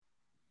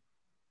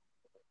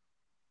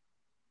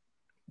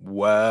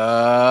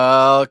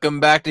Welcome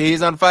back to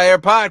He's on Fire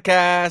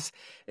podcast.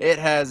 It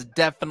has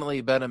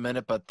definitely been a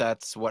minute, but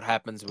that's what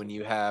happens when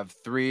you have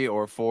 3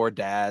 or 4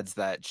 dads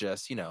that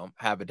just,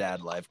 have a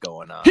dad life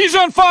going on. He's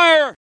on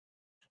fire!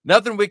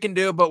 Nothing we can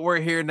do, but we're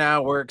here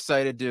now. We're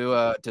excited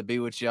to be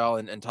with y'all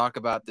and talk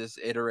about this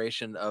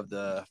iteration of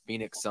the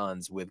Phoenix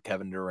Suns with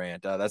Kevin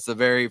Durant. That's the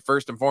very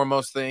first and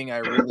foremost thing I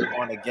really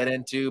want to get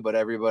into, but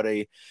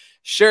everybody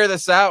share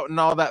this out and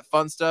all that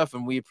fun stuff,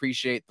 and we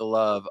appreciate the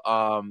love.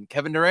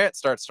 Kevin Durant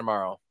starts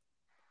tomorrow.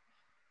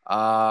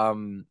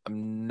 I'm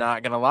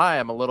not gonna lie,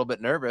 I'm a little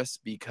bit nervous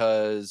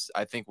because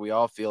I think we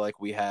all feel like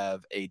we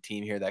have a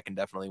team here that can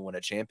definitely win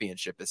a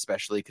championship,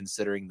 especially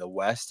considering the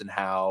West and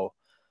how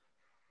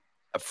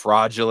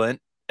fraudulent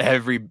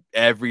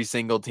every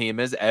single team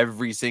is.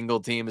 Every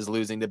single team is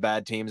losing to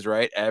bad teams,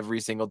 right?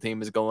 Every single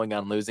team is going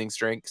on losing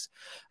streaks,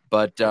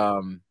 but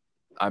I'm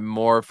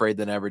more afraid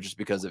than ever just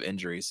because of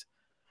injuries.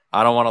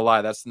 I don't want to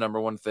lie, that's the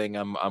number one thing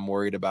I'm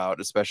worried about,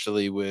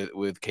 especially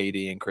with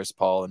KD and Chris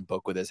Paul and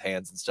Book with his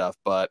hands and stuff.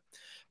 But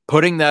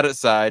putting that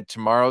aside,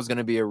 tomorrow's going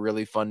to be a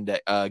really fun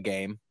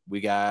game. We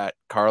got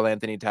Karl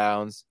Anthony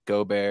Towns,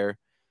 Gobert,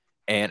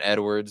 and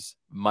Edwards,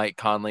 Mike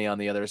Conley on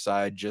the other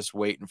side, just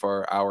waiting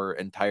for our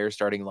entire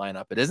starting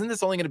lineup. But isn't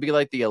this only going to be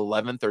like the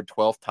 11th or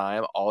 12th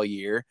time all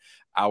year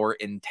our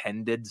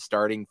intended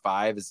starting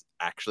 5 is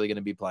actually going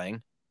to be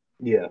playing?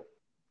 Yeah.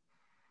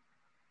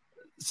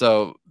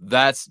 So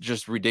that's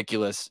just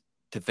ridiculous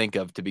to think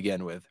of to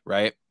begin with,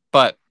 right?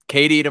 But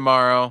KD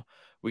tomorrow,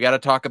 we got to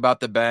talk about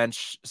the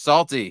bench.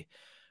 Salty,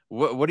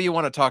 what do you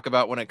want to talk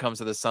about when it comes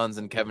to the Suns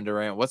and Kevin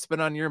Durant? What's been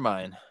on your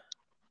mind?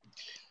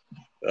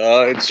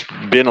 It's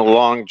been a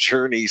long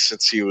journey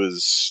since he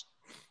was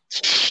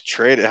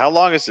traded. How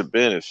long has it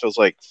been? It feels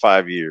like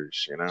 5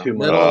 years, 2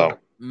 months.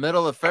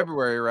 Middle of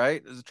February,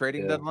 right? Is the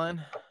trading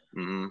deadline?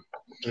 Mm-hmm.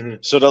 Mm-hmm.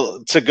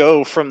 So to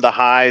go from the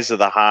highs of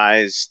the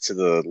highs to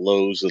the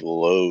lows of the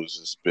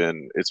lows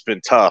it's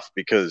been tough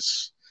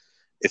because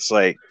it's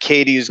like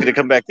KD is going to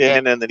come back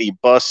in and then he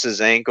busts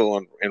his ankle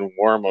in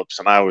warm-ups,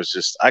 and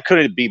I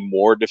couldn't be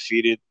more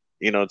defeated,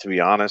 to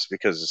be honest,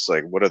 because it's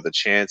like, what are the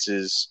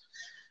chances?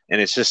 And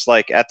it's just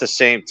like at the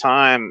same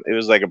time, it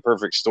was like a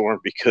perfect storm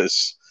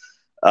because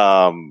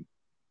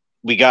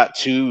we got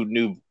 2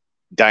 new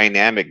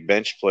dynamic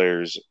bench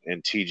players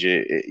and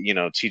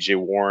TJ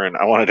Warren.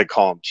 I wanted to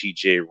call him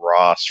TJ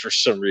Ross for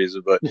some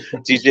reason, but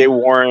TJ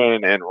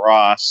Warren and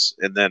Ross.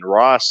 And then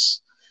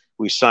Ross,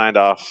 we signed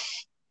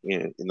off,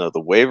 the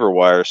waiver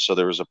wire. So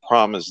there was a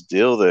promised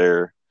deal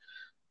there.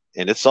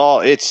 And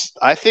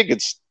I think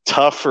it's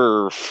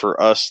tougher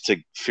for us to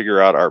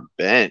figure out our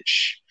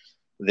bench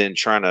than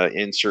trying to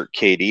insert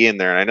KD in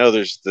there. And I know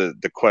there's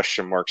the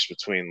question marks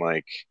between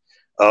like,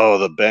 oh,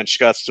 the bench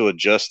got to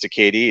adjust to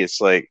KD. It's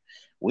like,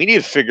 we need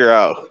to figure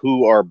out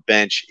who our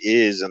bench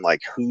is and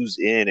like who's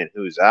in and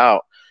who's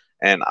out.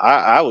 And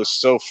I was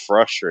so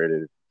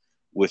frustrated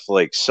with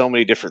like so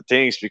many different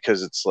things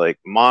because it's like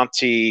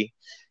Monty,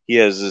 he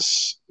has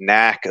this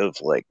knack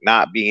of like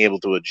not being able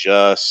to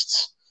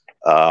adjust,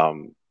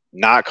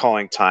 not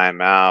calling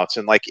timeouts.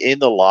 And like in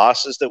the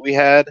losses that we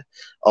had,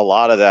 a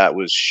lot of that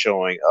was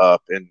showing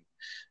up, and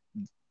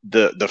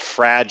the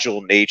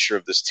fragile nature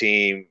of this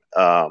team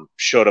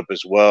showed up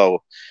as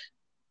well,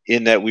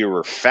 in that we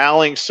were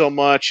fouling so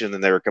much and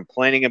then they were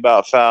complaining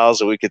about fouls,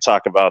 and we could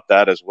talk about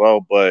that as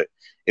well. But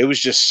it was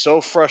just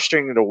so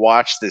frustrating to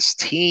watch this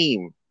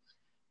team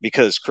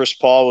because Chris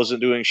Paul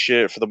wasn't doing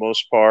shit for the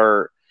most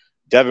part.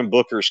 Devin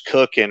Booker's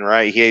cooking,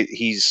 right?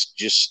 He's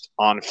just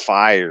on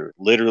fire,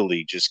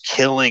 literally just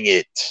killing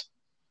it.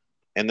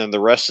 And then the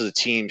rest of the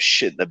team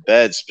shit in the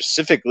bed,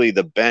 specifically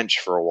the bench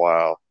for a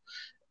while.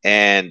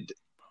 And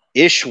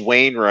Ish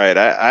Wainwright,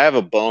 I have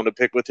a bone to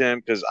pick with him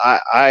because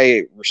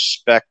I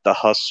respect the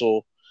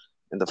hustle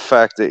and the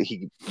fact that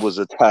he was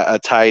a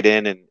tight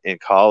end in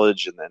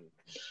college and then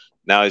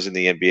now he's in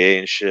the NBA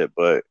and shit.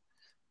 But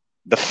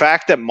the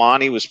fact that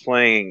Monty was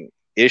playing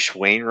Ish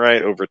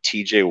Wainwright over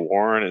TJ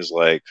Warren is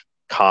like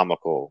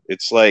comical.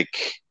 It's like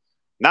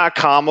not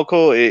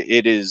comical.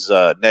 It is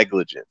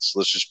negligence.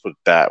 Let's just put it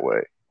that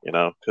way,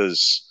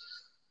 because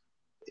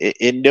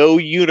in no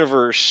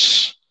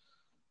universe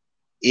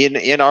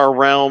in our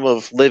realm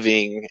of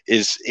living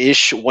is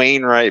Ish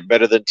Wainwright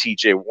better than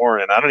TJ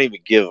Warren.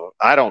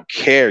 I don't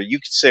care. You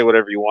can say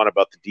whatever you want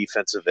about the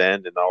defensive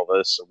end and all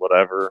this and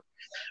whatever,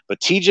 but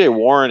TJ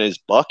Warren is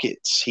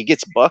buckets. He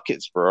gets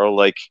buckets, bro.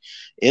 Like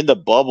in the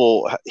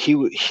bubble,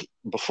 he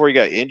before he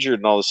got injured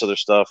and all this other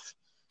stuff,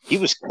 he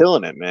was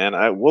killing it, man.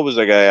 What was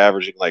that guy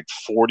averaging, like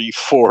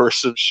 44 or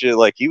some shit?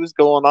 Like he was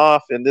going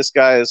off, and this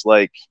guy is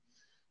like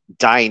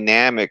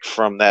dynamic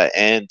from that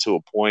end to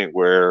a point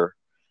where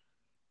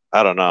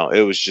I don't know.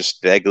 It was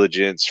just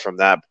negligence from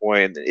that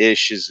point.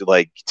 Ish is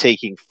like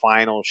taking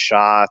final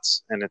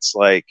shots, and it's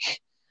like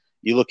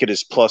you look at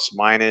his plus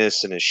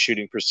minus and his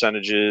shooting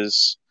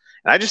percentages.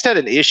 And I just had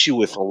an issue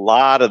with a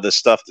lot of the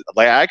stuff.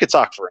 Like I could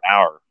talk for an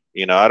hour.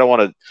 I don't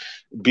want to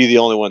be the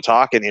only one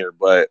talking here,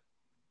 but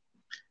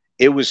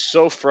it was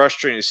so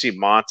frustrating to see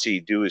Monty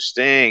do his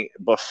thing,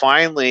 but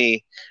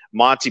finally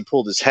Monty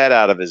pulled his head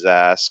out of his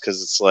ass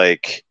because it's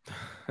like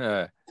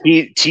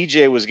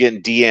TJ was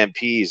getting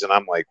DMPs, and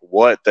I'm like,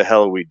 what the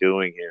hell are we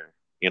doing here?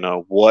 You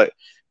know what?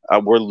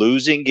 We're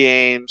losing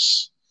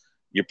games.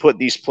 You're putting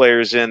these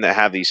players in that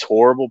have these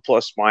horrible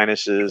plus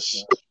minuses,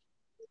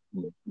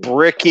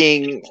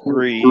 bricking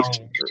threes.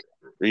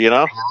 You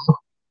know?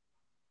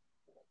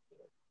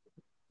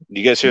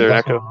 You guys hear an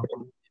echo?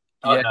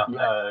 Oh, yeah,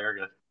 no, you're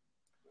good.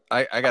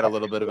 I got a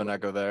little bit of an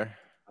echo there.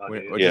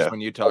 Okay, Just when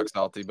you talk,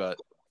 Salty, but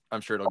I'm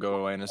sure it'll go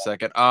away in a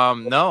second.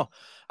 No,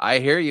 I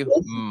hear you.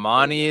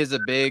 Monty is a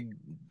big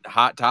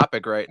hot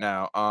topic right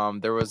now.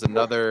 There was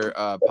another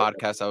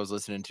podcast I was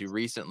listening to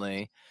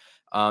recently.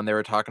 They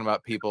were talking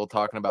about people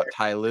talking about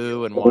Ty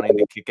Lue and wanting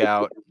to kick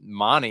out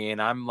Monty,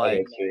 and I'm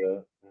like,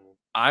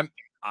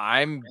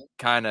 I'm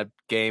kind of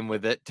game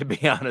with it, to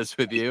be honest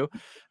with you.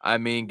 I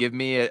mean, give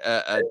me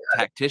a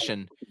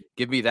tactician.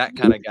 Give me that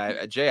kind of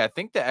guy. Jay, I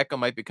think the echo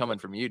might be coming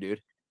from you,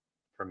 dude.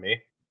 From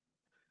me?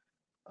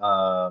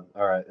 All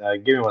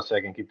right. Give me 1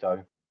 second. Keep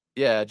talking.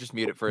 Yeah, just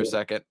mute it for a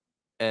second.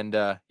 And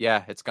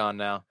yeah, it's gone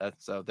now.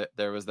 That's so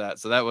there was that.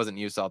 So that wasn't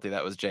you, Salty.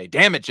 That was Jay.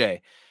 Damn it,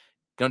 Jay.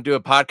 Don't do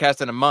a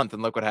podcast in a month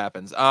and look what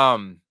happens.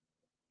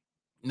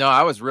 No,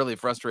 I was really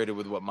frustrated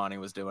with what Monty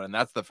was doing, and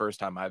that's the first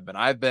time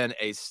I've been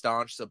a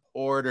staunch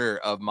supporter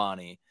of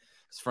Monty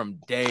from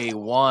day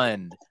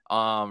one.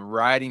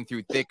 Riding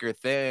through thick or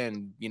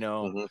thin, you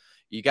know,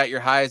 you got your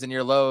highs and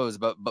your lows,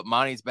 but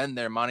Monty's been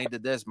there. Monty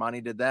did this,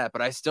 Monty did that.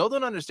 But I still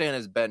don't understand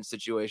his bench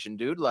situation,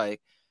 dude. Like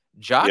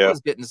Jock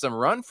was getting some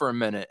run for a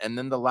minute, and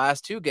then the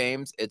last 2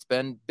 games, it's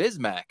been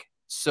Bismack.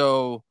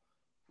 So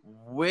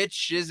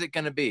which is it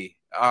going to be?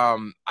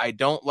 I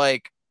don't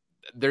like.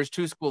 There's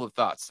 2 schools of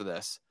thoughts to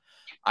this.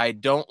 I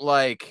don't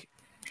like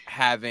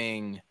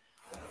having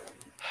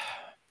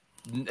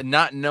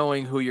not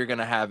knowing who you're going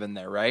to have in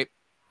there, right?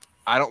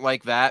 I don't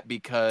like that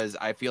because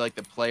I feel like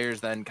the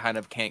players then kind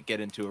of can't get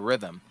into a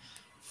rhythm.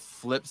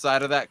 Flip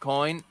side of that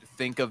coin,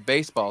 think of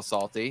baseball,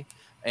 Salty,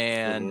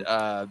 and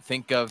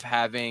think of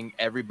having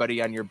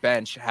everybody on your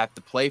bench have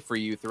to play for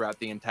you throughout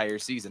the entire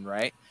season,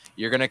 right?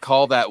 You're going to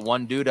call that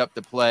one dude up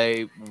to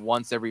play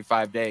once every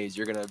 5 days.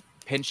 You're going to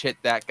pinch hit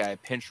that guy,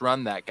 pinch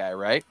run that guy,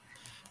 right?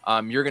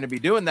 You're going to be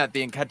doing that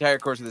the entire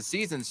course of the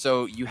season,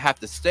 so you have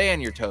to stay on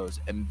your toes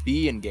and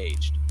be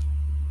engaged.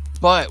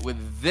 But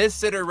with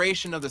this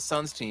iteration of the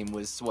Suns team,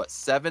 with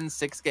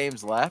 6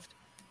 games left,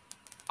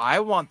 I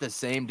want the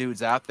same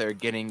dudes out there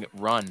getting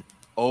run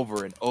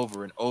over and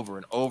over and over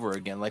and over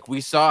again. Like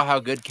we saw how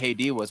good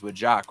KD was with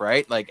Jock,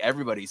 right? Like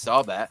everybody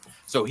saw that.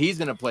 So he's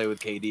going to play with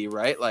KD,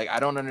 right? Like I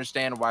don't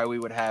understand why we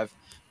would have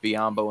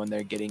Biyombo in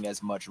there getting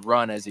as much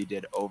run as he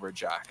did over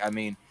Jock. I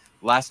mean,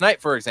 last night,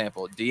 for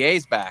example,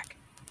 DA's back.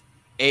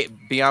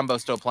 Biyombo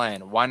still playing.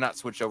 Why not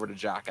switch over to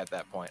Jock at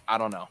that point? I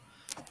don't know.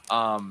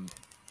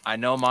 I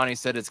know Monty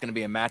said it's going to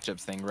be a matchup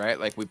thing, right?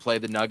 Like we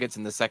played the Nuggets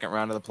in the second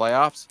round of the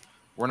playoffs.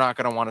 We're not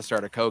going to want to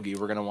start a Kogi.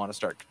 We're going to want to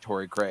start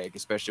Torrey Craig,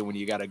 especially when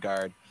you got to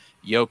guard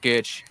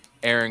Jokic,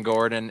 Aaron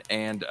Gordon,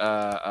 and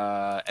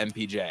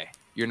MPJ.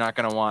 You're not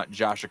going to want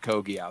Josh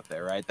Okogie out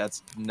there, right?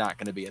 That's not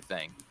going to be a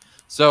thing.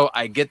 So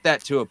I get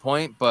that to a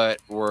point,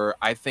 but where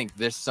I think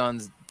this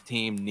Suns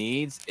team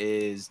needs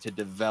is to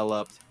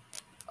develop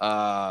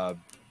the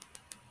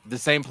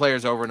same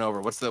players over and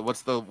over. What's the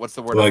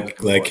word?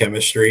 Like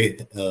chemistry.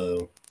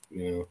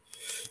 You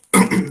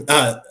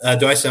know.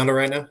 Do I sound it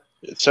right now?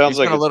 It sounds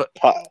like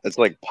it's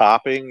like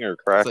popping or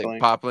crackling. It's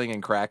like popping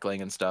and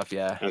crackling and stuff.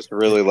 Yeah, it's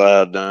really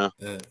loud now.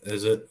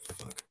 Is it?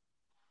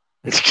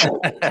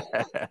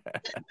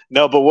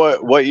 No, but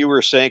what you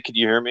were saying? Can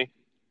you hear me?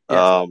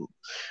 Yes.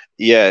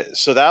 Yeah.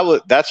 So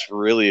that's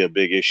really a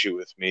big issue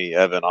with me,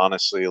 Evan.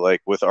 Honestly,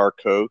 like with our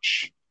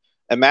coach.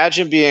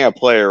 Imagine being a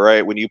player,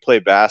 right? When you play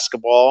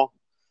basketball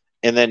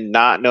and then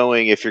not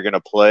knowing if you're going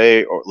to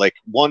play, or like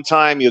one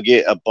time you'll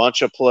get a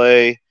bunch of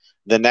play.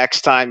 The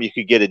next time you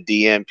could get a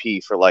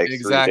DMP for like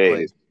 3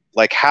 days.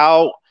 Like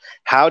how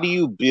do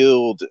you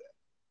build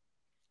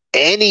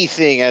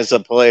anything as a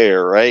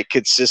player, right?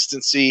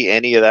 Consistency,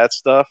 any of that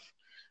stuff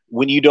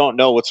when you don't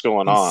know what's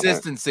going on.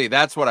 Consistency,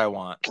 that's what I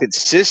want.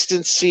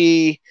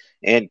 Consistency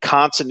and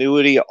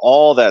continuity,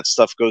 all that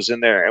stuff goes in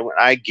there. And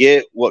I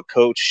get what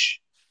Coach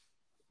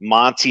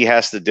Monty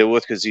has to deal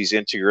with because he's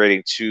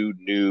integrating 2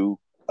 new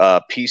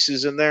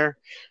pieces in there.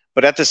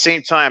 But at the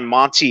same time,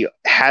 Monty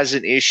has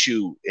an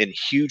issue and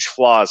huge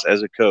flaws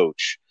as a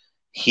coach.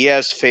 He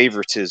has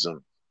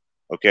favoritism,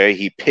 okay?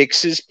 He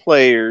picks his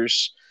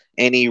players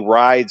and he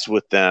rides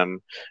with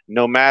them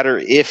no matter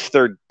if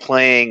they're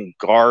playing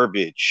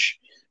garbage.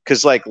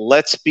 Because, like,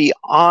 let's be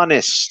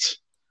honest.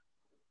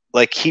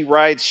 Like, he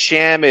rides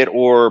Shamit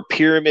or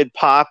Pyramid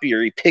Poppy,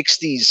 or he picks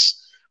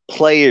these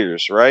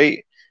players,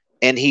 right?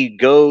 And he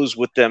goes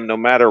with them no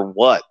matter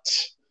what.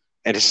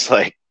 And it's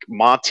like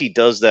Monty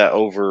does that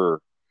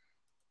over –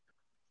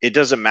 it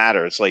doesn't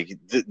matter. It's like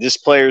this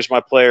player is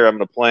my player. I'm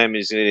going to play him.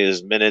 He's going to get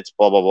his minutes.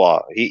 Blah blah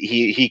blah.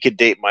 He could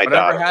date my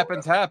daughter.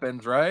 Whatever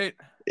happens, right?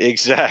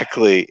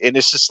 Exactly. And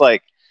it's just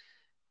like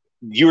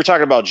you were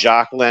talking about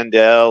Jock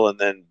Landell and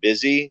then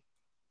Busy.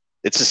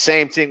 It's the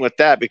same thing with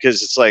that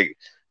because it's like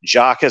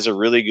Jock has a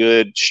really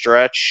good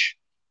stretch,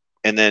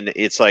 and then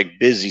it's like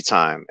busy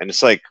time, and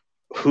it's like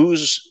who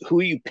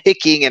are you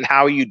picking and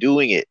how are you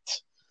doing it?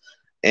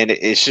 And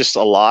it's just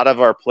a lot of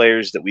our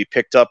players that we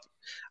picked up.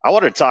 I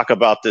want to talk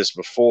about this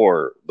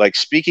before, like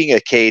speaking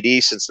of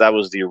KD, since that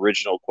was the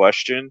original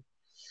question.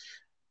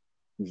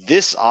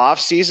 This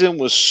offseason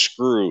was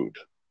screwed.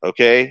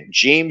 Okay,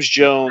 James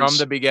Jones from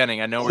the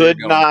beginning. I know where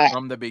you're going.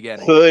 From the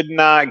beginning, could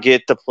not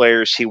get the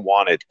players he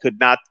wanted. Could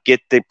not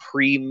get the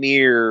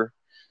premier,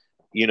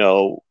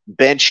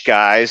 bench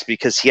guys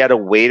because he had to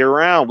wait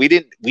around.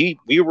 We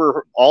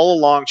were all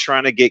along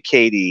trying to get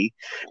KD,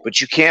 but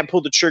you can't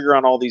pull the trigger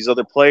on all these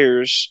other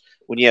players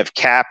when you have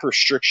cap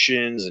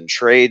restrictions and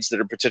trades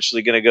that are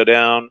potentially going to go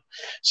down.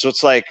 So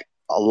it's like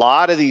a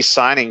lot of these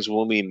signings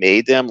when we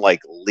made them, like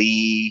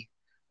Lee,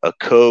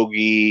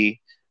 Okogie,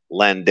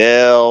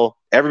 Landell,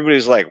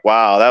 everybody's like,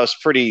 wow, that was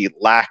pretty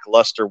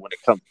lackluster when it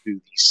comes to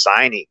these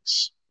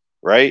signings,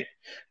 right?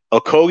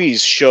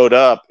 Okogie's showed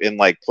up and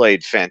like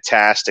played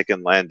fantastic,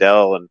 and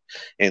Landell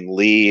and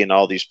Lee and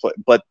all these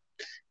but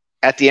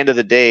at the end of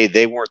the day,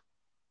 they weren't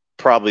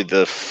probably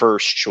the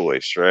first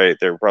choice, right?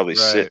 They were probably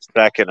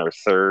second or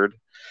third.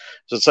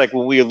 So it's like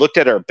when we looked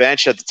at our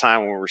bench at the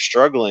time when we were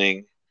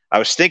struggling, I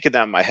was thinking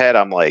that in my head,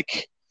 I'm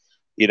like,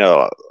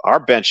 our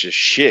bench is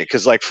shit.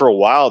 Because, like, for a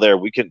while there,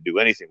 we couldn't do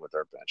anything with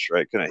our bench,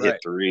 right? Couldn't hit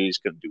threes,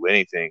 couldn't do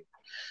anything.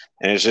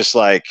 And it's just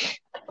like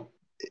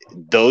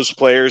those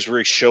players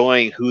were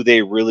showing who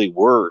they really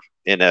were,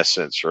 in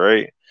essence,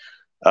 right?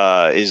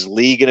 Is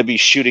Lee going to be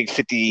shooting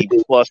 50+%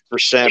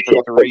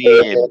 for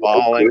three and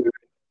balling?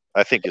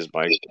 I think his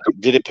mic.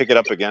 Did it pick it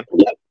up again?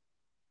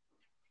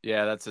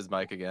 Yeah, that's his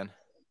mic again.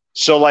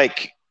 So,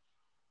 like,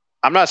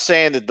 I'm not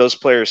saying that those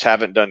players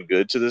haven't done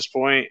good to this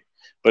point,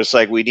 but it's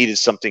like we needed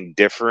something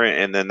different,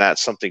 and then that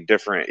something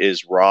different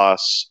is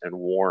Ross and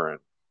Warren,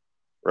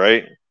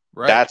 right?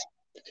 Right.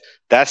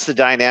 That's the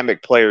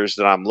dynamic players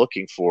that I'm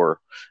looking for,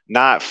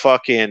 not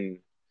fucking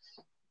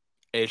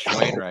Ish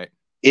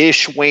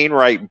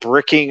Wainwright.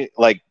 Bricking,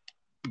 like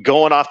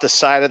going off the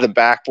side of the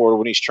backboard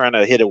when he's trying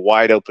to hit a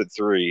wide open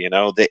three,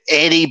 that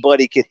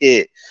anybody could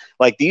hit.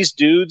 Like these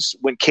dudes,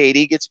 when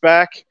KD gets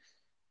back,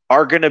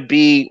 are going to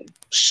be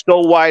so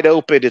wide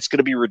open, it's going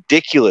to be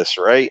ridiculous,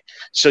 right?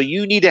 So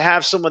you need to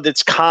have someone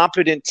that's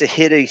competent to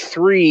hit a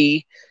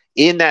three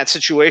in that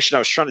situation. I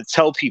was trying to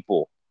tell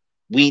people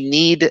we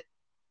need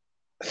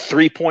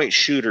 3-point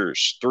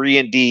shooters,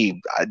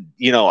 3-and-D,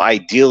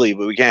 ideally,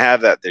 but we can't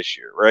have that this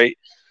year, right?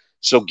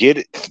 So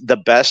get the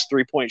best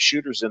 3-point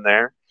shooters in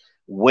there.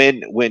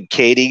 When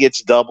KD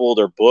gets doubled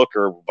or Book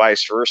or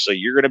vice versa,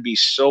 you're going to be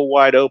so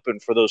wide open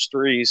for those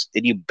threes,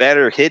 and you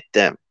better hit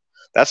them.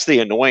 That's the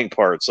annoying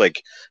part. It's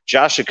like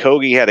Josh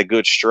Okogie had a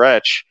good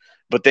stretch,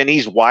 but then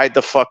he's wide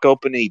the fuck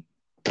open. He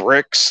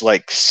bricks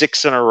like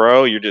 6 in a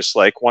row. You're just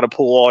like, want to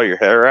pull all your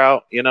hair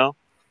out,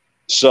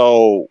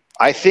 So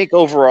I think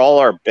overall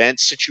our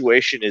bench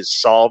situation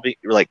is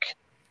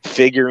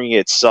figuring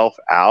itself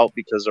out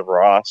because of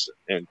Ross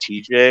and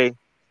TJ.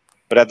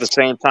 But at the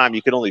same time,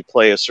 you can only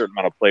play a certain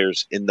amount of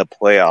players in the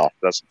playoff.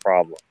 That's the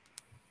problem.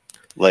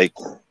 Like,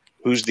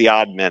 who's the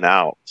odd man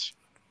out?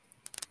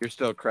 You're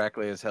still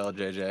crackly as hell,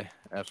 JJ.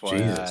 FYI.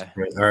 Jesus.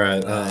 All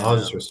right. I'll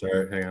just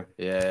restart. Hang on.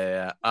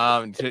 Yeah.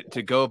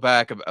 To go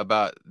back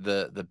about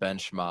the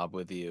bench mob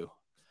with you,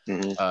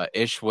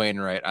 Ish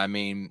Wainwright. I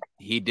mean,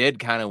 he did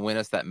kind of win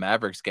us that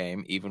Mavericks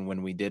game, even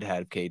when we did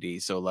have KD.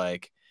 So,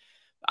 like,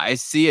 I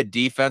see a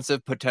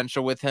defensive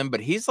potential with him, but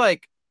he's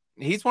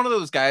one of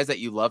those guys that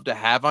you love to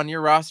have on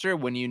your roster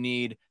when you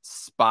need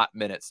spot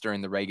minutes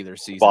during the regular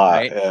season,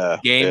 right? Yeah,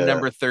 game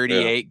number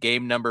 38,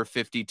 game number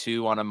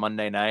 52 on a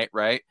Monday night,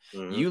 right?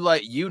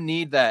 Mm-hmm. You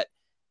need that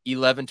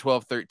 11,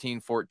 12, 13,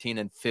 14,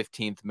 and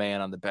 15th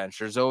man on the bench.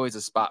 There's always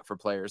a spot for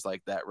players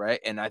like that, right?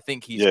 And I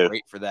think he's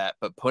great for that.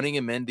 But putting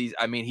him in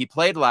he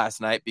played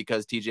last night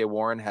because TJ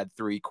Warren had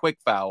 3 quick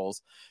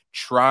fouls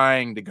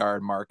trying to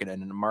guard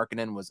Markkanen, and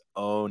Markkanen was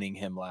owning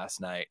him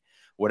last night.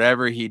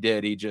 Whatever he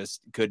did, he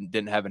just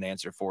didn't have an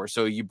answer for.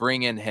 So you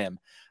bring in him.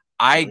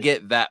 I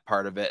get that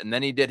part of it. And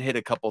then he did hit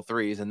a couple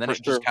threes, and then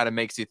just kind of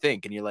makes you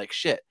think, and you're like,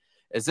 shit,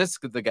 is this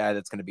the guy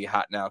that's going to be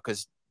hot now?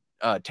 Because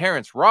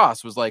Terrence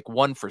Ross was like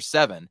 1 for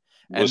 7.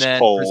 And then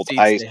cold,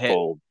 ice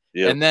cold.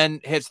 Yep. And then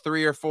hits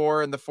 3 or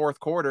 4 in the fourth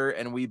quarter,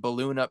 and we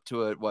balloon up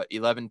to a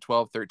 11,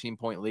 12,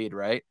 13-point lead,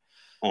 right?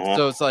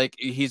 So it's like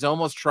he's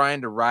almost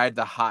trying to ride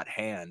the hot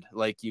hand,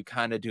 like you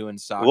kind of do in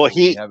soccer. Well,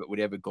 when you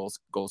have a goal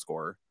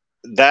scorer.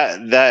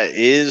 That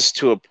is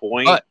to a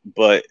point,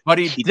 but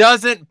he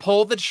doesn't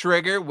pull the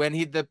trigger when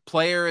the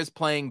player is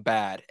playing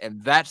bad,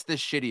 and that's the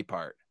shitty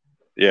part.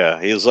 Yeah,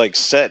 he's like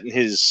setting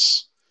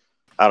his.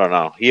 I don't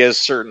know. He has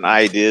certain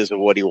ideas of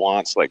what he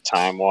wants, like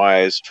time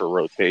wise for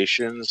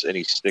rotations, and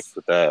he sticks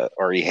with that,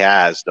 or he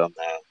has done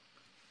that.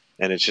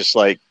 And it's just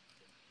like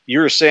you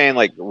were saying,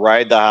 like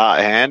ride the hot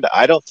hand.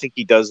 I don't think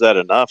he does that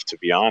enough, to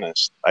be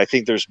honest. I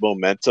think there's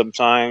momentum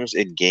times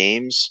in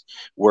games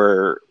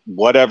where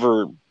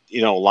whatever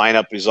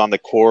lineup is on the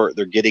court.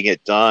 They're getting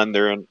it done.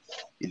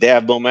 They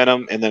have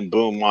momentum, and then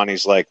boom,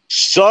 Monty's like,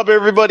 sub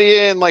everybody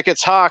in like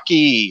it's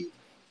hockey,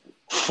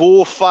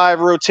 full 5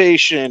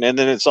 rotation, and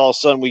then it's all of a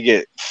sudden we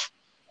get,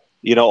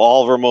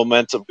 all of our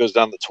momentum goes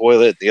down the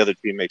toilet. The other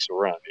team makes a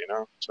run.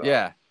 So.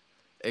 Yeah.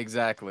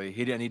 Exactly.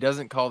 He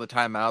doesn't call the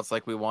timeouts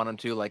like we want him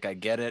to. Like, I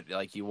get it.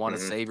 Like, you want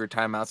to save your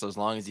timeouts as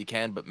long as you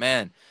can. But,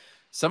 man,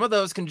 some of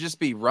those can just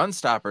be run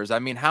stoppers. I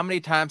mean, how many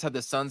times have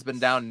the Suns been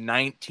down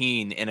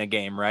 19 in a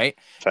game, right?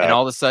 Fact. And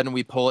all of a sudden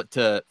we pull it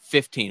to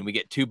 15. We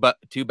get two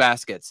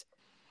baskets.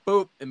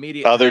 Boop,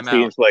 immediate Other timeout.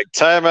 teams like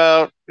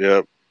timeout.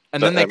 Yep.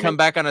 And then they come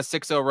back on a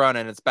 6-0 run,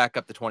 and it's back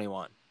up to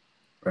 21.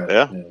 Right.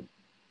 Yeah.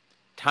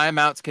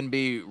 Timeouts can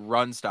be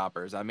run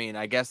stoppers. I mean,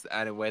 I guess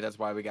in a way that's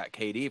why we got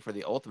KD for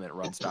the ultimate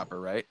run stopper,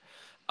 right?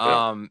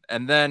 Yeah.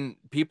 And then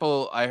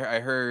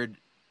I heard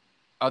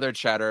other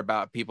chatter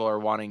about people are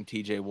wanting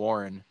TJ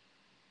Warren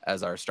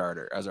as our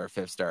starter, as our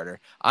 5th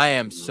starter. I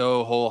am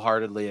so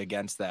wholeheartedly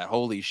against that.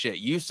 Holy shit.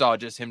 You saw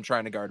just him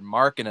trying to guard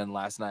Markkanen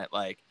last night.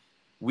 Like,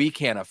 we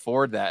can't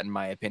afford that, in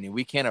my opinion.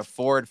 We can't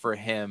afford for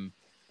him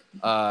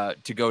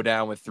to go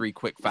down with 3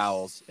 quick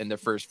fouls in the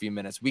first few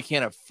minutes. We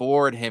can't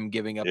afford him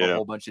giving up a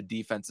whole bunch of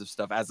defensive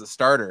stuff as a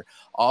starter.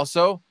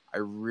 Also, I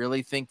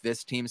really think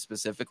this team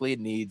specifically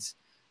needs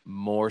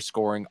more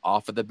scoring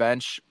off of the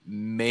bench,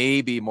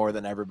 maybe more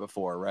than ever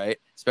before, right?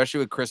 Especially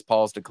with Chris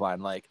Paul's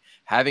decline. Like,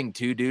 having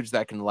 2 dudes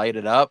that can light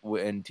it up,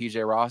 and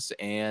TJ Ross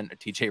and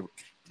TJ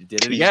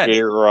did it again.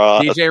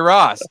 TJ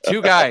Ross,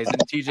 2 guys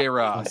and TJ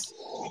Ross.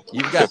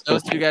 You've got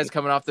those 2 guys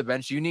coming off the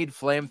bench. You need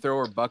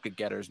flamethrower bucket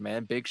getters,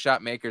 man. Big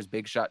shot makers,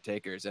 big shot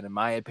takers. And in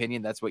my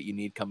opinion, that's what you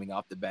need coming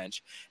off the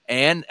bench.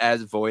 And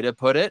as Voida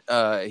put it,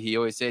 he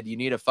always said, you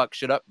need a fuck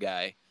shit up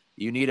guy.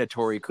 You need a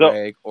Torrey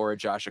Craig or a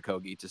Josh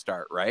Okogie to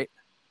start, right?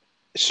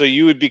 So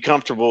you would be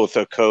comfortable with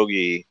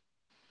Okogie?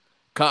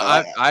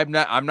 I'm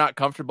not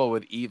comfortable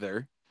with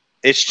either.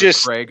 It's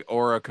just Craig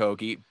or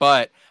Okogie,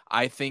 but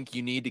I think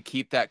you need to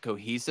keep that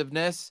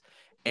cohesiveness,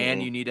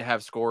 and you need to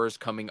have scorers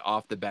coming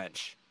off the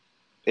bench.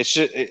 It's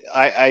just,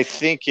 I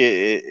think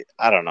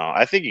I don't know.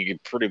 I think you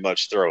could pretty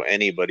much throw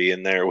anybody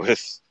in there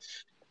with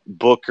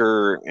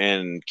Booker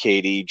and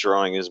KD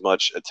drawing as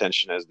much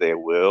attention as they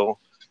will,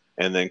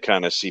 and then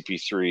kind of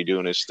CP3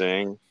 doing his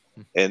thing,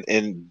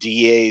 and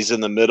DA's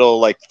in the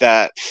middle, like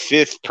that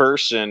 5th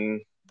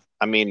person.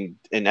 I mean,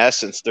 in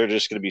essence, they're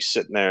just going to be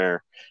sitting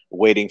there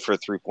waiting for a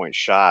 3-point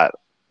shot.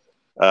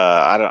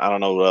 I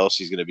don't know what else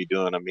he's going to be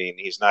doing. I mean,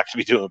 he's not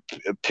going to be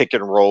doing pick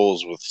and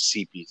rolls with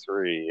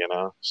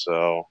CP3,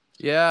 So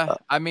yeah,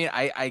 I mean,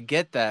 I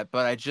get that,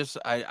 but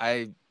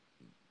I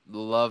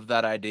love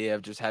that idea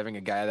of just having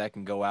a guy that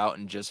can go out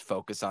and just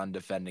focus on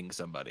defending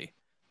somebody,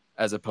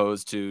 as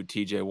opposed to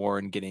TJ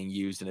Warren getting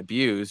used and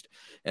abused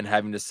and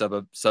having to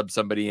sub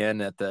somebody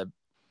in at the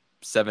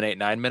 7, 8,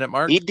 9 minute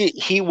mark.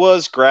 He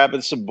was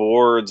grabbing some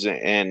boards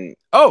and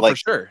for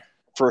sure.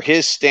 For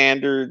his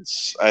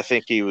standards, I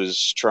think he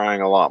was trying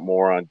a lot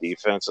more on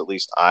defense. At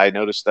least I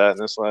noticed that in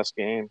this last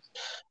game.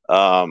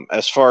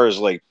 As far as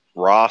like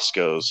Ross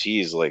goes,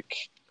 he's like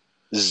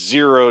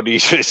 0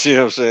 defense. You know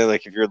what I'm saying?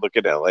 Like, if you're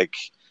looking at like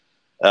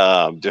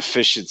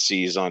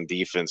deficiencies on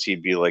defense,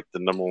 he'd be like the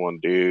number 1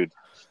 dude.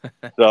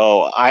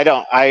 So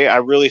I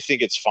really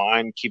think it's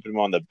fine keeping him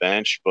on the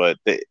bench, but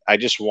I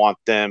just want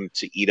them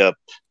to eat up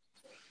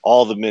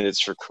all the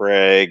minutes for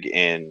Craig.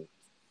 And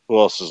who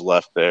else is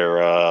left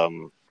there?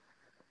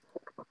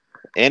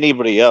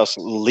 Anybody else?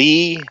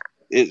 Lee?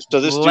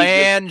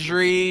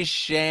 Landry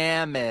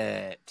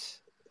Shamet.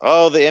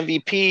 Oh, the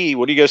MVP.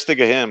 What do you guys think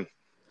of him?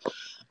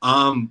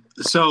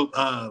 So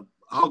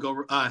I'll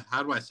go.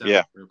 How do I sound?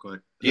 Yeah. Real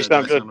quick. You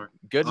sound good.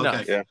 Good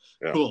enough. Okay.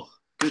 Yeah. Cool.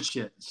 Good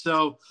shit.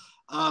 So,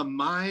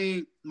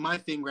 my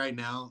thing right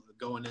now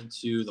going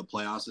into the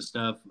playoffs and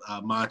stuff,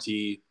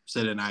 Monty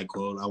said, and I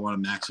quote, "I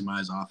want to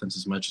maximize offense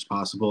as much as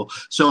possible."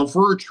 So if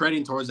we're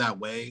treading towards that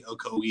way,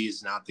 Okogie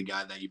is not the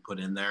guy that you put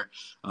in there.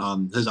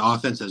 His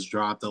offense has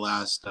dropped the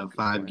last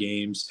 5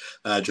 games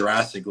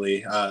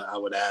drastically. I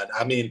would add.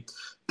 I mean,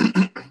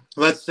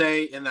 let's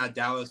say in that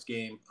Dallas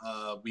game,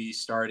 we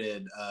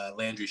started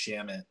Landry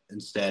Shamet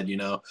instead.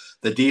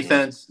 The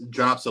defense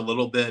drops a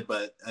little bit,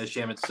 but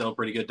Shamet's still a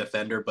pretty good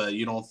defender. But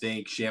you don't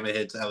think Shamet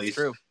hits at least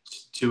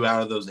 2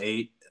 out of those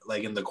 8,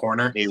 like in the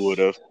corner? He would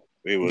have.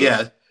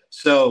 Yeah.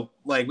 So,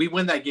 like, we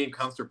win that game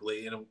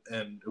comfortably, and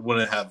it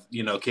wouldn't have,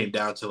 came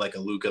down to like a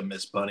Luka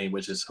missed bunny,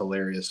 which is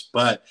hilarious.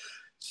 But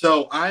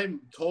so I'm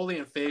totally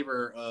in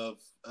favor of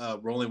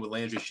rolling with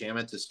Landry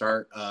Shamet to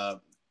start.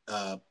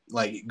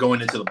 Like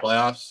going into the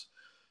playoffs.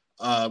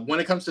 When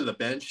it comes to the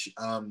bench,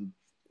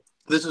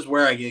 this is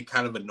where I get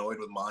kind of annoyed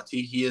with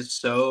Monty. He is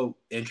so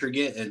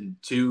intricate and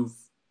too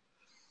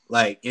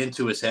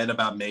into his head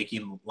about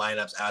making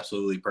lineups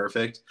absolutely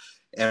perfect.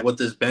 And with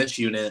this bench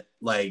unit,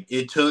 like,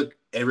 it took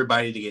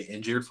everybody to get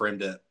injured for him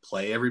to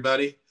play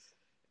everybody.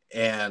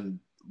 And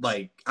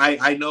like,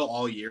 I know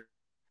all year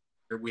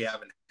we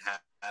haven't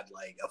had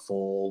like a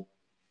full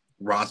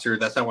roster.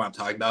 That's not what I'm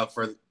talking about.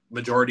 For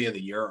majority of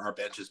the year, our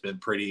bench has been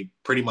pretty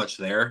much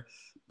there.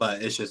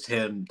 but it's just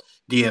him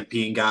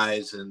DMPing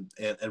guys and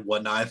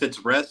whatnot. If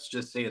it's rest,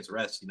 just say it's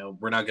rest.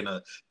 We're not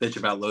gonna bitch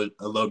about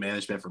load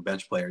management for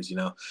bench players.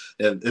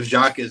 If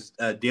Jacques is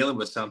dealing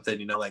with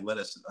something, like let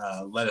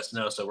us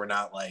know so we're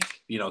not like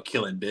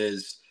killing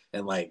Biz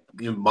and like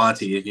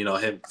Monty,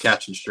 him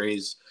catching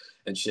strays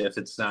and shit if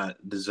it's not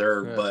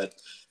deserved. Yeah.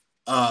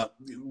 But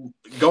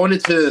going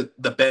into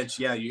the bench,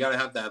 yeah, you got to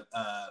have that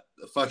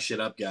fuck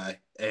shit up guy.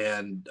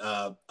 And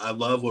I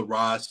love what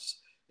Ross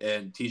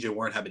and TJ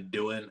Warren have been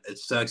doing. It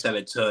sucks that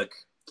it took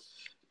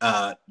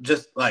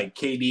just like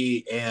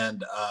KD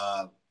and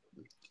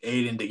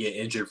Aiden to get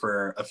injured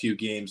for a few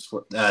games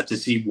to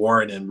see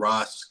Warren and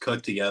Ross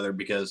cook together,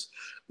 because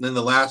in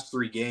the last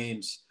 3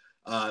 games,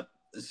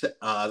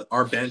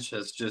 our bench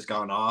has just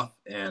gone off,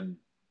 and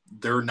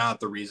they're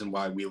not the reason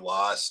why we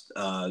lost,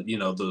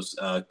 those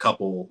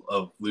couple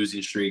of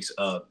losing streaks.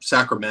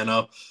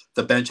 Sacramento,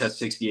 the bench has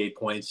 68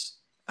 points,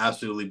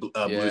 absolutely blew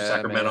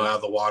Sacramento out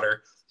of the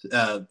water.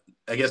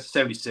 I guess the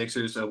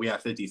 76ers, we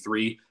have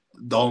 53.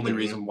 The only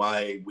reason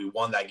why we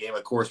won that game,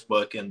 of course,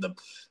 Book and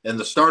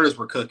the starters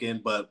were cooking,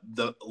 but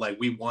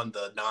we won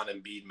the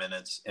non-Embiid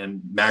minutes,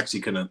 and Maxey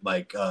couldn't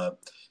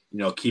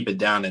keep it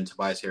down, and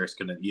Tobias Harris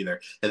couldn't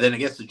either. And then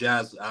against the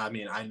Jazz, I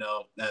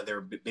know that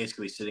they're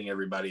basically sitting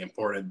everybody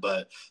important,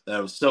 but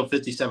that was still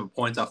 57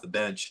 points off the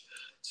bench.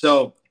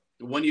 So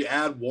when you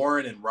add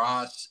Warren and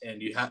Ross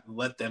and you have to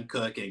let them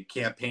cook, and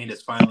Campaign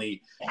is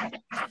finally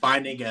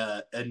finding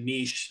a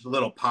niche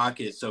little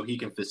pocket so he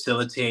can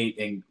facilitate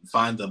and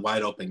find the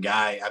wide open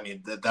guy.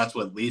 That's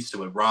what leads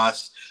to it.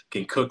 Ross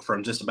can cook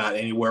from just about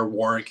anywhere.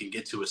 Warren can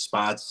get to his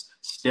spots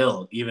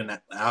still, even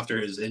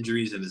after his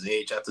injuries and his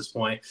age at this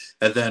point.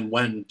 And then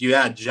when you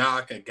add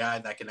Jacques, a guy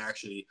that can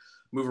actually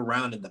move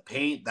around in the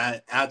paint,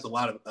 that adds a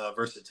lot of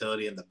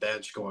versatility in the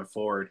bench going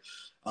forward.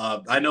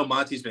 I know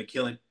Monty's been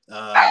killing.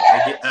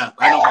 I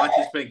know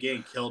Monty's been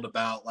getting killed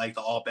about like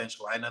the all bench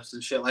lineups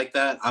and shit like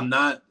that. I'm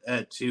not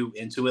too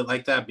into it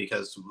like that,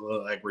 because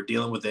we're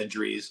dealing with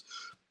injuries.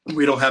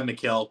 We don't have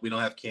Mikal, we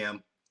don't have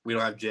Cam, we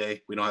don't have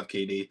Jay, we don't have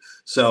KD.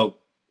 So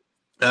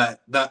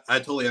that I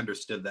totally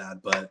understood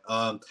that. But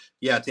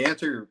to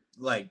answer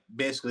like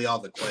basically all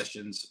the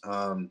questions,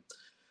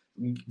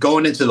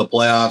 going into the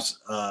playoffs,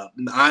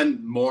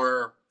 I'm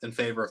more in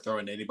favor of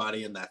throwing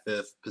anybody in that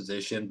 5th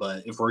position.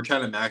 But if we're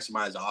trying to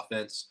maximize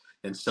offense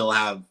and still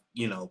have,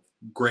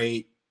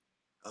 great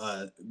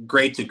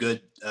to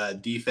good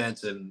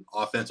defense and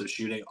offensive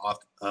shooting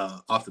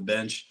off the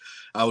bench,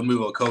 I would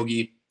move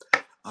Okogie,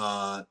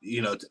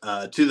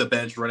 to the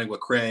bench, running with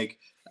Craig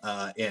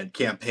and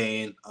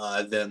Campaign,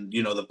 then,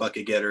 the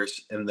bucket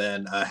getters, and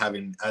then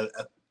having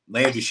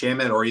Landry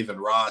Shaman or even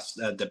Ross,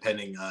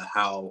 depending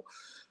how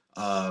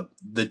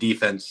the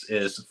defense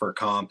is for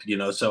comp.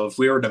 So if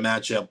we were to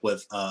match up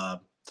with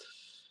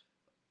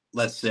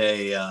let's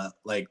say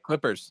like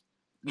Clippers,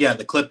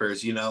 the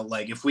Clippers,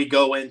 if we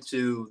go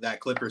into that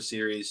Clippers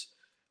series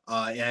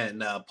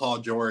and Paul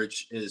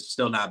George is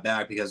still not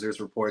back, because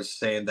there's reports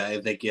saying that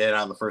if they get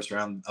out of the first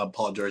round,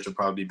 Paul George will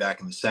probably be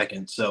back in the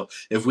second. So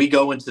if we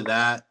go into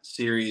that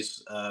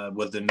series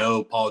with the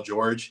no Paul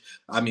George,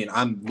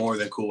 I'm more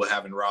than cool with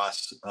having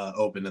Ross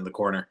open in the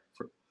corner,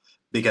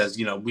 because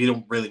we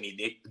don't really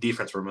need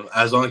defense from him,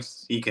 as long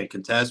as he can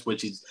contest,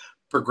 which he's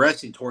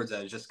progressing towards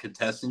that. It's just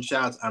contesting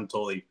shots. I'm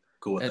totally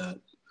cool with that.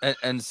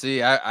 And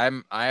see,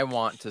 I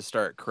want to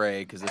start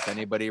Craig, because if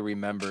anybody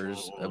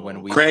remembers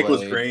when Craig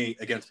was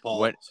great against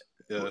Paul.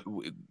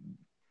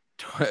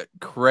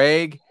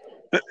 Craig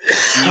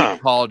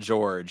beat Paul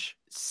George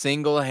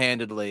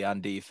single-handedly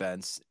on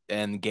defense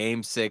in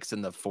Game 6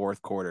 in the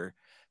 4th quarter.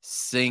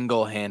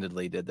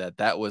 Single-handedly did that.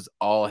 That was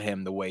all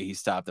him, the way he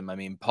stopped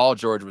him. Paul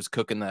George was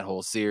cooking that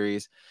whole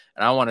series,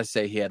 and I want to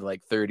say he had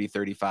like 30,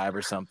 35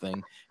 or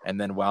something,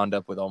 and then wound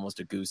up with almost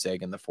a goose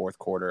egg in the 4th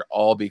quarter,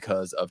 all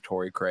because of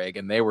Torrey Craig,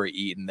 and they were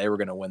eating. They were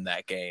going to win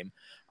that game.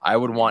 I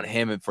would want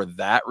him, for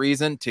that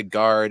reason, to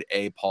guard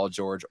a Paul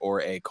George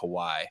or a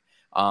Kawhi.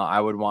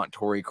 I would want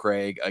Torrey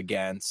Craig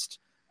against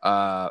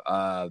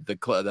the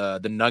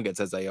Nuggets,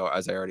 as I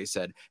already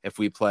said. If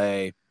we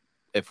play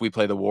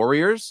the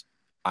Warriors,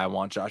 I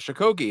want Josh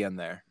Okogie in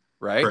there,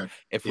 right? Correct.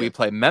 If we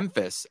play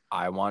Memphis,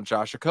 I want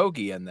Josh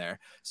Okogie in there.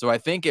 So I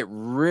think it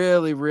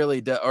really,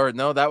 really or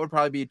no, that would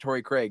probably be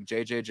Torrey Craig,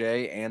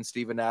 JJJ, and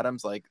Steven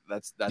Adams. Like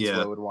that's where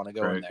I would want to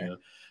go in there.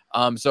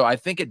 Yeah. So I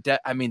think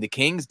the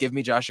Kings, give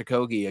me Josh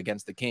Okogie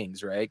against the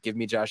Kings, right? Give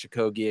me Josh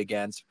Okogie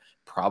against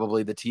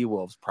probably the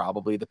T-Wolves,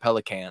 probably the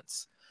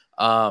Pelicans.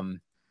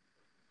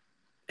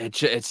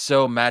 It's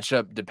so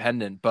matchup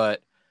dependent,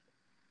 but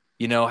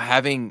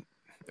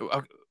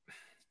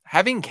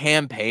having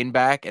Campaign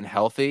back and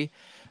healthy,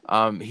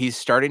 he's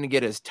starting to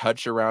get his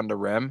touch around the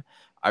rim.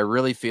 I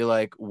really feel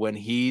like when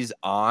he's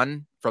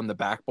on from the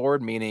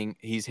backboard, meaning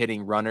he's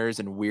hitting runners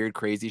and weird,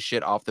 crazy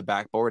shit off the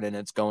backboard and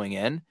it's going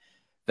in,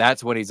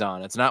 that's when he's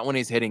on. It's not when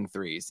he's hitting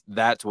threes.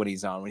 That's when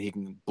he's on, when he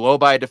can blow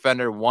by a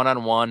defender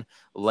one-on-one,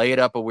 lay it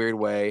up a weird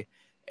way,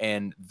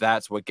 and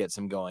that's what gets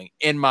him going,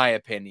 in my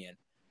opinion.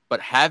 but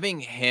having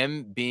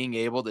him being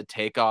able to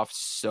take off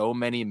so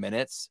many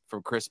minutes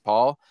from Chris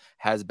Paul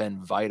has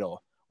been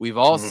vital. We've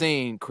all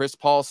seen Chris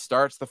Paul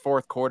starts the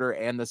fourth quarter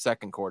and the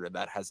second quarter.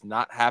 That has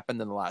not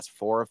happened in the last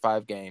 4 or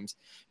 5 games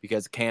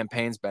because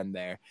Campaign's been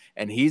there,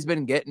 and he's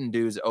been getting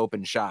dudes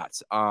open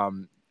shots.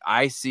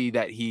 I see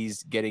that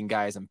he's getting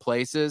guys in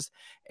places,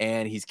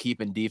 and he's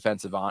keeping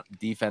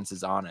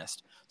defenses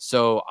honest.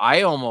 So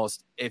I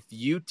almost, if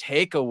you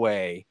take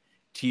away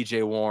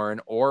TJ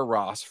Warren or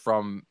Ross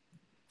from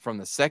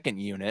the second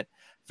unit,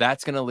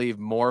 that's going to leave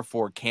more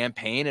for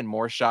Campaign and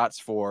more shots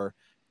for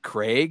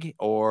Craig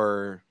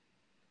or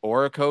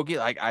Okogie.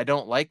 Like, I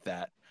don't like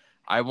that.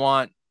 I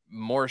want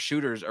more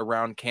shooters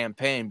around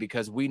Campaign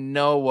because we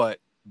know what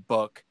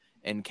Book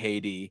and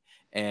KD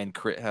and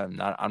I'm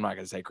not going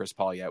to say Chris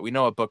Paul yet. We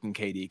know what Book and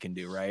KD can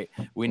do, right?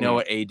 We know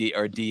what AD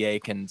or DA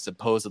can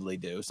supposedly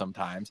do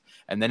sometimes.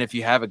 And then if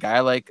you have a guy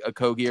like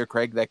Okogie or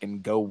Craig that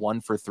can go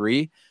 1 for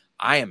 3,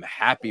 I am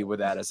happy with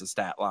that as a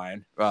stat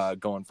line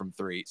going from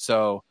 3.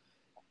 So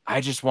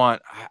I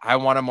want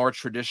a more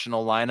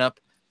traditional lineup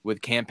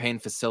with Campaign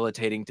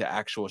facilitating to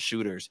actual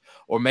shooters.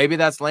 Or maybe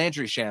that's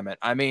Landry Shamet.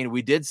 I mean,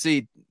 we did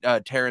see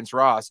Terrence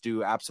Ross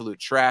do absolute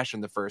trash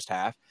in the first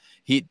half.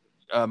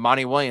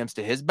 Monty Williams,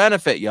 to his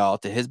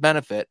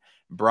benefit,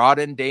 brought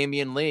in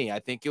Damian Lee. I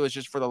think it was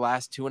just for the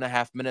last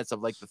 2.5 minutes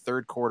of like the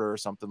third quarter or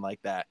something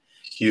like that.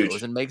 Huge.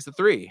 Goes and makes the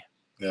 3.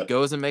 Yeah.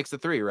 Goes and makes the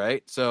 3,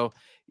 right? So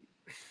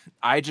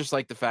I just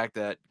like the fact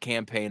that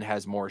Campaign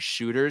has more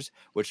shooters,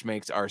 which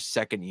makes our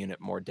second unit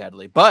more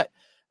deadly. But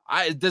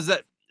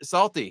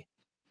Salty,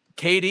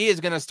 KD is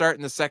going to start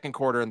in the second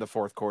quarter and the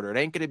fourth quarter. It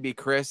ain't going to be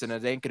Chris and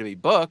it ain't going to be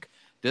Book.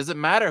 Doesn't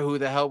matter who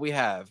the hell we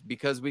have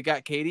because we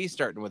got KD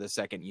starting with a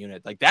second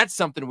unit. Like, that's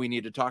something we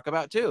need to talk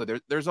about too.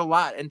 There's a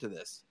lot into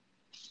this.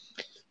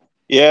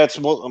 Yeah, it's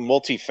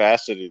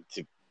multifaceted,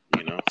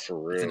 for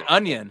real. It's an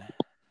onion.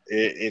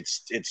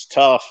 It's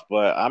tough,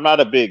 but I'm not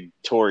a big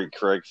Torrey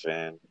Craig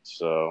fan,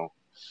 so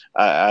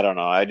I don't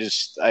know.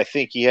 I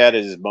think he had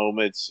his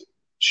moments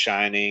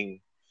shining.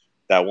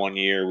 That one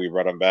year we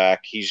brought him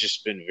back. He's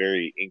just been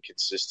very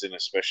inconsistent,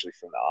 especially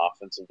from the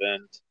offensive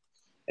end,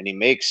 and he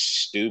makes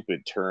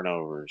stupid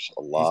turnovers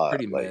a lot.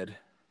 He's pretty mid.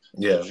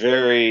 Yeah,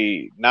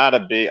 very not a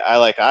big.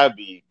 I'd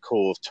be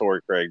cool if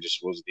Torrey Craig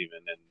just wasn't even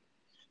in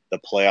the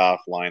playoff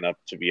lineup,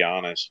 to be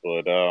honest,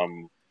 but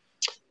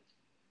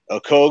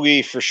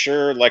Okogie for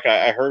sure. Like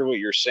I heard what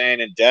you're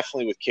saying, and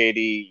definitely with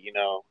KD,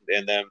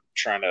 and them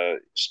trying to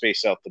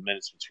space out the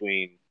minutes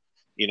between,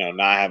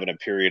 not having a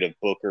period of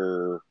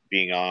Booker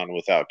being on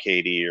without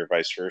KD or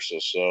vice versa.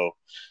 So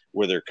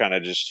where they're kind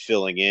of just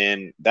filling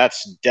in.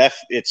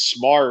 It's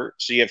smart.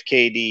 So you have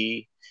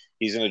KD.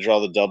 He's going to draw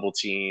the double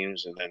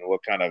teams, and then what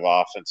kind of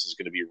offense is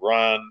going to be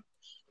run?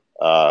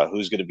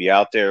 Who's going to be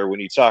out there? When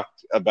you talk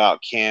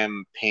about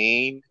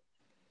Campaign,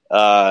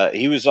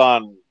 he was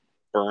on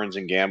Burns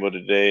and Gambo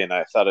today, and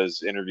I thought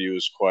his interview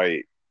was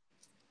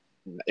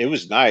it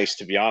was nice,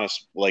 to be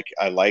honest. Like,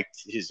 I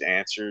liked his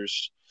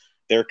answers.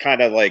 They're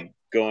kind of like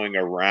going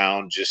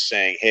around just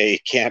saying, hey,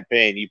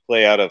 Campaign, you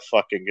play out of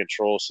fucking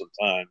control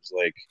sometimes.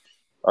 Like,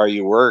 are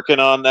you working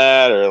on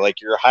that? Or like,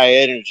 you're a high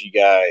energy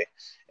guy.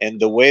 And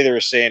the way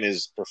they're saying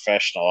is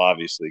professional,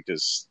 obviously,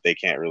 because they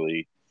can't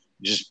really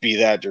just be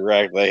that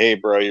direct. Like, hey,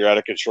 bro, you're out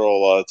of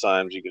control a lot of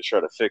times. You can try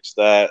to fix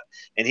that.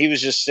 And he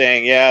was just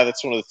saying, yeah,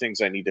 that's one of the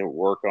things I need to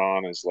work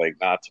on is like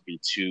not to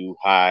be too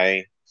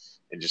high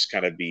and just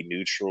kind of be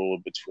neutral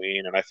in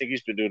between. And I think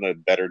he's been doing a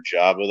better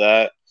job of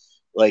that.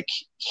 Like,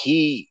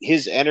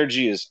 his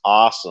energy is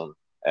awesome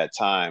at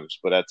times,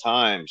 but at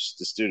times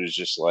this dude is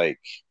just like,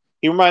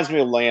 he reminds me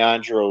of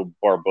Leandro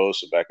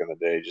Barbosa back in the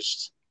day,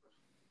 just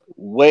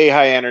way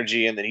high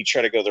energy, and then he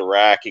tried to go to the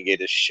rack and get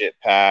his shit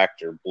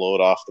packed or blow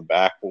it off the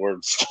backboard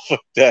and stuff like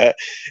that.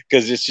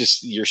 Because it's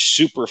just, you're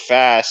super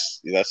fast.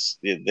 It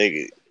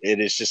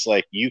is just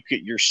like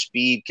your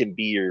speed can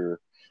be your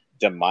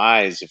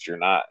demise if you're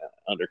not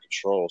under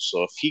control.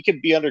 So if he can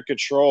be under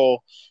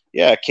control,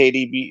 yeah,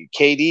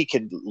 KD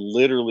could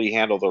literally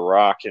handle the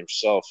rock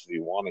himself if he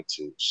wanted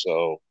to.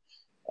 So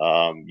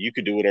you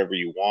could do whatever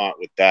you want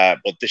with that.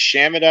 But the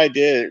Shamet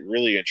idea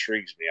really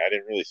intrigues me. I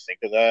didn't really think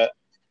of that.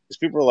 Because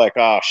people are like,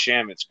 oh,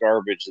 Shamet's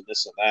garbage and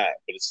this and that.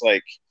 But it's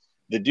like,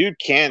 the dude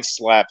can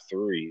slap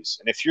threes.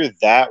 And if you're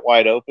that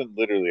wide open,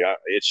 literally,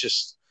 it's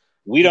just,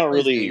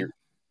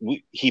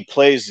 he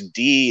plays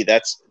D.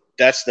 That's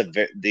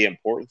the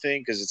important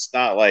thing, because it's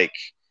not like,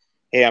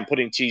 hey, I'm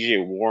putting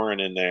TJ Warren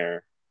in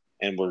there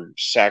and we're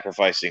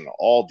sacrificing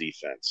all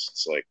defense.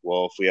 It's like,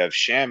 well, if we have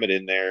Shamet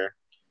in there,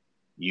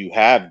 you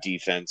have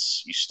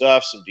defense, you still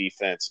have some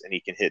defense, and he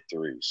can hit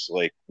threes.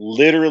 Like,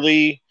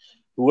 literally,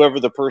 whoever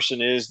the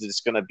person is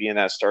that's going to be in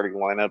that starting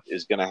lineup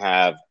is going to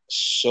have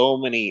so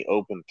many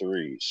open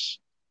threes.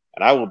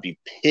 And I would be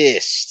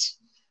pissed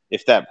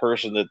if that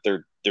person that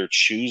they're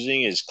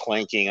choosing is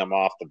clanking them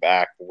off the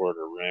backboard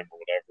or rim or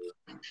whatever.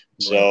 Right.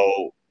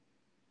 So,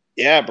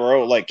 yeah,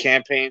 bro, like,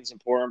 Campaign's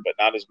important, but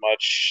not as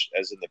much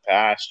as in the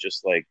past.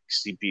 Just like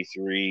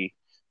CP3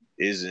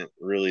 isn't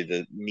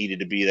really needed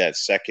to be that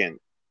second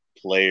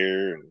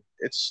player.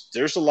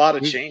 there's a lot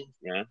of We've change,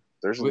 man.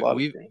 There's a lot of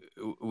change.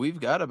 we've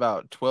got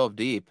about 12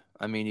 deep.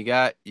 I mean, you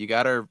got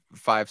our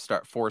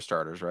 4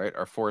 starters, right?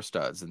 Our 4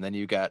 studs, and then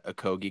you got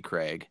Okogie,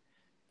 Craig,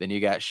 then you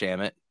got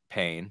Shamit,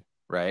 Payne,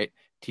 right?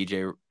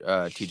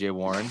 TJ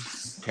Warren,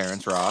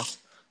 Terrence Ross,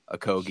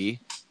 Okogie.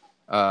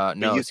 But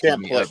No, you excuse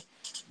can't me. play.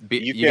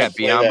 You You got can't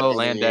play that Biombo,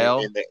 many Landale.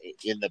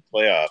 in the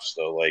playoffs,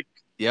 though. Like,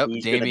 Yep,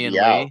 who's going to Damian be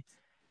out?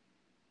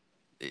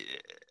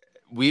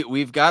 Lee.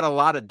 We've got a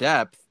lot of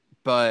depth,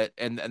 but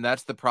and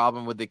that's the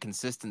problem with the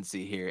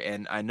consistency here.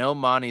 And I know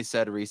Monty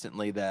said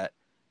recently that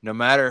no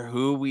matter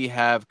who we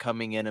have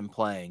coming in and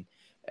playing,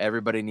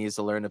 everybody needs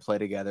to learn to play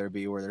together,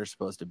 be where they're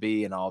supposed to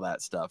be, and all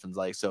that stuff. And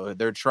like, so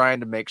they're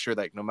trying to make sure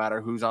that no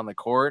matter who's on the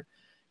court,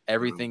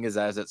 everything is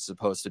as it's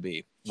supposed to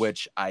be,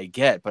 which I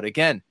get. But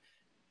again,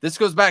 this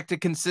goes back to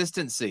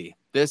consistency.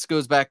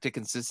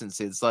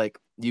 It's like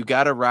you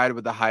got to ride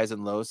with the highs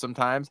and lows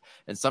sometimes.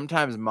 And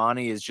sometimes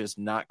Monty is just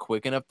not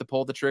quick enough to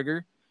pull the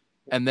trigger.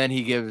 And then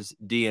he gives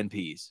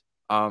DNPs.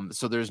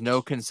 So there's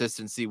no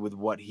consistency with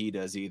what he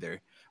does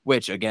either,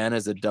 which again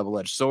is a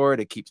double-edged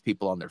sword. It keeps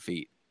people on their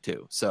feet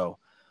too. So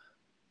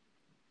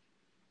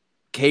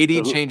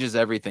KD changes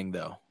everything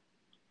though.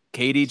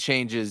 KD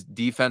changes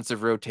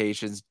defensive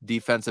rotations,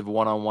 defensive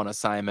one-on-one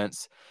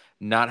assignments,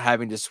 not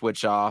having to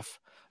switch off.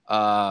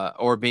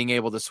 Or being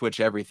able to switch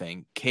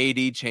everything.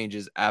 KD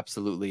changes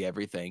absolutely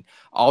everything,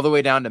 all the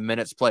way down to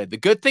minutes played. The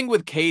good thing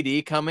with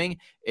KD coming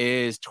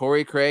is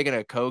Torrey Craig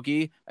and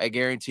Okogie, I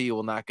guarantee you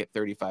will not get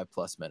 35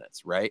 plus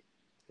minutes, right?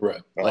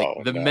 Right.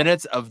 Like the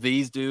minutes of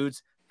these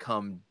dudes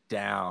come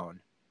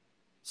down.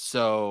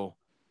 So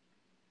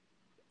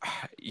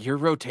your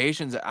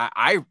rotations,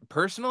 I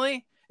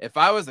personally, if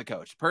I was the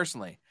coach,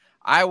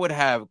 I would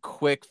have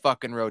quick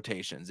fucking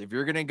rotations. If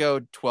you're going to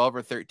go 12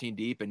 or 13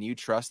 deep and you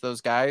trust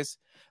those guys,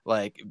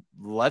 like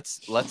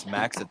let's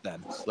max it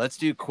then. Let's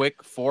do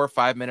quick 4 or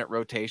 5 minute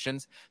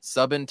rotations,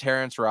 sub in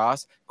Terrence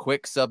Ross,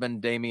 quick sub in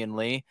Damian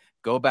Lee,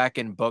 go back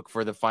and book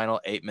for the final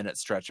 8-minute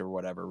stretch or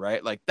whatever,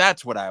 right? Like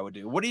that's what I would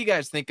do. What do you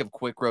guys think of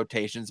quick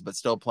rotations, but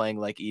still playing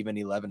like even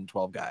 11,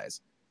 12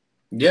 guys?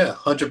 Yeah,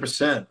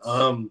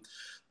 100%.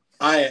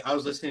 I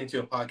was listening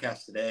to a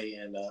podcast today,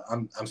 and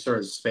I'm sort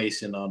of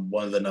spacing on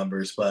one of the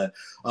numbers, but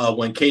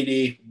when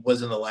KD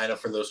was in the lineup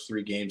for those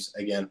 3 games,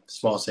 again,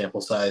 small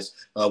sample size,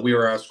 we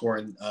were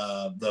outscoring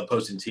the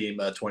opposing team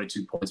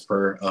 22 points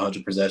per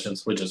 100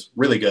 possessions, which is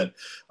really good.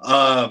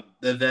 And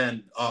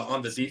then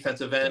on the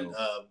defensive end,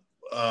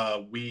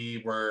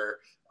 we were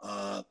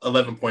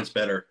 11 points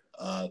better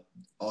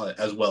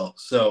as well.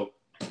 So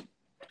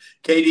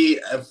KD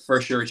for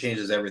sure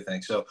changes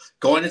everything. So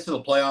going into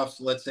the playoffs,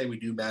 let's say we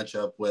do match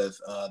up with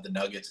the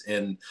Nuggets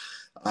in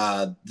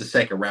the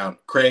second round.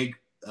 Craig,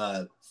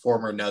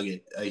 former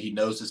Nugget, he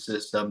knows the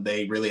system.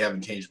 They really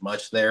haven't changed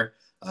much there.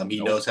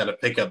 He knows how to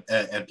pick up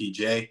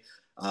MPJ.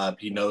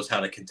 He knows how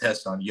to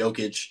contest on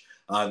Jokic.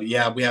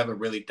 Yeah, we haven't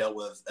really dealt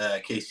with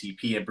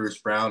KCP and Bruce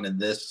Brown in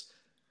this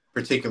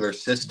particular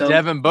system.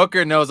 Devin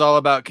Booker knows all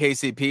about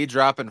KCP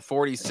dropping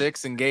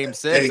 46 in game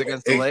 6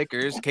 against the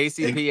Lakers.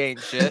 KCP ain't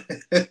shit.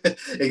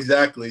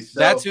 Exactly. So,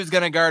 that's who's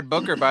going to guard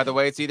Booker, by the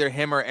way. It's either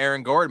him or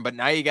Aaron Gordon, but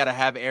now you got to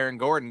have Aaron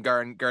Gordon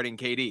guarding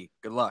KD.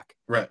 Good luck.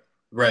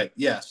 Right.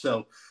 Yeah.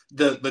 So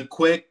the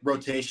quick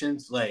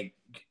rotations, like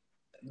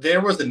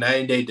there was a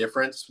 9-day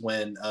difference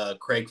when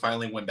Craig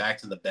finally went back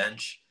to the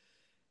bench.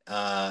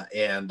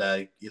 And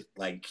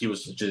like he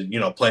was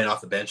just playing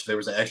off the bench. There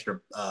was an extra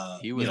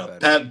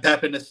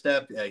pep in his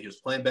step. He was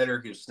playing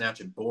better. He was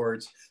snatching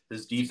boards.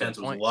 His defense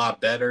was a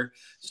lot better.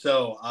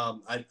 So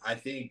I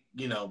think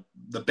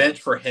the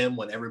bench for him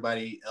when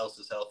everybody else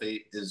is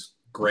healthy is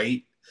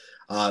great.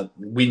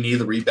 We need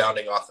the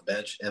rebounding off the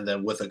bench, and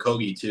then with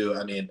Okogie too.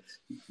 I mean,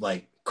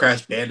 like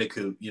Crash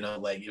Bandicoot.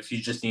 Like if you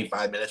just need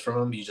 5 minutes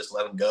from him, you just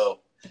let him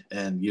go.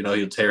 And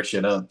he'll tear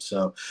shit up.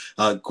 So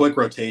quick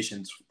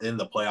rotations in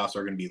the playoffs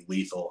are going to be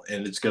lethal,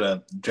 and it's going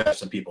to drive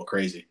some people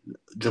crazy.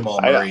 Jamal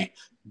Murray,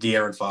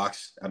 De'Aaron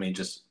Fox. I mean,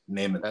 just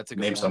name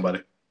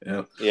somebody.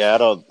 Yeah, I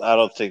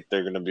don't think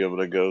they're going to be able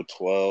to go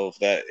 12.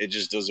 That it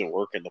just doesn't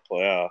work in the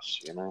playoffs.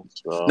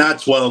 So. Not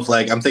 12.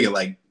 Like I'm thinking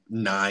like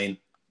 9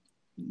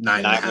 and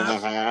a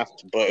half.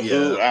 But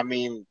who? I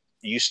mean,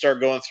 you start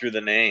going through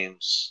the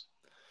names.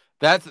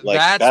 That's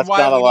why not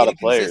a lot need of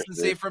players,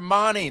 consistency from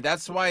Monty.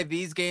 That's why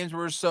these games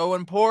were so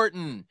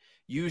important.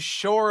 You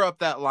shore up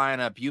that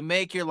lineup. You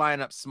make your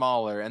lineup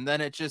smaller, and then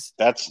it just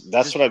that's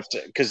what I'm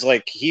saying. Because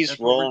like he's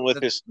rolling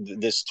with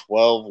this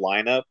 12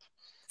 lineup.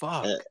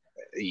 Fuck.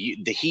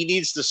 He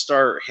needs to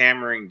start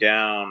hammering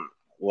down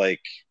like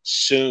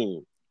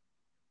soon.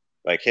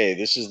 Like, hey,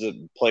 this is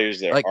the players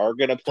that are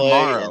going to play,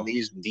 tomorrow. And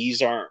these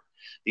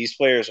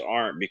players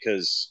aren't,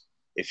 because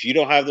if you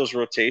don't have those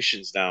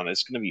rotations down,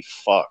 it's going to be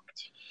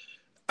fucked.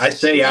 I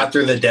say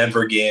after the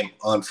Denver game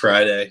on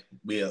Friday,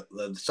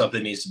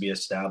 something needs to be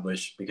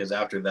established, because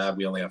after that,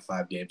 we only have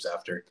 5 games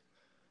after.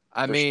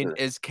 I mean,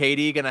 is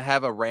KD going to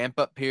have a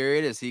ramp-up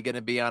period? Is he going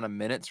to be on a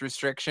minutes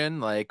restriction?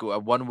 Like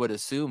one would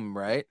assume,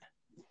 right?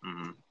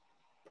 Mm-hmm.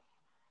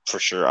 For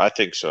sure. I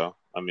think so.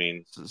 I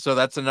mean, so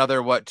that's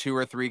another, 2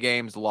 or 3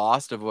 games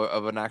lost of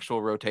an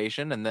actual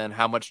rotation. And then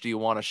how much do you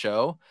want to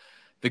show?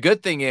 The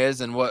good thing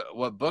is, and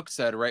what Book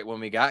said right when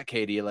we got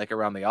KD, like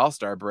around the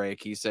All-Star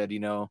break, he said,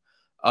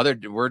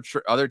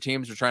 other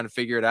teams are trying to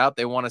figure it out.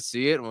 They want to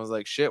see it, and was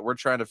like, shit, we're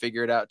trying to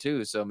figure it out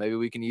too. So maybe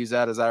we can use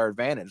that as our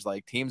advantage.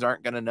 Like, teams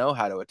aren't going to know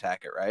how to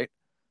attack it, right?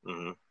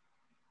 mm-hmm.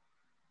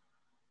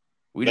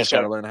 We just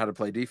got to learn how to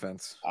play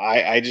defense.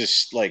 I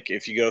just, like,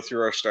 if you go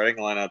through our starting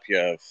lineup, you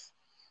have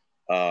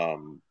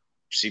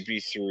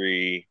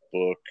CP3,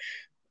 Book,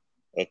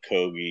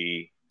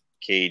 Okogie,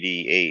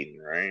 KD, Ayton,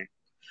 right?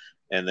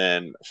 And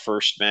then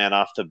first man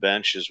off the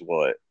bench is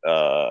what?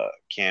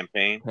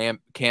 Campaign?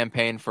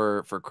 Campaign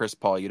for Chris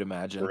Paul, you'd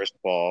imagine. Chris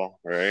Paul,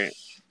 right?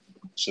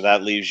 So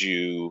that leaves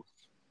you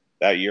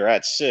that you're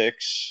at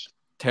 6.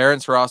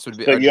 Terrence Ross would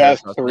be. So you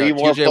have 3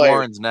 more TJ players.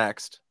 Warren's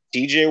next.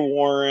 TJ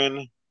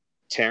Warren,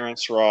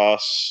 Terrence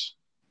Ross,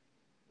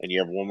 and you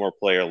have 1 more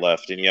player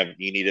left, and you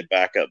need a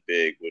backup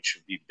big, which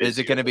would be. Is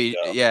it going to be?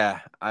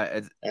 Yeah,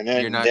 and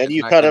then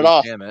you cut it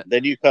off.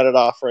 Then you cut it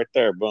off right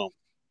there. Boom.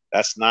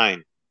 That's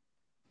 9.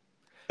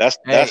 That's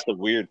the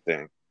weird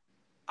thing.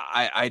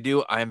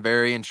 I'm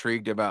very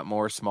intrigued about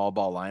more small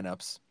ball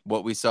lineups.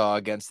 What we saw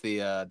against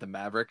the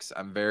Mavericks,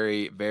 I'm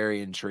very,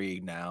 very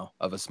intrigued now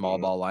of a small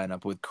ball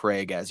lineup with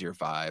Craig as your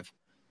 5,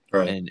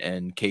 right,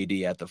 and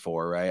KD at the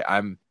 4. Right,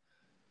 I'm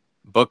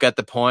Book at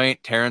the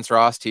point, Terrence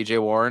Ross,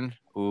 TJ Warren.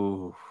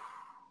 Ooh,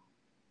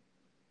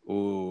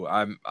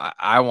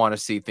 I want to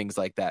see things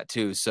like that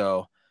too.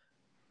 So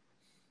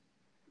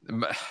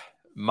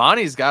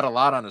Monty's got a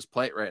lot on his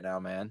plate right now,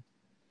 man.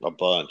 A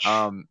bunch.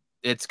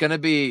 It's going to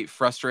be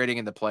frustrating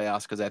in the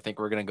playoffs because I think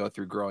we're going to go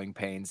through growing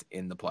pains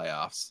in the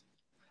playoffs.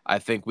 I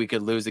think we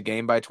could lose a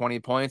game by 20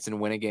 points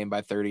and win a game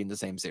by 30 in the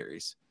same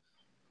series.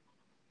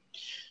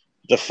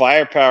 The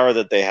firepower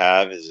that they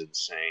have is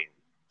insane.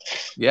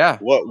 Yeah.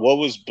 What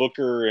was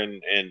Booker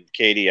and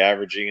KD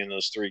averaging in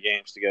those 3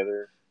 games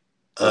together?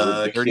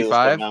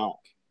 35.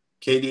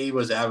 KD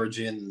was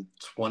averaging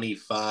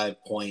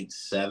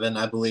 25.7,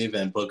 I believe,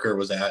 and Booker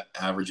was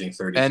averaging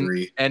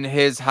 33. And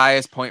his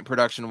highest point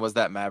production was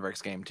that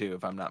Mavericks game too,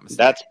 if I'm not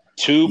mistaken. That's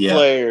 2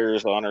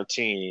 players on our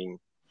team.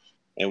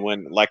 And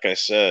when, like I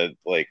said,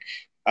 like,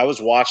 I was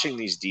watching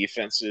these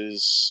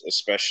defenses,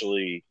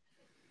 especially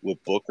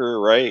with Booker,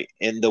 right?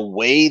 And the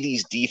way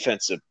these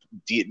defenses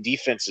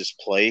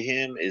play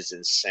him is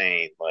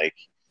insane. Like,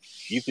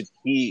 you could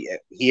he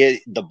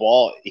hit the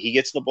ball, he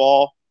gets the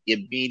ball,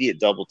 immediate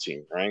double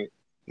team, right?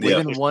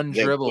 Within one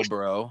dribble,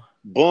 bro.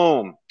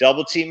 Boom,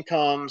 double team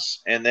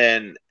comes, and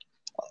then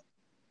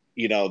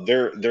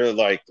they're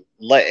like,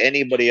 let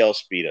anybody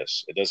else beat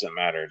us. It doesn't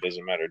matter. It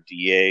doesn't matter.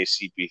 DA,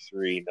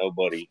 CP3,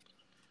 nobody.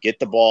 Get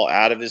the ball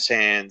out of his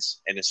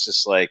hands, and it's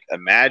just like,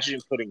 imagine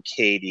putting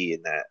KD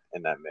in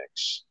that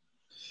mix.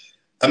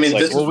 I mean,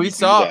 we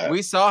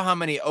saw how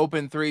many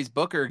open threes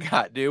Booker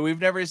got, dude.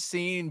 We've never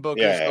seen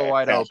Booker so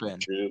wide open.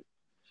 True.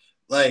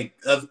 Like,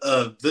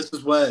 this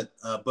is what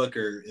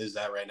Booker is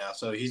at right now.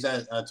 So he's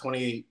at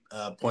 28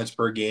 points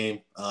per game,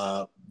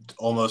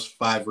 almost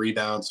 5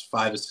 rebounds,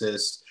 5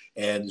 assists,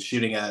 and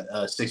shooting at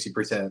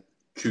 60%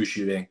 true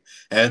shooting.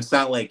 And it's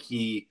not like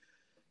he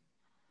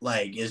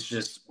is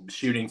just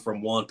shooting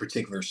from one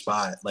particular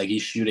spot. Like,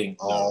 he's shooting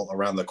all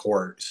around the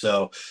court.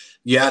 So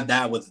you add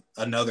that with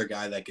another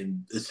guy that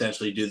can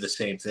essentially do the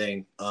same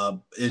thing.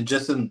 And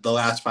just in the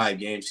last 5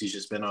 games, he's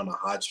just been on a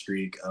hot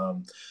streak.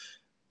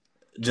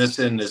 Just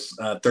in this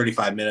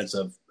 35 minutes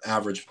of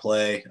average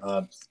play,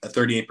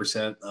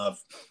 38%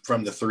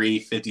 from the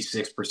 3,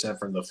 56%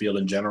 from the field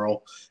in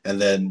general,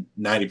 and then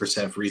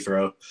 90% free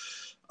throw.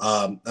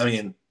 I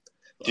mean,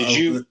 did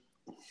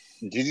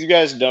you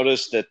guys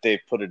notice that they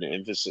put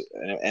an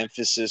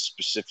emphasis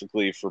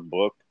specifically for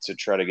Book to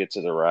try to get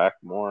to the rack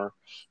more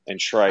and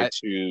try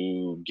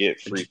to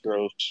get free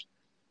throws?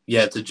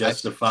 Yeah, to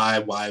justify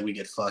why we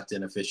get fucked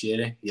in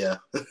officiating. Yeah.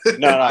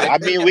 No, I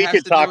mean, we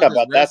could talk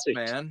about that,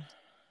 man.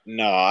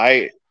 No,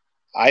 I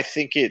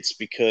think it's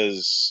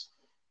because,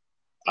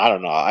 I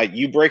don't know.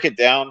 You break it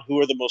down. Who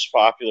are the most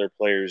popular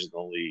players in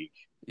the league?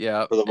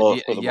 Yeah,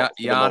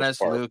 Giannis,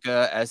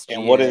 Luka, SGA.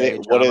 And what are they?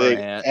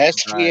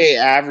 SGA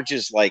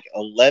averages like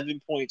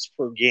 11 points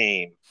per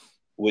game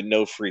with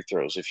no free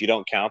throws. If you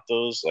don't count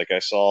those, like, I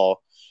saw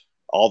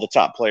all the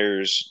top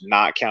players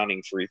not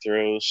counting free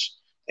throws,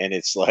 and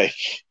it's like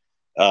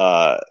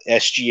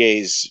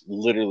SGA's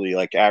literally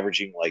like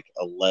averaging like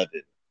 11.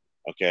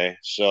 Okay,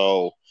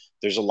 so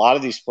there's a lot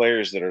of these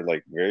players that are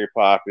like very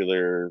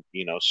popular,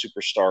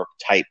 superstar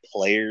type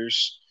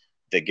players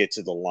that get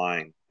to the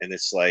line, and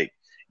it's like,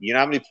 you know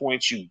how many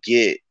points you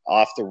get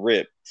off the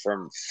rip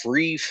from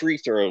free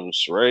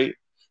throws, right?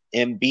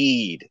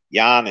 Embiid,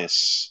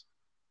 Giannis,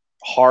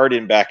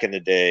 Harden back in the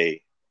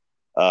day,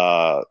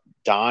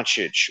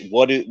 Doncic.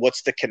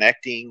 What's the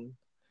connecting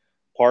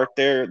part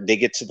there? They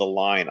get to the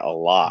line a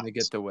lot. They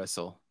get the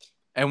whistle.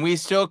 And we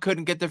still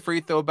couldn't get the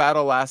free throw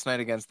battle last night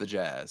against the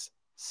Jazz.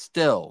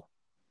 Still.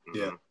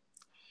 Yeah.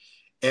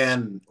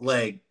 And,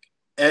 like,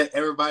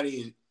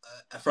 everybody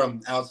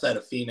from outside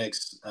of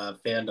Phoenix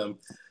fandom,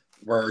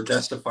 we're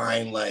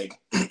justifying like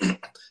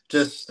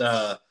just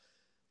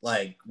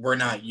like we're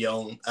not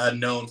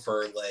known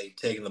for like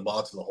taking the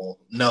ball to the hole.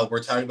 No,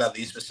 we're talking about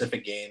these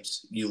specific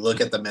games. You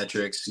look at the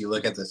metrics, you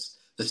look at the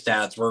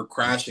stats. We're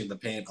crashing the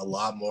paint a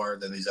lot more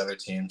than these other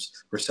teams.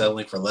 We're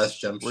settling for less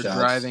jump shots. We're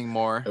driving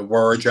more.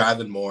 We're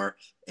driving more,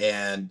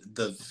 and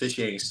the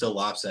officiating is still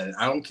lopsided.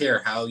 I don't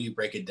care how you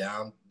break it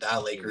down.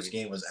 That Lakers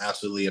game was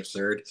absolutely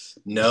absurd.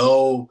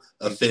 No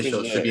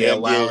official should be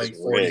allowing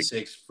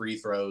 46 free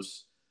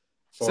throws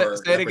for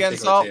say it again,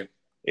 Salt. team.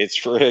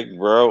 It's rigged,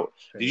 bro.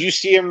 Did you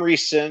see him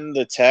rescind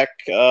the tech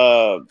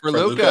for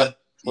Luka?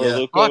 For Yeah.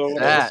 Luka? Fuck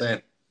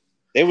that.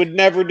 They would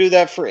never do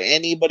that for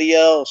anybody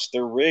else.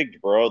 They're rigged,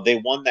 bro. They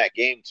won that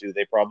game too.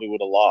 They probably would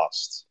have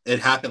lost. It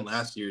happened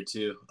last year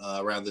too.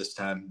 Around this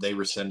time, they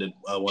rescinded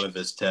one of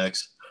his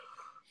techs.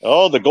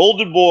 Oh, the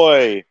Golden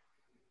Boy.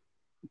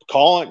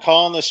 Calling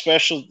the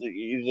special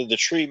the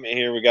treatment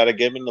here. We got to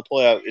give him the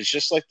playoff. It's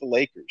just like the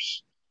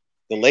Lakers.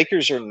 The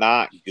Lakers are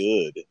not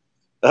good.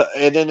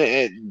 And then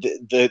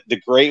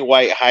the great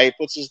white hype.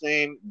 What's his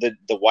name?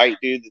 The white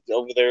dude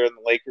over there in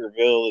the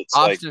Lakerville. It's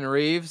Austin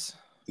Reeves.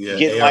 Yeah,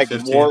 getting like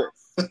more.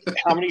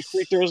 How many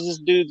free throws this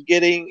dude's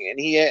getting, and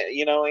he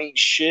ain't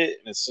shit.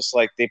 And it's just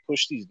like they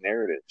push these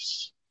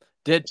narratives.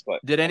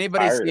 Did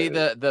anybody see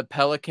the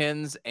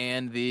Pelicans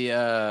and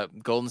the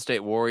Golden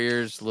State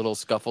Warriors little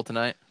scuffle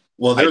tonight?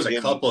 Well, there was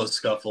a couple of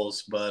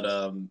scuffles,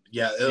 but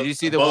yeah. Did you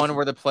see the one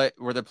where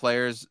the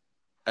players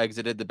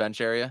exited the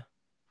bench area?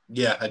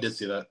 Yeah, I did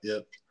see that.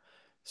 Yep.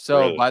 So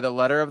Really? by the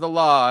letter of the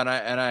law, and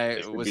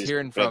I was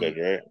hearing from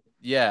right?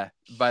 Yeah,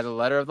 by the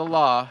letter of the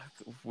law,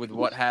 with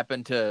what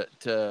happened to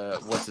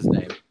what's his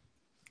name?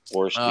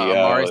 Boris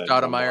Amari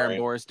Stoudemire and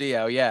Boris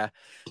Diaw. Yeah,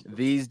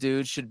 these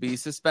dudes should be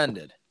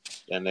suspended.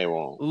 And they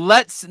won't.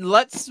 Let's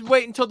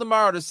wait until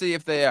tomorrow to see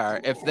if they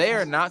are. If they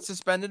are not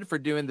suspended for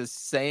doing the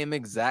same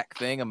exact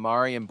thing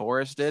Amari and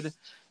Boris did,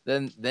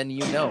 then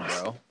you know,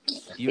 bro.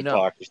 You know.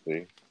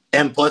 Hypocrisy.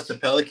 And plus, the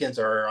Pelicans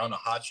are on a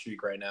hot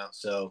streak right now.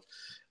 So,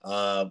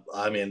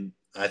 I mean,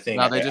 I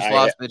think no, they just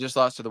lost. They just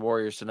lost to the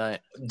Warriors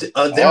tonight. They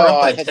were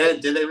up by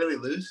 10. Did they really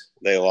lose?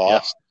 They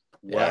lost.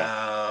 Yeah.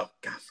 Wow.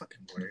 God,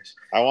 fucking Warriors.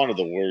 I wanted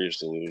the Warriors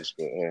to lose,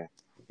 but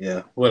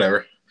yeah,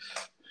 whatever.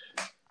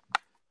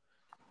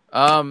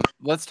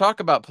 Let's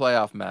talk about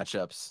playoff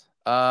matchups.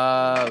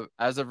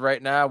 As of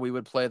right now, we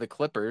would play the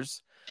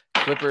Clippers.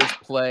 Clippers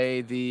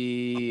play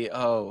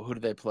who do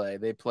they play?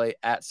 They play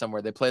at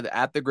somewhere. They play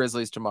at the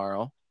Grizzlies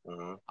tomorrow.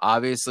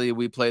 Obviously,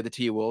 we play the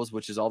T-Wolves,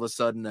 which is all of a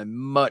sudden a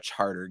much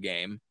harder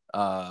game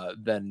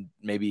than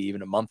maybe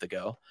even a month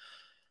ago.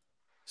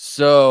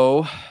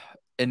 So,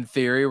 in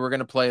theory, we're going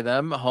to play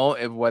them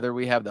home, whether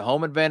we have the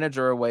home advantage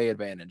or away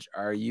advantage.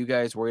 Are you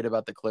guys worried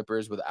about the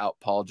Clippers without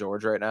Paul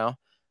George right now?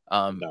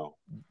 No.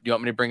 You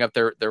want me to bring up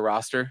their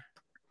roster?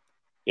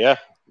 Yeah.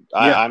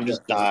 I'm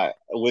just not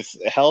with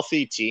a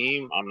healthy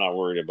team. I'm not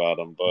worried about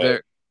them,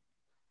 but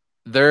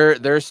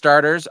their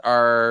starters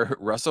are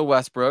Russell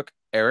Westbrook,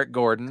 Eric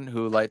Gordon,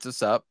 who lights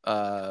us up,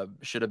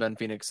 should have been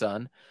Phoenix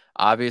Sun,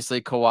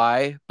 obviously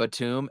Kawhi,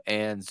 Batum,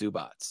 and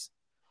Zubats.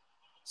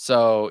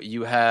 So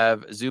you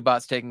have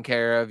Zubats taken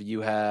care of.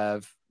 You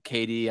have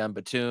KD on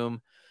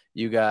Batum.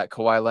 You got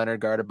Kawhi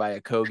Leonard guarded by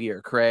a Kogi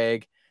or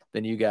Craig.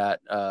 Then you got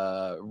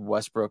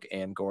Westbrook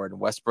and Gordon.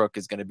 Westbrook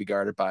is going to be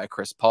guarded by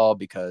Chris Paul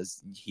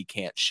because he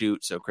can't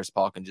shoot, so Chris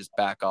Paul can just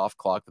back off,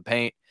 clog the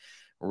paint.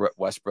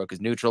 Westbrook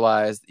is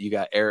neutralized. You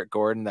got Eric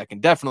Gordon that can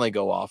definitely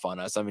go off on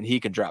us. I mean,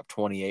 he can drop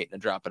 28 and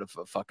a drop it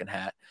a fucking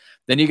hat.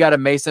 Then you got a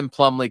Mason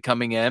Plumlee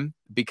coming in.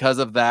 Because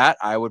of that,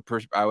 I would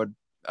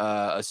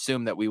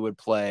assume that we would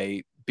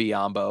play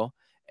Biyombo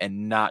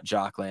and not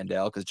Jock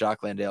Landale, because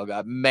Jock Landale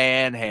got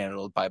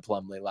manhandled by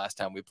Plumlee last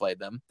time we played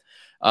them.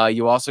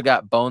 You also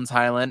got Bones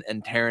Highland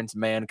and Terrence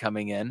Mann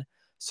coming in.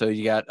 So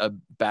you got a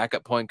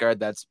backup point guard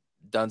that's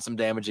done some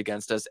damage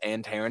against us,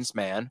 and Terrence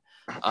Mann.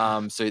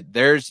 So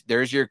there's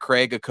your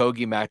Craig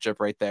Okogie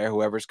matchup right there.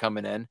 Whoever's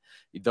coming in,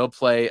 they'll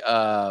play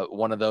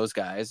one of those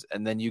guys.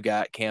 And then you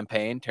got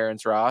Campaign,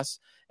 Terrence Ross,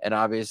 and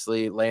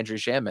obviously Landry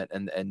Shamet.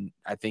 And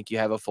I think you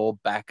have a full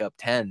backup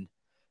 10,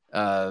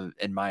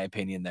 in my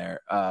opinion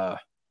there.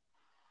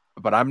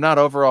 But I'm not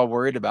overall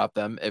worried about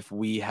them if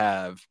we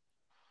have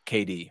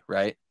KD,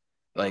 right?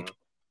 Like,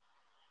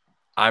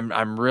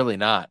 I'm really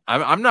not.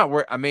 I'm not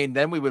worried. I mean,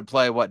 then we would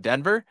play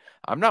Denver.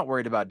 I'm not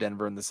worried about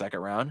Denver in the second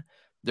round.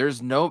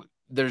 There's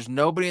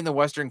nobody in the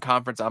Western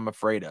Conference I'm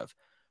afraid of.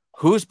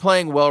 Who's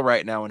playing well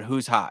right now and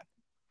who's hot?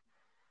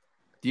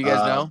 Do you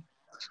guys know?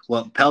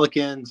 Well,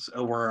 Pelicans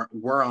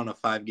we're on a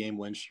 5-game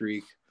win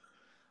streak.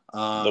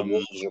 The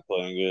Wolves are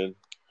playing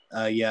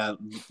good. Yeah,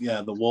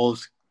 the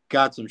Wolves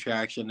got some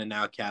traction, and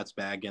now Cat's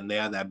back, and they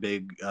had that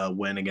big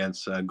win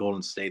against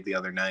Golden State the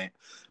other night.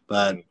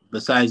 But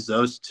besides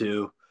those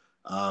two,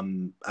 I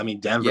mean,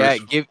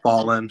 Denver's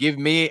fallen. Give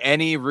me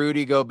any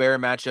Rudy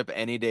Gobert matchup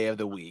any day of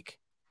the week,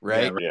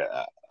 right?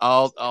 Yeah.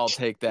 I'll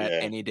take that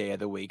any day of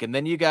the week. And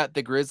then you got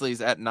the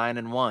Grizzlies at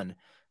 9-1.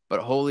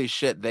 But holy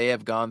shit, they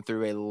have gone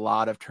through a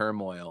lot of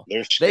turmoil.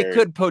 They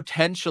could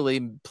potentially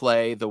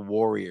play the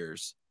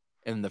Warriors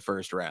in the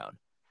first round.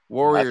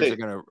 Warriors are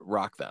going to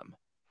rock them.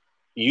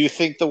 You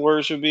think the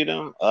Warriors would beat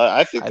them?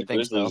 I think the think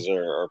Grizzlies so.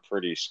 are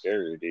pretty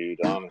scary, dude.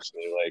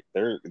 Honestly, like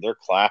they're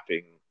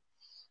clapping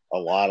a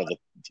lot of the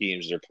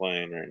teams they're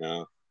playing right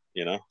now.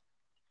 You know,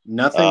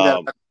 Nothing that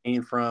I've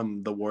seen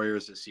from the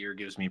Warriors this year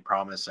gives me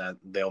promise that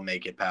they'll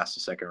make it past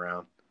the second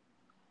round.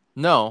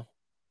 No.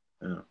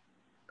 Yeah.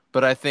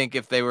 But I think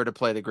if they were to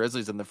play the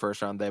Grizzlies in the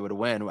first round, they would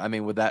win. I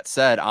mean, with that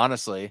said,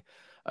 honestly,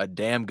 a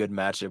damn good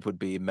matchup would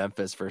be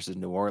Memphis versus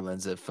New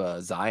Orleans if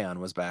Zion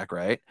was back,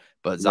 right?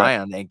 But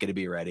Zion ain't going to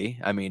be ready.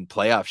 I mean,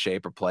 playoff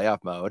shape or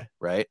playoff mode,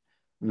 right?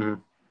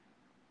 Mm-hmm.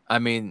 I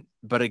mean,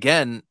 but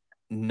again,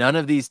 none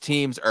of these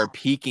teams are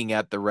peaking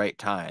at the right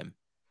time.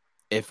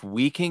 If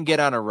we can get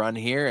on a run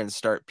here and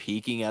start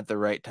peaking at the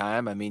right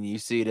time, I mean, you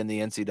see it in the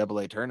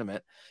NCAA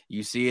tournament.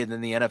 You see it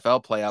in the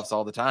NFL playoffs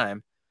all the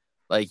time.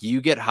 Like, you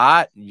get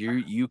hot,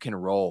 you can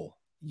roll.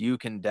 You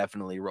can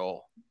definitely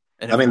roll.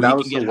 And I mean, that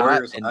was the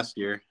Warriors last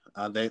year.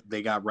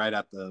 They got right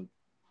at the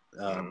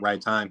right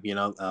time. You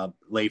know,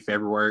 late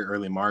February,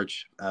 early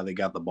March. They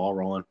got the ball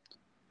rolling.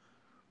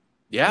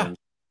 Yeah.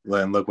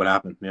 And look what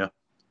happened. Yeah.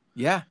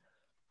 Yeah.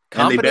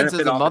 Confidence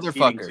is a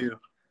motherfucker. Too,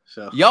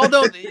 so y'all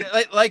don't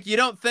like you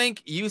don't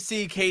think you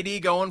see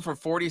KD going for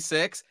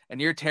 46 and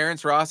you're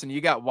Terrence Ross and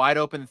you got wide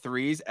open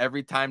threes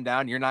every time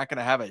down. You're not going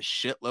to have a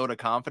shitload of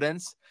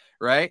confidence,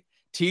 right?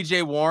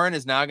 TJ Warren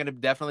is now going to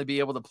definitely be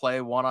able to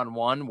play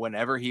one-on-one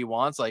whenever he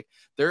wants. Like,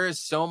 there is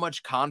so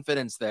much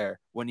confidence there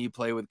when you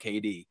play with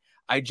KD.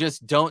 I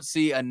just don't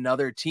see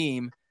another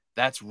team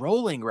that's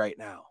rolling right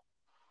now.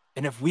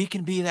 And if we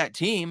can be that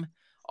team,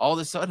 all of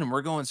a sudden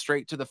we're going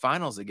straight to the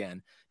finals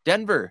again.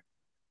 Denver,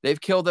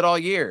 they've killed it all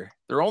year.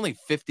 They're only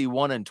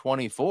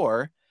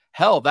 51-24.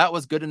 Hell, that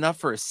was good enough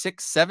for a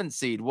 6-7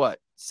 seed. What,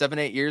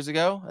 7-8 years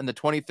ago? And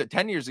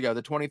 10 years ago,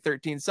 the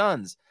 2013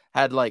 Suns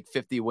had like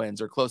 50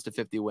 wins or close to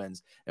 50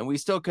 wins, and we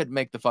still couldn't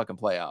make the fucking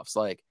playoffs.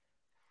 Like,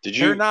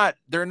 they're not.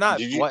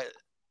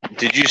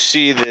 Did you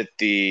see that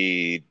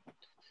the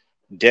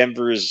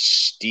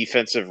Denver's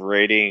defensive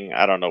rating?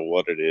 I don't know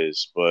what it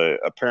is, but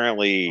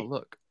apparently,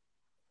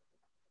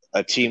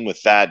 a team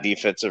with that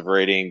defensive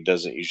rating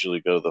doesn't usually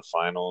go to the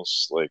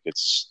finals. Like,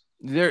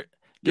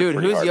 dude,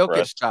 who's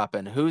Jokic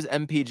stopping? Who's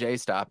MPJ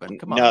stopping?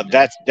 Come on. No,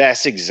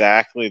 that's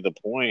exactly the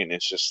point.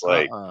 It's just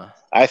like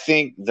I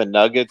think the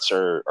Nuggets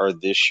are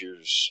this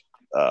year's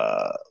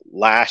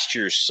last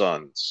year's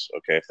Suns.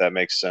 Okay, if that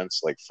makes sense,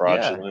 like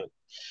fraudulent.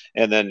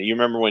 Yeah. And then you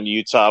remember when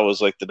Utah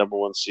was like the number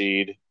 1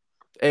 seed,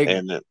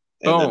 and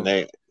then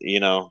they, you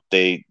know,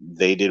 they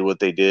did what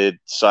they did.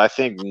 So I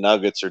think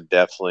Nuggets are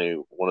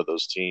definitely one of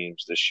those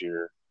teams this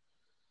year.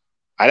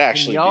 I'd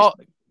actually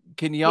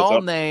can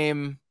y'all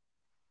name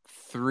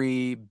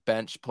 3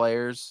 bench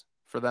players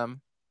for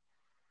them?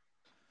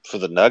 For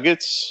the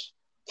Nuggets?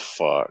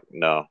 Fuck,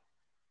 no.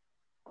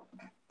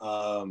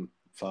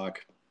 Fuck.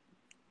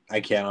 I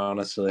can't,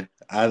 honestly.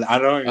 I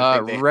don't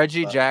even think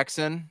Reggie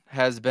Jackson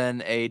has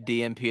been a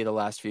DNP the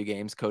last few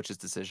games, coach's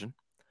decision.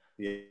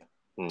 Yeah.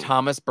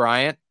 Thomas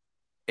Bryant,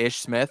 Ish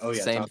Smith,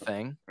 same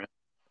thing.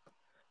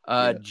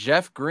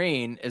 Jeff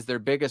Green is their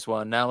biggest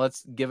one. Now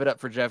let's give it up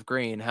for Jeff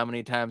Green. How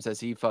many times has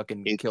he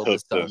fucking killed the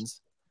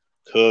Suns?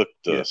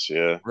 Cooked us,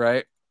 yeah.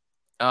 Right.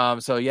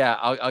 So yeah,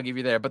 I'll give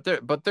you there. But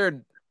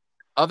they're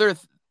other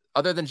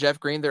than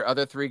Jeff Green, their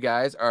other 3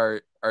 guys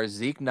are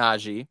Zeke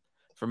Naji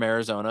from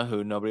Arizona,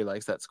 who nobody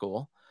likes that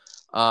school.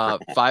 5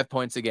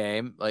 points a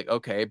game. Like,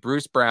 okay,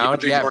 Bruce Brown.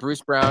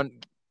 Bruce Brown.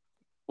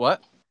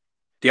 What?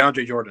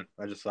 DeAndre Jordan.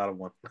 I just thought of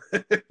one.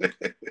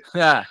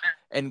 Yeah.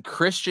 And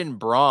Christian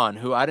Braun,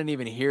 who I didn't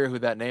even hear who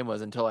that name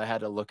was until I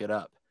had to look it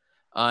up.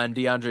 And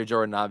DeAndre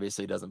Jordan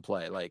obviously doesn't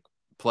play. Like,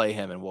 play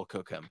him and we'll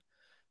cook him.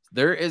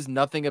 There is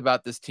nothing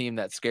about this team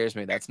that scares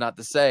me. That's not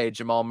to say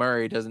Jamal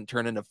Murray doesn't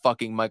turn into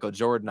fucking Michael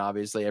Jordan,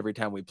 obviously, every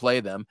time we play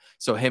them.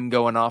 So him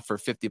going off for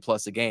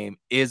 50+ a game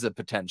is a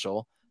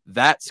potential.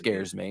 That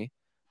scares me.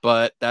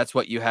 But that's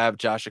what you have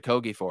Josh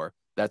Okogie for.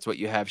 That's what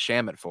you have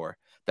Shamet for.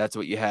 That's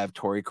what you have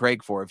Torrey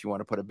Craig for if you want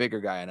to put a bigger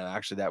guy in. And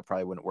actually, that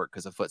probably wouldn't work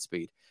because of foot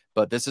speed.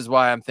 But this is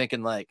why I'm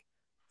thinking, like,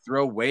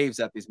 throw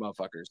waves at these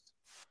motherfuckers.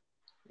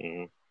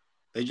 Mm-hmm.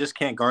 They just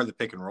can't guard the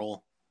pick and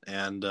roll.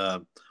 And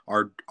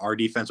our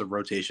defensive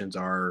rotations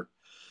are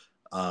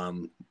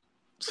some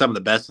of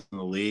the best in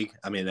the league.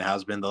 I mean, it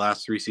has been the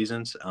last 3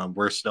 seasons.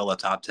 We're still a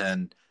top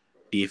 10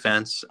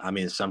 defense. I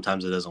mean,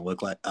 sometimes it doesn't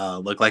look like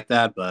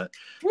that, but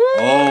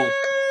the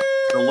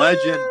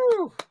legend.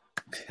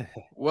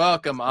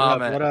 Welcome,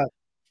 Ahmed. What up?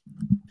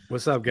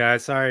 What's up,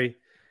 guys? Sorry,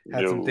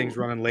 had some things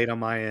running late on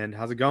my end.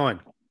 How's it going?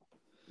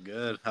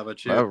 Good. How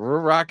about you? We're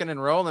rocking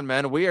and rolling,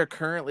 man. We are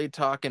currently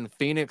talking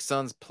Phoenix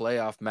Suns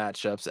playoff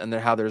matchups and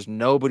how there's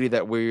nobody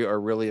that we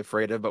are really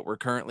afraid of, but we're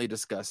currently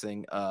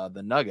discussing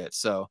the Nuggets.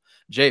 So,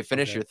 Jay,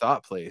 finish your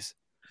thought, please.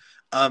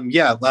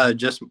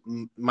 Just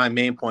my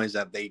main point is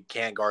that they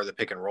can't guard the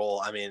pick and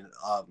roll. I mean,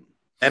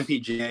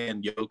 MPJ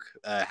and Yoke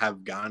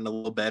have gotten a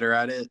little better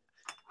at it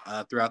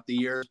throughout the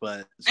years,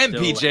 but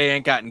MPJ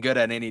ain't gotten good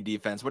at any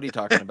defense. What are you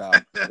talking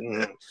about?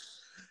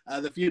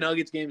 The few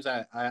Nuggets games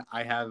I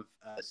have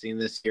seen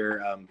this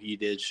year, he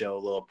did show a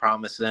little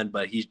promise then,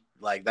 but he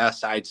like that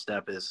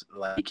sidestep is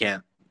like he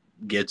can't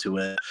get to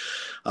it.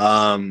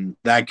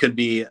 That could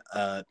be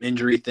an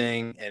injury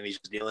thing, and he's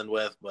dealing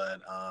with.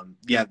 But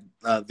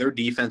their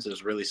defense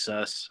is really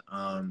sus.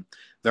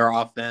 Their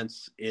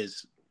offense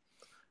is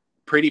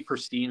pretty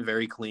pristine,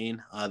 very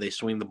clean. They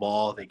swing the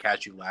ball, they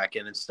catch you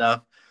lacking and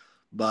stuff.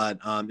 But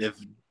if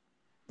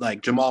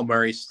like Jamal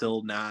Murray's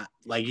still not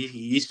like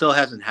he still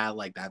hasn't had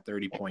like that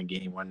 30-point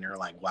game when you're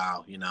like,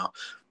 wow,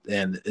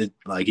 and it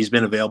like he's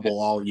been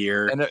available all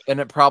year. And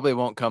it probably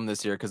won't come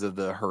this year because of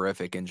the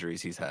horrific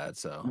injuries he's had.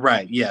 So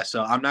right, yeah.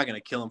 So I'm not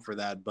gonna kill him for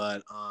that,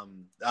 but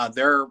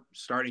their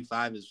starting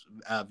five is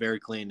very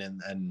clean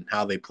and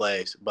how they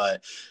play.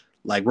 But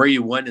like where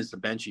you win is the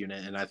bench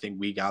unit, and I think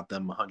we got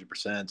them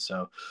 100%.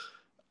 So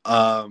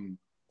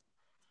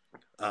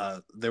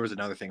there was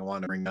another thing I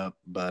wanted to bring up,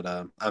 but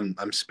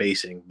I'm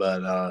spacing.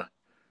 But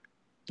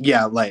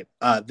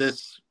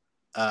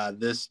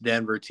this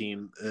Denver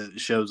team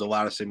shows a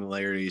lot of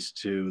similarities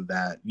to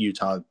that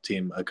Utah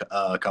team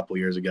a couple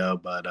years ago,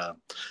 but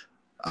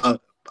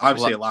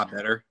obviously a lot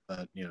better.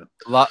 But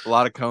a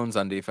lot of cones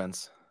on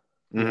defense.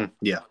 Mm-hmm.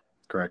 Yeah,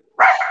 correct.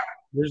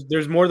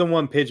 There's more than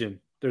one pigeon.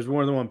 There's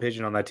more than one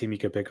pigeon on that team you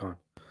could pick on.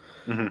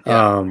 Mm-hmm.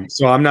 Yeah.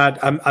 So I'm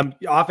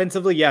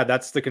offensively, yeah,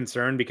 that's the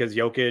concern because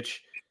Jokic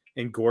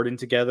and Gordon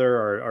together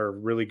are a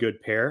really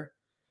good pair.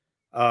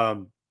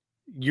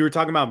 You were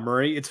talking about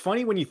Murray. It's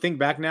funny when you think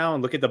back now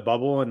and look at the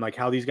bubble and like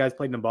how these guys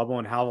played in the bubble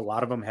and how a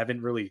lot of them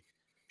haven't really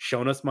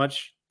shown us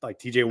much, like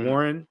TJ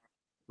Warren,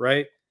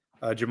 right?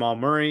 Jamal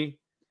Murray,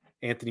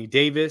 Anthony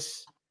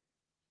Davis,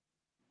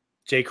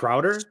 Jay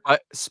Crowder.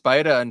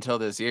 Spida until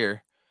this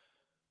year.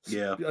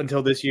 Yeah.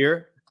 Until this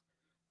year.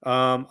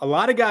 A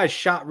lot of guys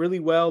shot really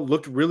well,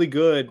 looked really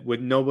good with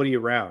nobody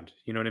around.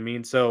 You know what I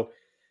mean? So,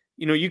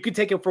 you could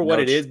take it for what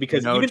it is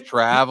because no even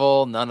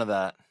travel, none of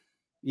that.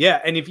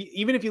 Yeah, and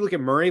even if you look at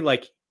Murray,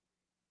 like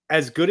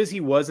as good as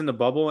he was in the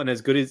bubble and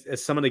as good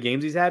as some of the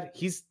games he's had,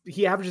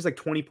 he averages like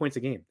 20 points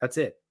a game. That's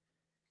it.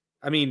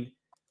 I mean,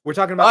 we're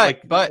talking about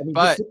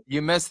but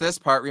you missed this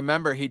part.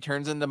 Remember, he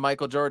turns into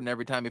Michael Jordan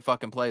every time he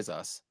fucking plays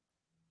us.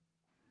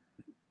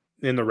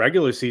 In the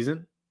regular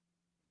season.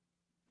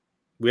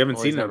 We haven't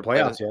seen it in the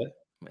playoffs yet.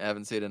 I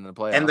haven't seen it in the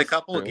playoffs. And the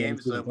couple of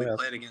games that we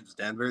played against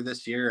Denver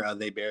this year,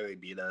 they barely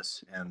beat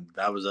us, and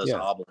that was us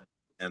hobbling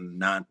and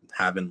not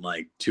having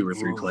like 2 or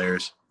 3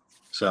 players.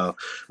 So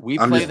we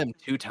play them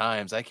 2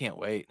 times. I can't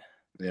wait.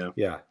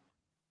 Yeah.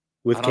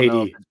 With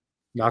KD,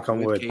 knock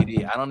on wood.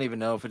 KD, I don't even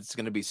know if it's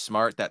going to be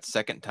smart that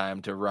second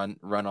time to run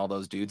all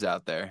those dudes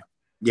out there.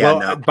 Yeah,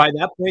 well, by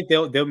that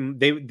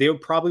point they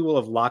probably will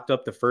have locked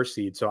up the first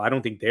seed. So I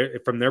don't think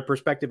from their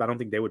perspective, I don't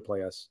think they would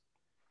play us.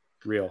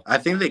 Real. I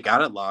think they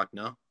got it locked.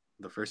 No,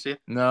 the first seed.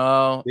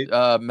 No,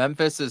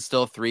 Memphis is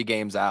still 3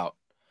 games out.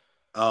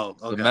 Oh,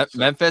 okay. So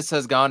Memphis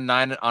has gone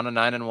on a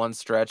 9-1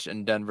 stretch,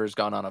 and Denver's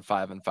gone on a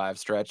 5-5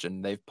 stretch,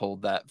 and they've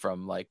pulled that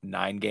from like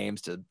 9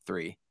 games to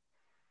 3.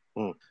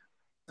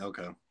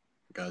 Okay,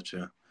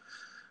 gotcha.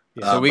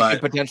 So we could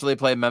potentially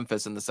play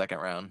Memphis in the second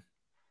round.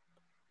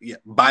 Yeah,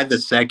 by the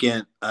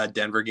second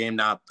Denver game,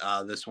 not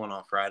this one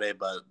on Friday,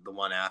 but the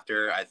one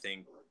after, I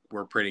think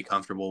we're pretty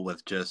comfortable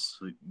with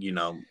just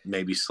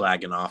maybe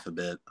slagging off a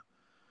bit.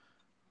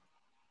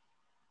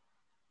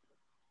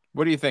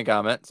 What do you think,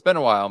 Amit? It's been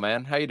a while,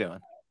 man. How you doing?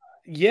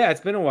 Yeah,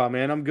 it's been a while,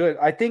 man. I'm good.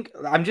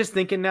 I'm just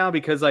thinking now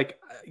because like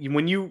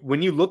when you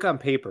look on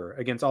paper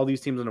against all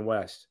these teams in the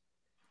West,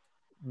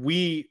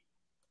 we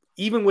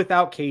even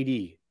without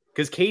KD,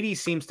 because KD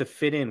seems to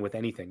fit in with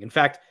anything. In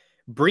fact,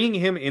 bringing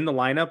him in the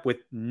lineup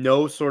with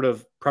no sort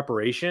of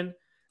preparation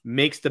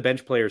makes the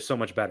bench players so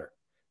much better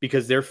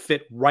because they're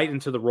fit right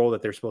into the role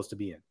that they're supposed to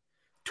be in.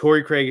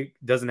 Torrey Craig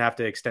doesn't have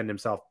to extend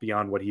himself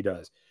beyond what he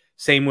does.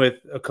 Same with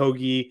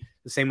Okogie,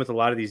 the same with a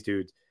lot of these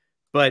dudes.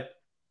 But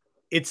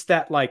it's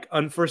that like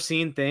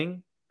unforeseen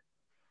thing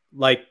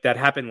like that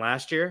happened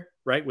last year,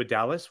 right, with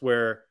Dallas,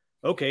 where,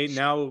 okay,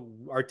 now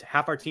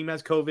half our team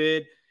has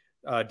COVID.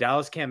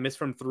 Dallas can't miss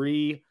from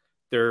 3.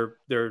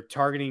 They're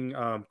targeting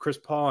Chris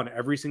Paul on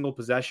every single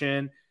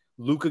possession.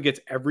 Luka gets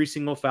every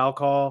single foul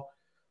call.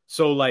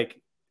 So like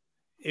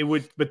it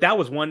would, but that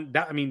was one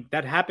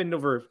that happened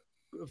over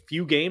a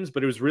few games,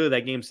 but it was really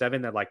that game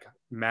 7 that like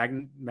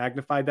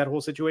magnified that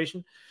whole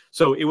situation.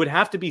 So it would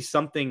have to be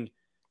something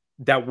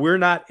that we're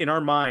not in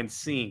our minds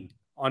seeing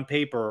on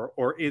paper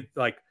or it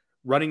like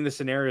running the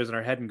scenarios in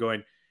our head and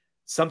going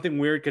something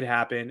weird could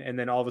happen. And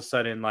then all of a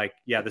sudden, like,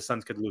 yeah, the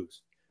Suns could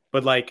lose.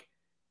 But like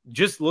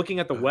just looking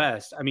at the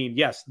West, I mean,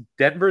 yes,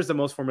 Denver is the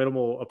most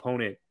formidable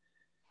opponent.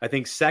 I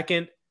think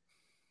second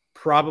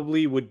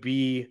probably would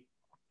be,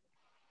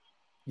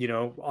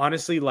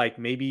 honestly, like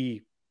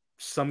maybe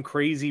some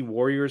crazy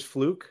Warriors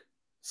fluke,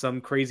 some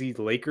crazy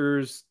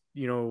Lakers,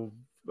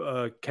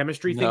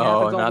 chemistry thing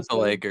happens. No, not the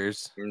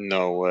Lakers.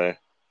 No way.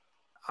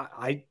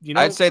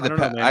 I'd say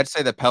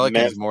the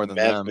Pelicans more than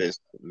Memphis.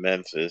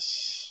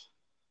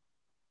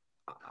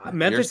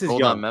 Memphis is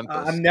young.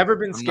 I've never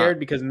been scared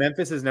because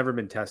Memphis has never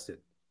been tested.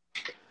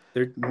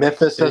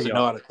 Memphis they're doesn't young.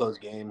 know how to close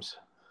games.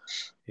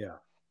 Yeah.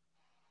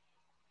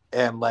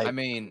 And like, I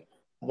mean,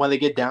 when they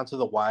get down to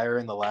the wire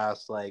in the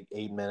last like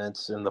 8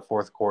 minutes in the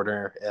fourth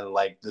quarter, and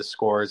like the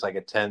score is like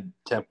a 10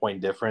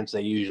 point difference,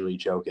 they usually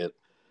choke it.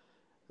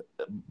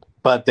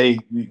 But they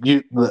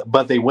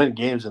win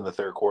games in the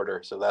third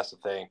quarter, so that's the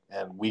thing.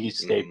 And we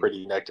stay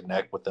pretty neck to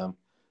neck with them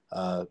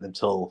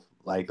until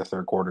like the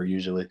third quarter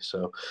usually.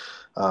 So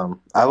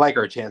I like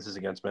our chances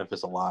against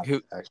Memphis a lot.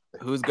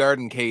 who's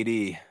guarding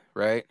KD,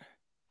 right?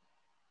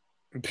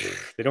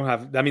 They don't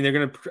have. I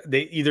mean,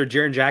 they either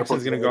Jaren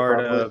Jackson's going to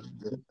guard.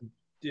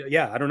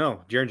 Yeah, I don't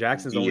know. Jaren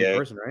Jackson's the only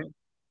person, right?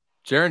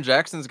 Jaren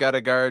Jackson's got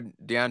to guard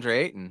DeAndre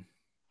Ayton.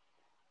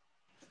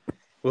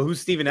 Well,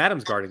 who's Steven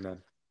Adams guarding then?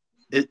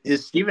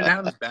 Is Steven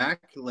Adams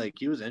back? Like,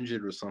 he was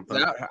injured or something.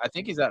 I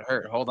think he's out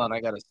hurt. Hold on,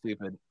 I got a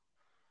stupid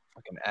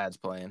fucking ads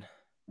playing.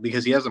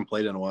 Because he hasn't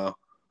played in a while.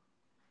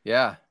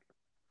 Yeah.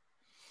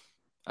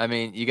 I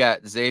mean, you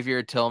got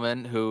Xavier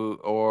Tillman,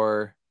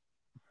 or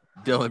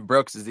Dylan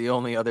Brooks is the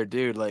only other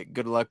dude. Like,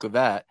 good luck with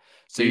that.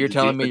 So you're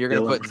telling me you're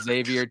going to put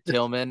Xavier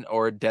Tillman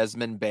or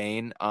Desmond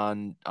Bane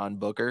on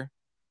Booker?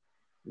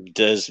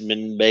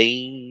 Desmond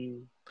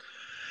Bane.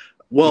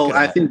 Well,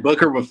 I think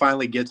Booker would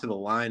finally get to the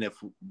line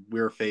if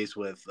we're faced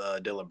with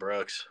Dylan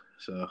Brooks.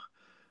 So,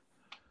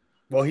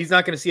 well, he's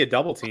not going to see a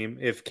double team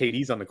if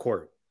KD's on the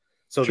court.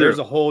 So there's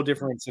a whole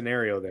different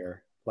scenario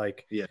there.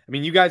 Like, I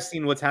mean, you guys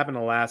seen what's happened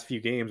in the last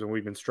few games when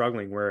we've been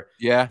struggling, where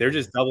they're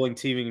just doubling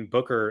teaming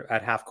Booker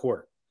at half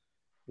court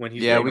when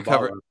he's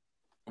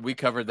we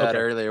covered that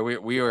earlier.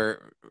 We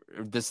were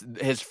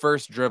his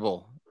first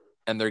dribble,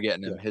 and they're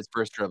getting him his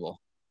first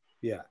dribble.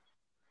 Yeah.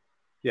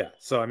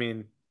 So I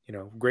mean,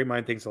 great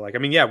mind thinks alike. I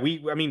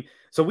mean,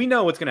 so we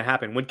know what's going to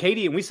happen when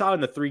KD, and we saw it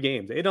in the 3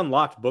 games, it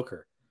unlocked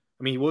Booker.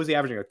 I mean, what was he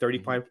averaging? Like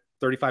 35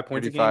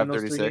 points a game in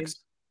those 36. 3 games?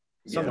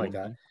 Something like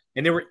that.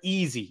 And they were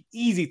easy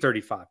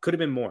 35. Could have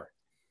been more.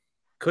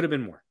 Should have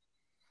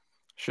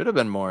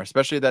been more,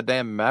 especially that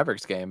damn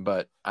Mavericks game,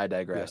 but I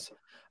digress.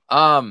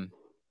 Yeah.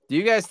 Do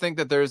you guys think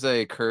that there's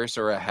a curse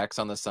or a hex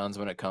on the Suns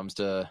when it comes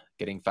to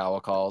getting foul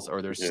calls,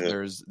 or there's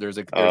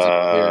a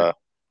clear...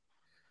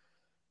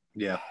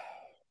 Yeah.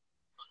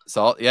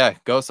 Salt,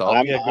 go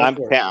Salt.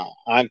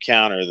 I'm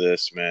counter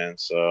this, man.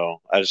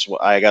 So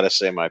I got to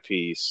say my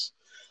piece.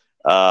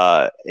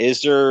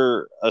 Is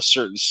there a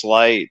certain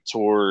slight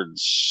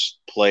towards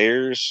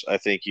players? I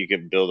think you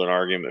can build an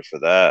argument for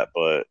that,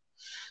 but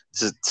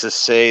to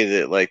say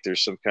that like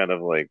there's some kind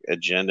of like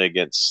agenda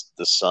against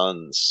the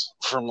Suns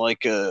from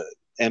like a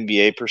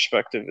NBA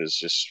perspective is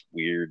just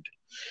weird.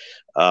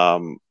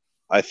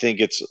 I think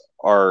it's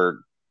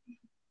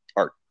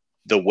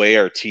the way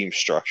our team's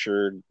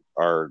structured,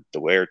 the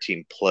way our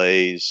team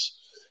plays,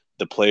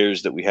 the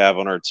players that we have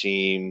on our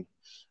team.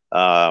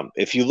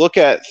 If you look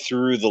at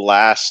through the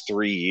last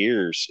 3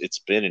 years, it's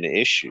been an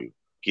issue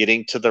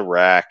getting to the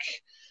rack,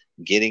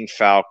 getting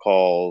foul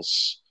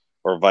calls,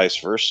 or vice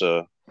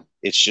versa.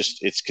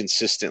 It's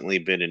consistently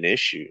been an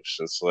issue.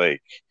 So it's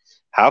like,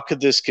 how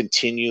could this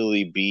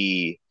continually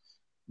be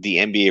the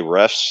NBA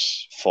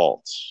refs'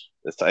 fault?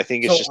 I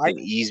think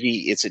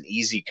it's an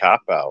easy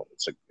cop out.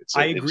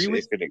 I agree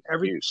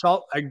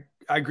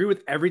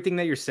with everything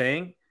that you're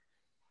saying,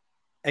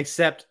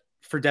 except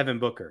for Devin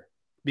Booker.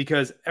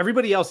 Because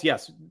everybody else,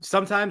 yes,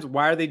 sometimes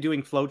why are they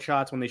doing float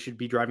shots when they should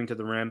be driving to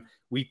the rim?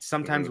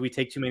 Sometimes we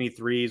take too many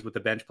threes with the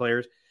bench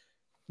players.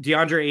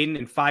 DeAndre Ayton,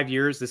 in 5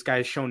 years, this guy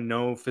has shown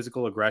no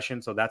physical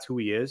aggression, so that's who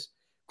he is.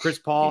 Chris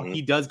Paul,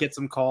 he does get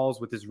some calls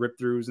with his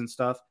rip-throughs and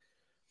stuff,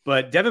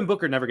 but Devin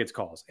Booker never gets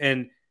calls.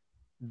 And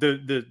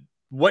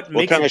what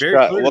kind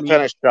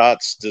of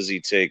shots does he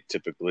take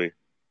typically?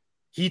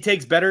 He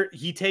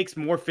takes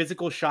more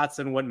physical shots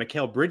than what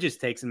Mikal Bridges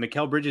takes, and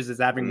Mikal Bridges is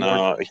averaging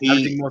more.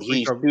 He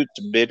shoots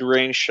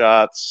mid-range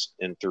shots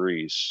and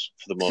threes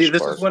for the most part.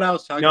 This is what I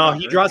was talking about. No,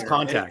 he draws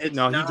contact. He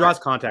draws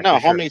contact. No,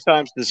 how many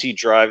times does he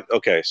drive?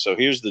 Okay, so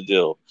here's the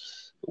deal.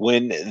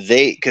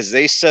 Because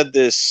they said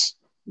this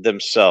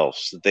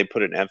themselves, that they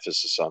put an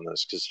emphasis on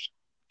this, because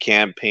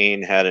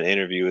Campaign had an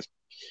interview with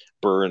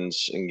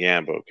Burns and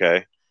Gambo,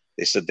 okay?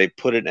 They said they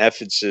put an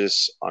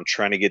emphasis on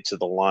trying to get to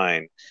the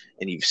line,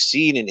 and you've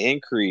seen an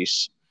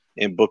increase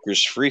in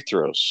Booker's free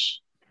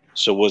throws.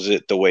 So was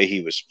it the way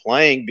he was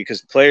playing?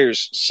 Because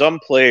some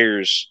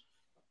players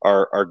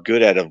are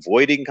good at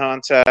avoiding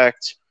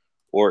contact,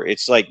 or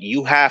it's like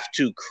you have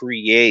to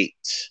create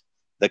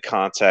the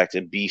contact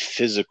and be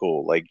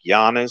physical. Like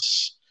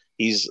Giannis,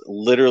 he's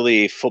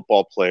literally a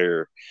football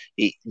player.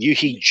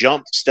 He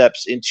jump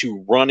steps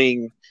into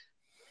running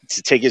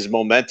to take his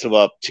momentum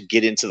up to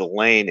get into the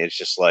lane. It's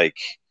just like,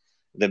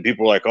 then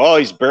people are like, oh,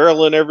 he's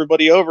barreling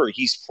everybody over.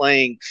 He's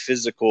playing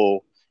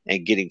physical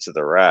and getting to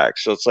the rack.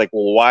 So it's like,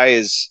 well, why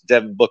is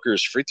Devin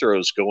Booker's free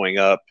throws going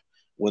up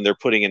when they're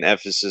putting an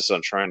emphasis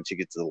on trying to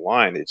get to the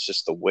line? It's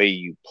just the way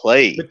you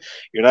play. But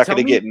you're not going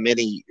to get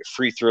many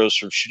free throws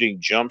from shooting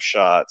jump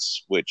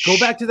shots, which... Go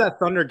back to that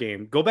Thunder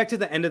game. Go back to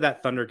the end of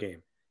that Thunder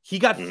game. He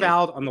got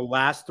fouled on the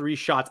last 3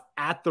 shots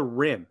at the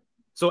rim.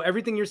 So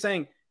everything you're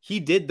saying, he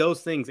did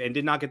those things and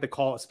did not get the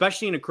call,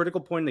 especially in a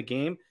critical point in the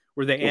game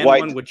where the and Why?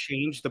 one would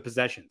change the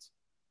possessions.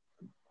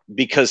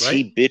 Because Right?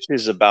 he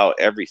bitches about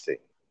everything.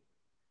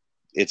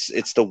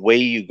 It's the way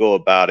you go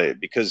about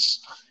it.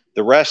 Because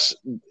the rest,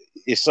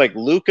 it's like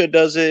Luka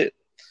does it,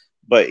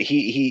 but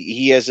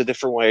he has a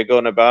different way of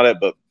going about it.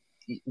 But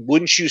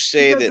wouldn't you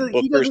say that He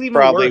Booker's doesn't even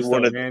probably worse,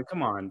 one though, of man.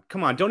 Come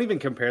on. Don't even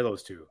compare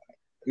those two.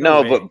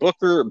 no, way. but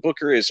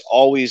Booker is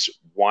always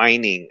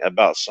whining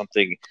about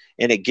something,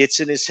 and it gets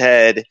in his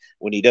head.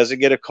 When he doesn't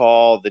get a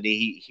call, then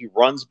he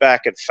runs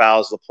back and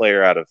fouls the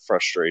player out of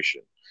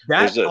frustration.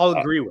 That I'll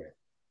agree with.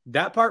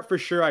 That part for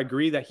sure, I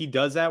agree that he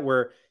does that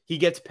where he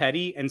gets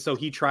petty, and so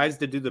he tries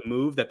to do the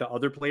move that the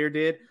other player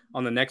did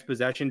on the next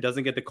possession,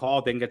 doesn't get the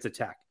call, then gets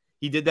attacked.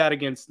 He did that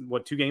against,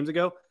 2 games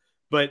ago?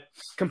 But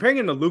comparing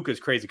him to Luka is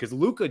crazy because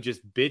Luka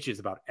just bitches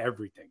about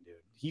everything, dude.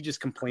 He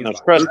just complains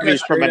about trust everything. me,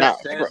 from an out.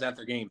 says that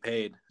they're getting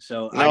paid.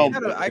 So No,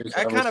 I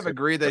kind of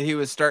agree that he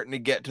was starting to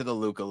get to the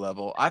Luka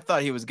level. I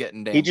thought he was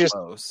getting damn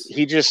close.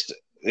 He just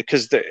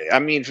because I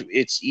mean,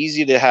 it's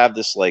easy to have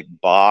this like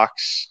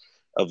box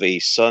of a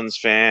Suns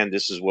fan.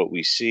 This is what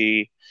we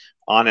see.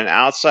 On an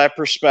outside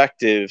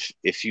perspective,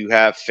 if you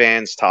have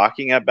fans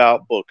talking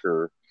about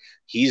Booker,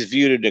 he's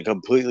viewed in a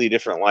completely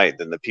different light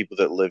than the people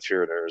that live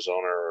here in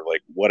Arizona or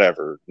like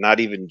whatever, not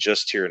even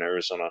just here in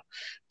Arizona,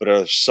 but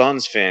are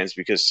Suns fans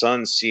because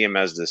Suns see him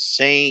as the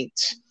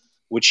saint,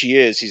 which he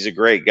is. He's a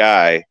great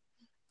guy.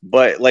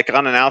 But like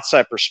on an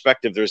outside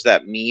perspective, there's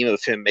that meme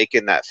of him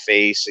making that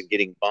face and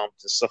getting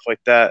bumped and stuff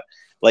like that.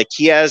 Like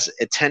he has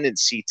a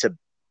tendency to,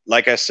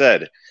 like I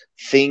said,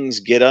 things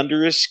get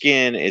under his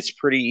skin. It's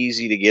pretty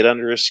easy to get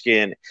under his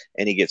skin,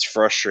 and he gets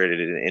frustrated,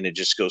 and it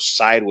just goes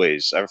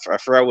sideways. I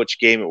forgot which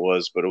game it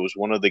was, but it was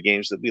one of the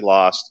games that we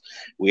lost.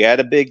 We had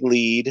a big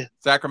lead.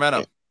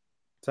 Sacramento.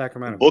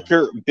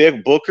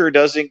 Booker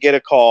doesn't get a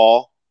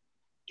call.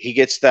 He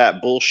gets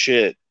that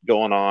bullshit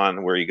going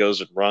on where he goes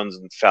and runs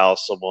and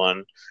fouls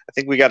someone. I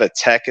think we got a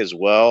tech as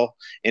well,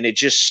 and it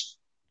just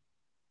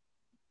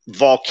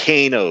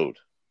volcanoed.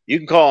 You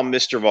can call him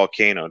Mr.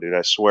 Volcano, dude.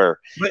 I swear.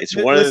 But it's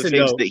one of the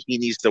things that he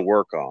needs to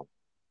work on.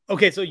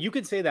 Okay, so you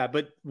could say that,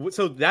 but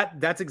so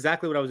that's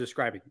exactly what I was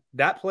describing.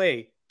 That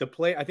play, I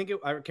can't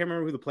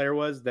remember who the player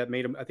was that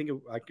made him.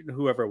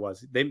 Whoever it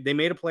was, they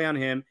made a play on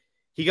him.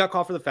 He got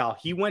called for the foul.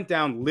 He went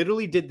down,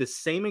 literally did the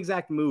same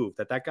exact move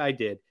that guy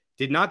did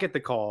not get the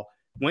call,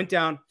 went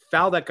down,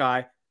 fouled that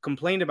guy,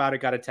 complained about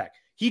it, got a tech.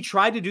 He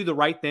tried to do the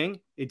right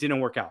thing. It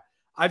didn't work out.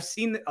 I've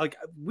seen, like,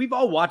 we've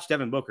all watched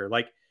Devin Booker.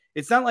 Like,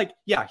 it's not like,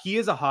 yeah, he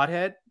is a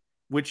hothead,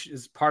 which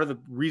is part of the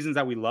reasons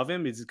that we love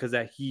him is because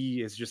that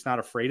he is just not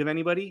afraid of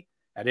anybody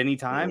at any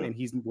time, and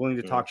he's willing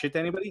to talk shit to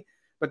anybody.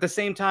 But at the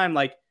same time,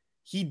 like,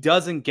 he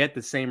doesn't get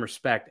the same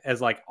respect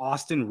as like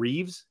Austin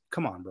Reeves.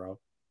 Come on, bro.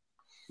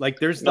 Like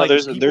there's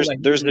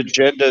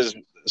agendas.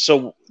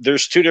 So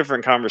there's two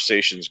different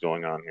conversations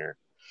going on here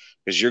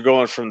because you're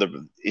going from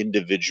the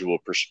individual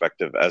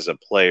perspective as a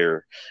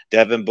player.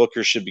 Devin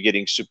Booker should be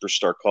getting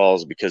superstar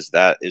calls because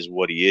that is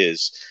what he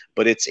is,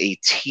 but it's a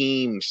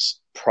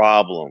team's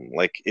problem.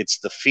 Like it's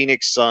the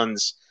Phoenix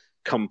Suns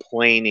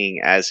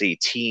complaining as a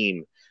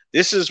team.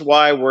 This is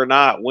why we're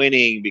not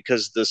winning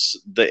because the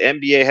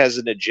NBA has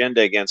an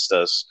agenda against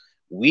us.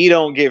 We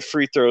don't get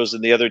free throws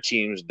and the other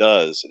teams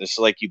does. And it's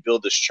like you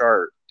build this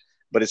chart.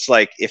 But it's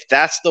like, if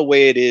that's the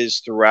way it is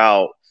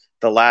throughout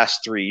the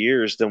last 3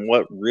 years, then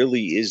what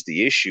really is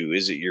the issue?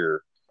 Is it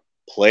your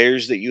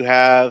players that you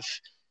have?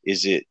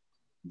 Is it,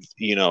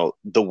 the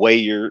way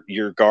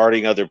you're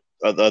guarding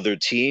other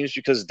teams?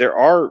 Because there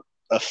are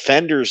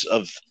offenders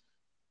of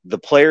the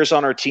players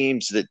on our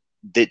teams that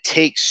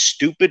take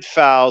stupid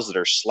fouls that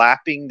are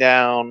slapping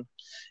down,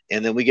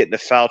 and then we get into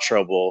foul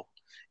trouble.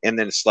 And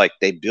then it's like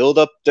they build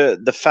up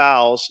the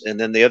fouls, and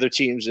then the other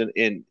teams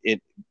in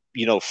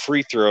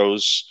free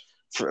throws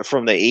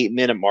from the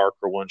 8-minute mark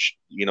or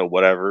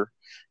whatever,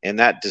 and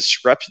that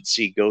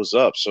discrepancy goes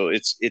up. So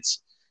it's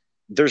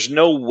there's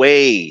no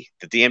way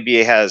that the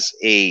NBA has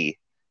a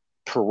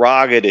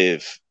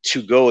prerogative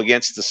to go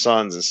against the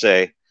Suns and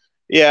say,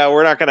 yeah,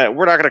 we're not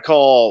gonna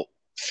call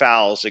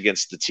fouls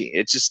against the team.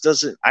 It just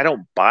doesn't. I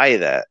don't buy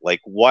that. Like,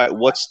 what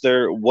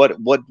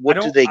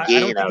do they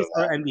gain out of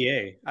that?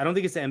 NBA. I don't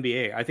think it's the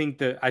NBA.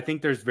 I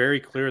think there's very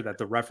clear that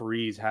the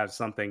referees have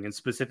something, and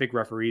specific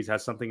referees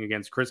have something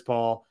against Chris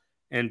Paul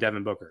and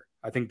Devin Booker.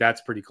 I think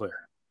that's pretty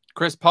clear.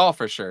 Chris Paul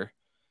for sure.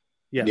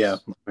 Yes. Yeah.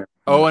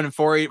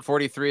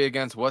 0-43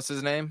 against what's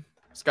his name?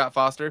 Scott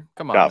Foster.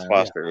 Come on, Scott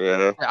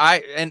Foster.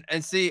 Yeah.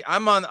 See,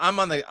 I'm on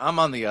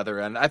the other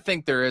end. I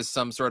think there is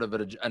some sort of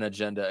an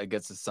agenda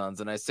against the Suns,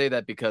 and I say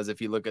that because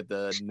if you look at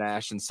the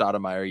Nash and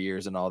Sotomayor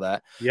years and all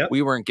that,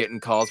 we weren't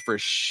getting calls for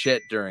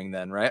shit during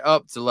then, right? Oh,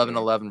 it's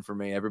 11-11 for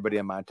me. Everybody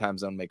in my time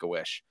zone make a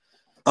wish.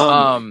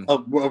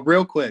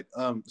 Real quick,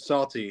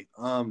 Salty.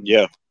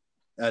 Yeah.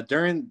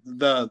 During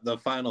the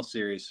final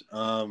series,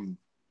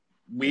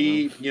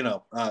 we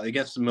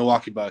against the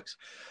Milwaukee Bucks,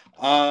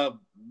 so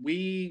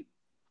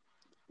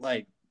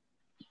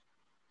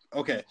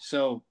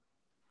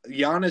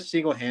Giannis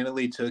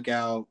single-handedly took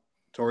out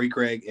Torrey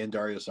Craig and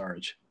Dario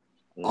Saric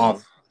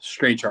off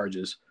straight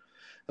charges.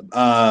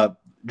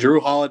 Drew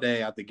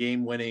Holiday at the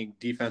game-winning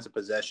defensive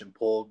possession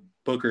pulled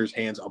Booker's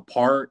hands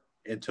apart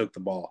and took the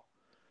ball.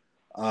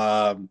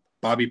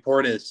 Bobby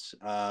Portis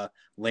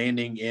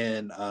landing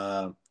in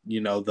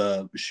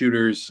the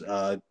shooter's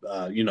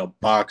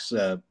box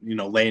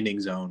landing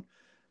zone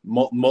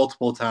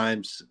multiple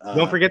times.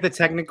 Don't forget the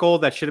technical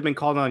that should have been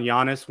called on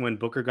Giannis when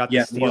Booker got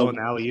the steal and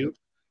alley-oop.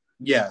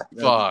 Yeah,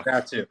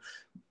 that too.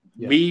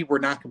 Yeah. We were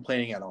not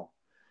complaining at all.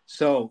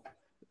 So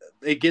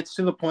it gets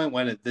to the point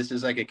when this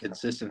is like a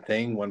consistent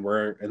thing when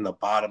we're in the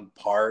bottom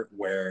part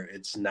where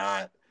it's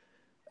not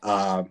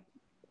like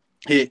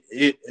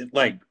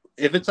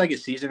if it's like a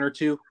season or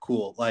two,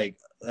 cool. Like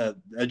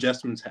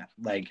adjustments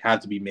have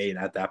to be made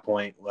at that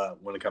point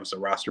when it comes to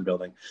roster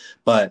building.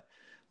 But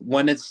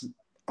when it's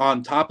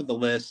on top of the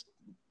list,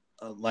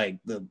 like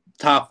the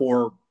top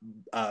four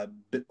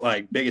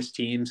biggest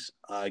teams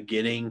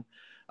getting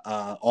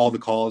all the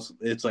calls,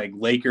 it's like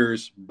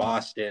Lakers,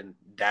 Boston,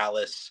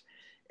 Dallas,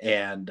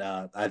 and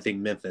I think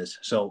Memphis.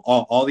 So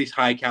all these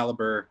high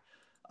caliber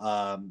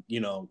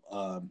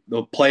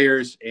the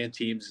players and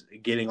teams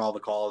getting all the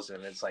calls,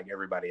 and it's like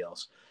everybody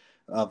else.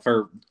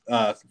 For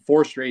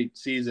 4 straight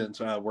seasons,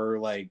 we're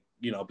like,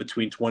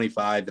 between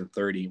 25 and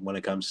 30 when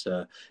it comes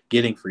to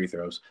getting free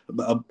throws.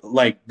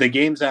 Like the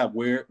games that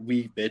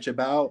we bitch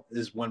about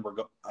is when we're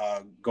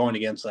going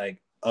against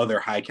like other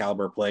high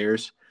caliber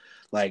players,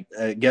 like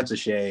against a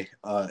Shea,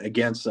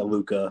 against a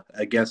Luka,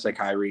 against a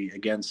Kyrie,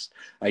 against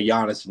a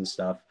Giannis and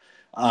stuff.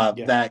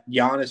 That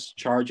Giannis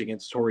charge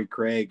against Torrey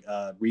Craig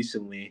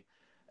recently,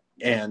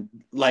 and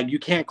like you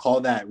can't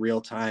call that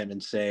real time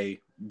and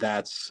say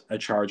that's a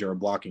charge or a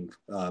blocking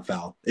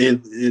foul.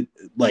 It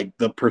like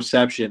the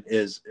perception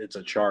is it's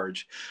a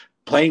charge.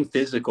 Playing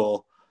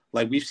physical,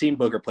 like we've seen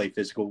Booker play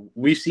physical,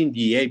 we've seen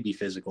DA be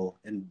physical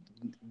and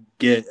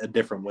get a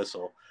different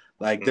whistle.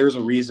 Like there's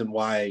a reason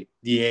why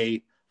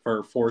DA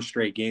for 4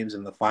 straight games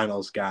in the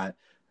finals got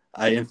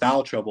in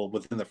foul trouble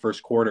within the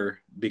first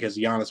quarter because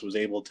Giannis was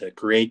able to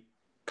create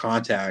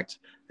contact,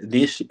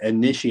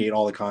 initiate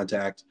all the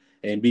contact,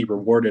 and be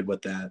rewarded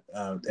with that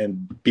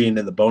and being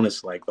in the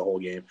bonus like the whole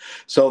game.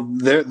 So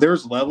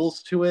there's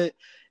levels to it,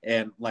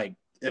 and like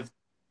if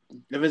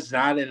it's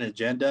not an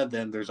agenda,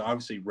 then there's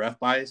obviously ref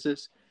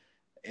biases,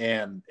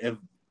 and if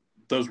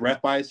those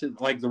ref biases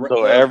like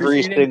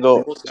every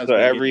single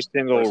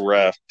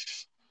ref.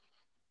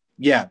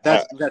 Yeah,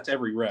 that's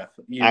every ref.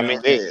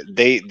 Mean,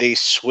 they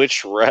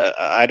switch ref.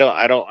 I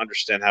don't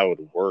understand how it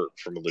would work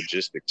from a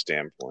logistics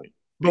standpoint.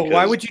 But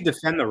why would you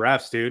defend the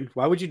refs, dude?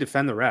 Why would you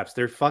defend the refs?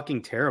 They're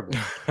fucking terrible.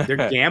 They're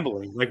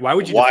gambling. Like, why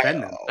would you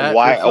defend them?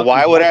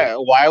 Why would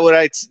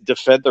I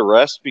defend the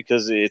refs?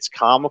 Because it's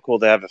comical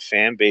to have a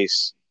fan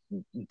base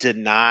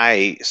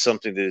deny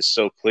something that is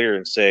so clear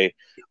and say,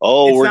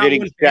 "Oh, we're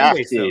getting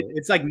shafted."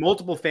 It's like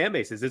multiple fan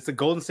bases. It's the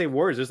Golden State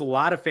Warriors. There's a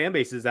lot of fan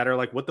bases that are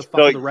like, "What the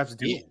fuck are the refs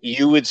doing?"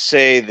 You would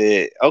say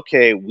that,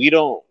 okay, we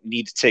don't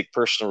need to take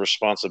personal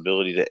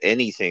responsibility to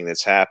anything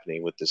that's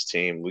happening with this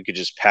team. We could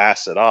just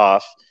pass it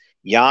off.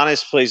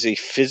 Giannis plays a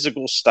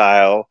physical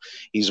style.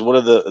 He's one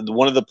of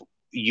the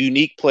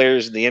unique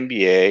players in the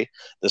NBA.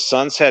 The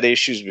Suns had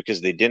issues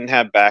because they didn't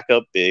have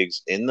backup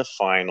bigs in the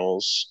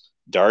finals.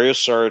 Dario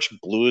Saric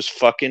blew his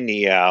fucking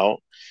knee out,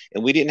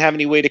 and we didn't have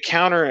any way to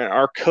counter, and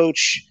our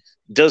coach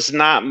does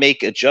not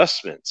make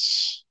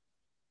adjustments.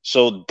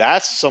 So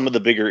that's some of the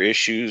bigger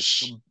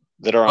issues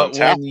that are on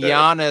tap. When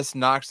Giannis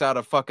knocks out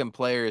a fucking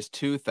player's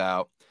tooth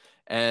out,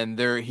 and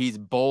he's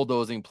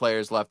bulldozing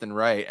players left and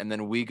right, and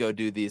then we go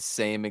do the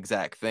same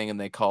exact thing, and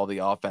they call the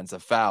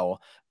offensive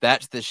foul.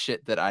 That's the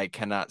shit that I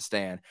cannot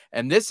stand.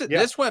 And this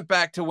went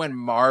back to when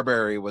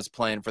Marbury was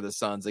playing for the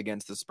Suns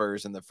against the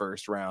Spurs in the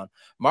first round.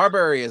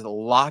 Marbury is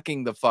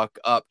locking the fuck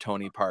up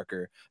Tony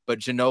Parker, but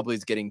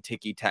Ginobili's getting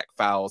ticky-tack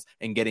fouls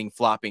and getting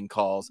flopping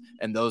calls,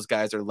 and those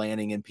guys are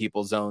landing in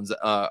people's zones,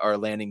 or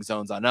landing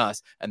zones on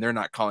us, and they're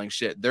not calling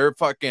shit. They're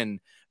fucking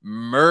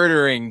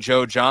murdering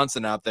Joe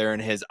Johnson out there in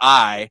his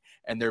eye,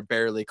 and they're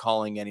barely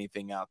calling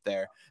anything out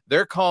there.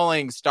 They're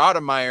calling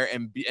Stoudemire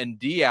and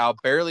Diaw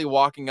barely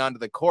walking onto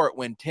the court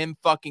when Tim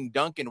fucking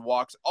Duncan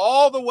walks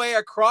all the way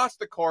across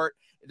the court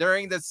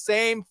during the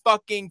same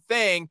fucking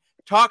thing,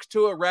 talks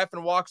to a ref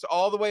and walks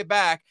all the way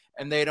back,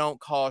 and they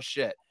don't call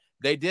shit.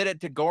 They did it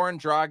to Goran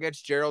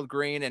Dragic, Gerald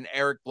Green, and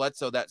Eric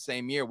Bledsoe that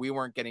same year. We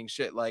weren't getting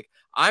shit. Like,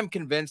 I'm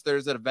convinced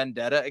there's a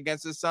vendetta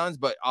against the Suns,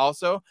 but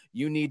also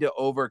you need to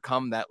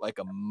overcome that like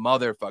a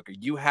motherfucker.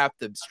 You have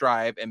to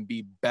strive and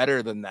be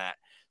better than that.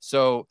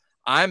 So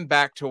I'm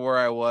back to where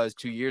I was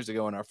 2 years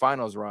ago in our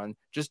finals run.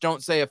 Just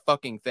don't say a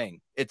fucking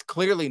thing. It's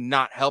clearly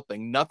not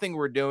helping. Nothing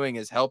we're doing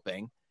is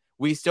helping.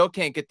 We still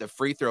can't get the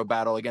free throw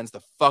battle against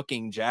the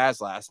fucking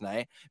Jazz last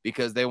night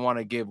because they want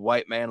to give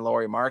white man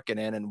Lauri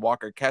Markkanen and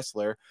Walker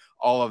Kessler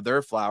all of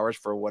their flowers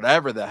for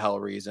whatever the hell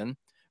reason.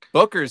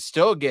 Booker's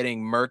still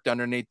getting murked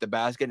underneath the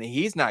basket, and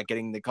he's not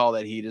getting the call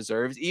that he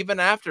deserves, even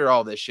after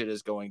all this shit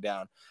is going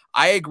down.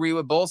 I agree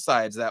with both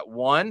sides that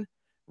one,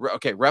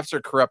 okay, refs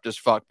are corrupt as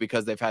fuck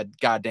because they've had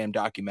goddamn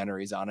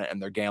documentaries on it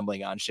and they're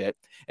gambling on shit.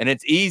 And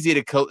it's easy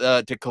to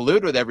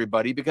collude with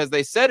everybody because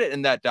they said it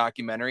in that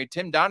documentary.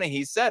 Tim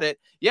Donaghy said it.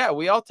 Yeah,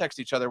 we all text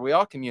each other. We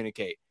all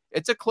communicate.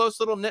 It's a close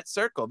little knit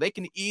circle. They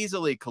can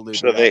easily collude.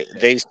 So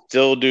they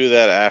still do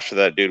that after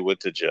that dude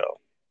went to jail.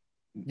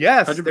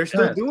 Yes, 100%. they're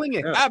still doing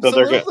it. Yeah.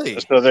 Absolutely.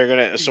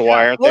 So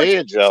why aren't they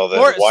in jail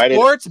then?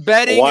 Sports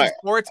betting and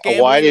sports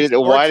gambling.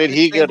 Why did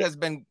he get?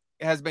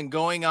 Has been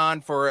going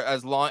on for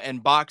as long,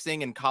 and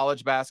boxing and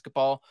college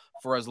basketball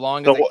for as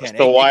long as it can.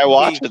 So why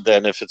watch it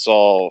then if it's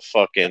all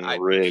fucking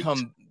rigged?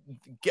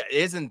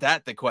 Isn't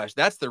that the question?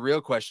 That's the real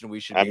question we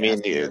should be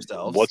asking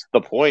ourselves. What's the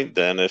point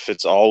then if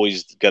it's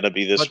always going to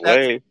be this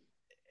way?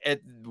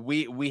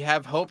 We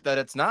have hope that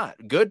it's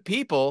not. Good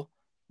people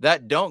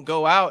that don't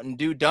go out and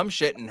do dumb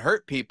shit and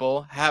hurt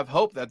people have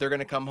hope that they're going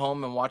to come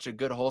home and watch a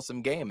good,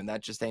 wholesome game, and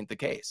that just ain't the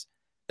case.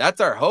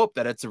 That's our hope,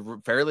 that it's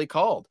fairly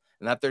called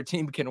and that their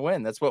team can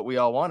win. That's what we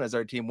all want, is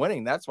our team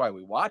winning. That's why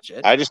we watch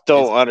it. I just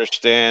don't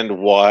understand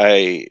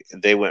why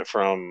they went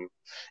from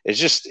 –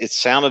 it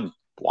sounded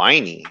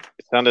whiny.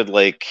 It sounded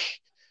like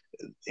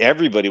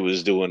everybody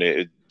was doing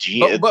it.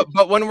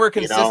 But when we're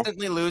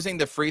consistently losing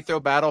the free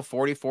throw battle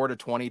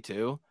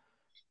 44-22,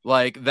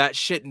 like that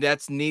shit,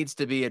 that needs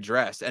to be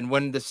addressed. And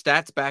when the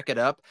stats back it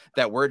up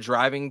that we're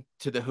driving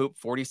to the hoop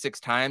 46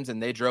 times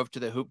and they drove to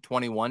the hoop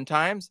 21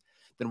 times,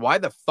 then why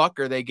the fuck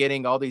are they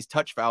getting all these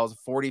touch fouls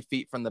 40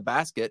 feet from the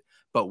basket,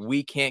 but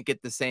we can't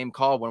get the same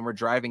call when we're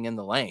driving in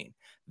the lane?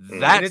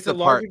 That's the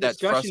part that's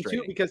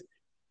frustrating too, because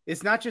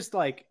it's not just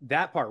like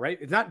that part, right?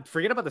 It's not,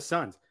 forget about the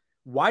Suns.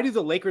 Why do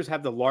the Lakers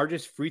have the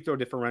largest free throw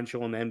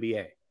differential in the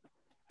NBA?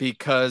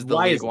 Because the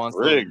league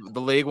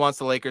wants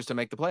the Lakers to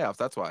make the playoffs.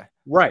 That's why.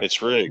 Right. It's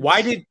rigged.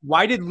 Why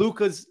did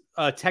Luka's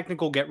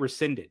technical get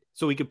rescinded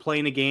so he could play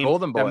in a game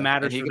that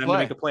matters for them to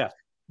make the playoffs?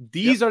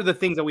 These are the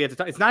things that we have to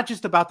talk. It's not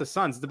just about the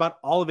Suns. It's about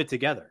all of it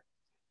together.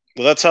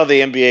 Well, that's how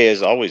the NBA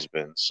has always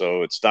been.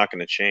 So it's not going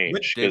to change.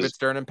 With David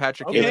Stern and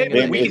Patrick Ewing.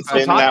 It's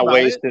been that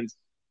way since.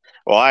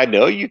 Well, I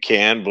know you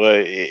can,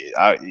 but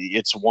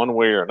it's one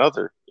way or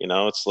another. You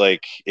know, it's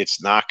like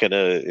it's not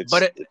gonna. It's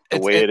the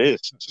way it is.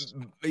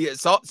 Yeah,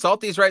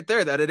 Salty's right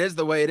there. That it is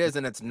the way it is,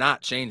 and it's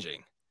not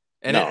changing.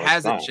 And it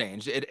hasn't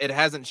changed. It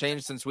hasn't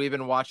changed since we've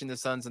been watching the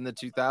Suns in the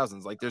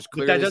 2000s. Like there's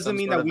clearly. But that doesn't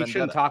mean that we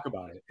shouldn't talk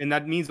about it, and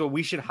that means that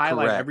we should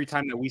highlight every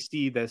time that we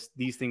see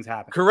these things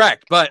happen.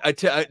 Correct, but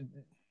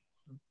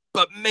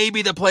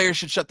maybe the players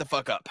should shut the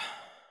fuck up.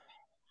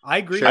 I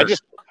agree.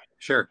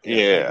 Sure.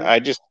 Yeah,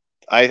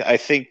 I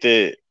think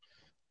that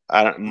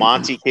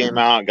Monty came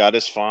out, got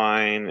his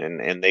fine,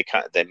 and they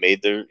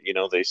made their,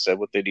 they said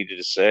what they needed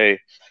to say.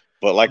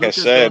 But like Luka's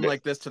I said,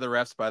 like this to the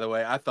refs, by the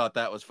way, I thought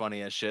that was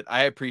funny as shit.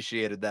 I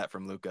appreciated that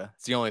from Luka.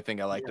 It's the only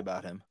thing I liked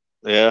about him.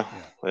 Yeah,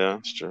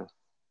 it's true.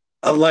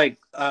 I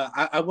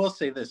will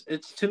say this.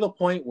 It's to the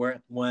point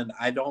when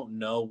I don't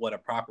know what a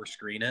proper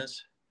screen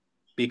is,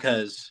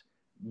 because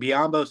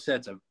Biyombo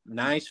sets a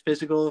nice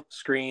physical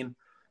screen,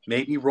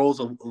 maybe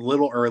rolls a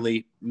little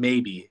early,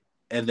 maybe,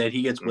 and then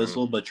he gets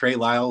whistled, but Trey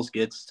Lyles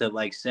gets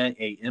to set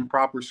a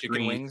improper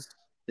screen,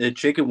 the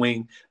chicken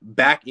wing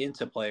back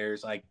into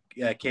players like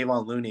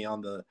Kayvon Looney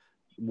on the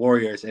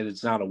Warriors, and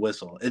it's not a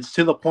whistle. It's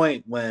to the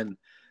point when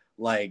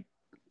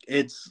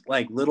it's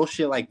little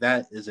shit like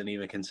that isn't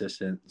even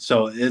consistent.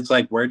 So it's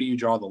where do you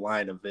draw the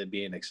line of it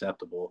being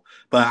acceptable?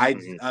 But I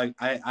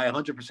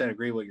 100%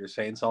 agree with what you're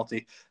saying,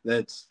 Salty.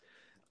 This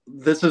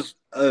is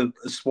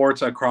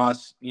sports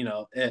across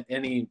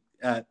any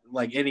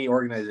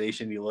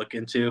organization you look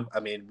into. I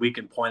mean, we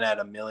can point at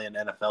a million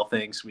NFL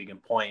things. We can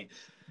point.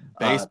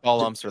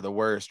 Baseball umps are the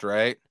worst,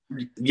 right?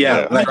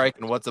 Yeah.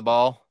 Striking, what's a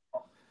ball?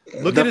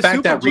 The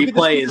fact that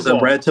replay is a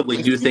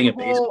relatively new thing in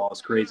baseball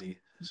is crazy.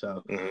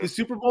 So the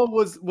Super Bowl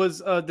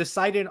was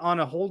decided on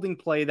a holding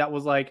play that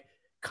was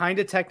kind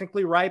of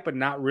technically right, but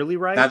not really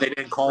right. Now they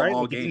didn't call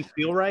all game. Didn't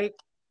feel right.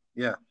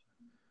 Yeah.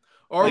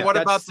 Or what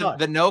about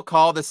the no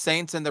call the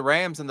Saints and the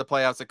Rams in the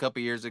playoffs a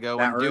couple years ago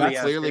when Dude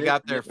clearly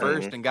got there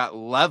first and got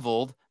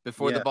leveled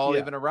before the ball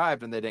even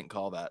arrived, and they didn't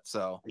call that.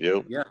 So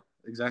yeah,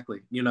 exactly.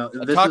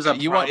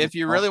 If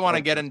you really want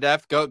to get in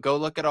depth, go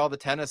look at all the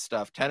tennis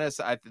stuff. Tennis,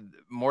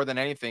 more than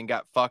anything,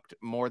 got fucked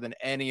more than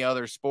any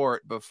other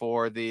sport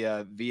before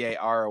the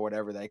VAR or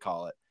whatever they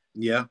call it.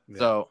 Yeah.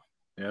 So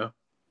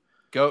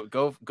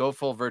go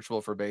full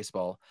virtual for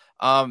baseball.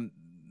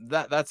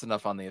 That's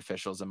enough on the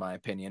officials, in my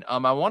opinion.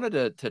 I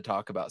wanted to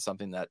talk about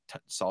something that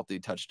Salty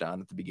touched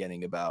on at the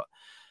beginning about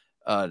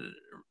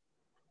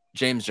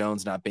James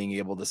Jones not being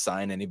able to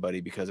sign anybody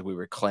because we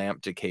were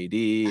clamped to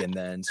KD, and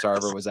then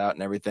Sarver was out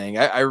and everything.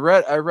 I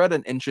read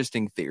an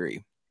interesting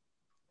theory.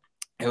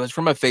 It was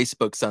from a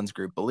Facebook Suns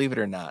group, believe it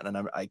or not,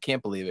 and I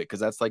can't believe it because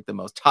that's the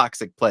most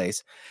toxic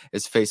place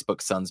is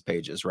Facebook Suns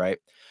pages, right?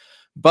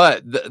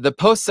 But the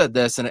post said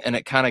this, and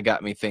it kind of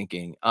got me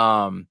thinking.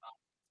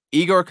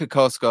 Igor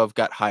Kokoskov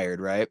got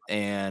hired, right?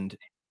 And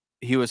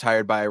he was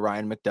hired by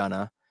Ryan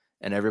McDonough,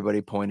 and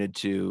everybody pointed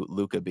to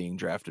Luka being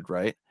drafted,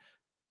 right?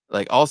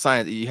 All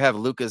signs, you have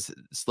Luka's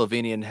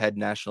Slovenian head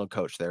national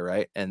coach there,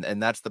 right? And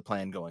that's the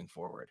plan going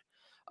forward.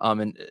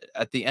 And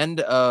at the end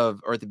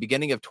of, or at the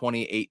beginning of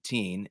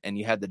 2018, and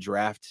you had the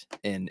draft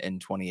in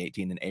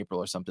 2018 in April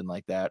or something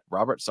like that,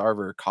 Robert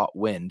Sarver caught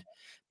wind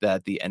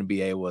that the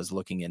NBA was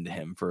looking into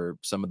him for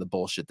some of the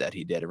bullshit that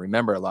he did. And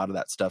remember, a lot of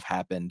that stuff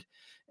happened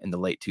in the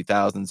late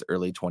 2000s,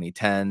 early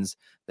 2010s.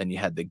 Then you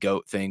had the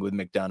GOAT thing with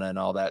McDonough and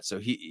all that. So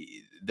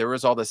there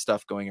was all this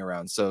stuff going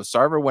around. So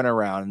Sarver went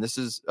around, and this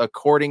is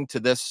according to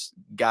this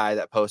guy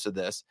that posted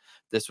this.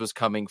 This was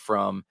coming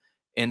from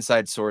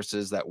inside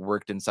sources that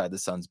worked inside the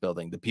Suns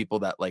building, the people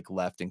that like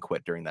left and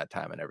quit during that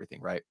time and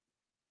everything, right?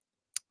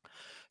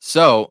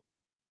 So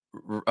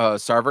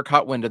Sarver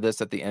caught wind of this,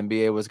 that the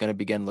NBA was going to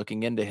begin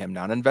looking into him,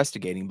 not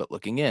investigating, but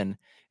looking in,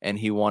 and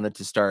he wanted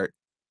to start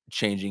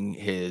changing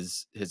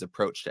his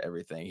approach to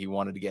everything. He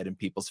wanted to get in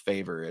people's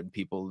favor and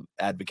people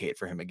advocate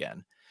for him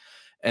again.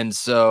 And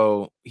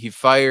so he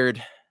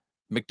fired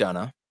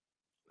McDonough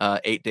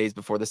 8 days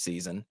before the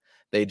season.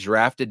 They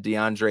drafted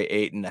DeAndre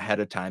Ayton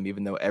ahead of time,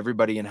 even though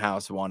everybody in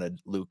house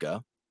wanted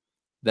Luka.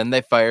 Then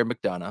they fired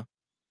McDonough.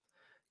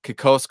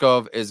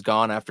 Kokoskov is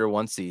gone after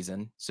one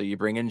season. So you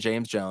bring in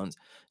James Jones,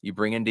 you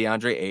bring in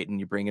DeAndre Ayton,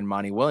 you bring in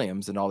Monty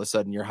Williams, and all of a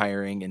sudden you're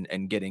hiring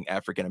and getting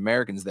African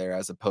Americans there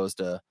as opposed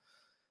to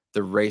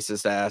the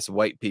racist ass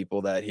white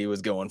people that he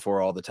was going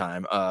for all the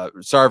time.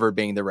 Sarver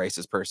being the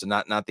racist person,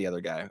 not the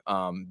other guy.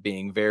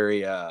 Being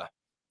very the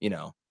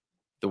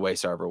way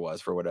Sarver was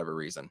for whatever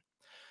reason.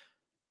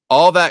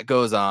 All that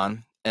goes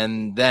on,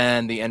 and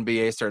then the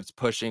NBA starts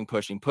pushing,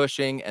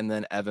 and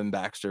then Evan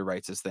Baxter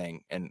writes his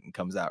thing and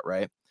comes out,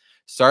 right?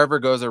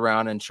 Sarver goes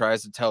around and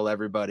tries to tell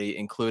everybody,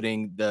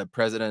 including the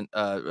president,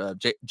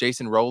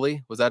 Jason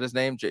Rowley, was that his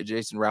name?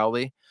 Jason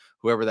Rowley,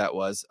 whoever that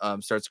was,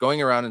 starts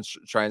going around and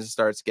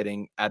starts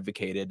getting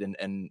advocated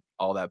and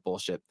all that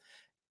bullshit.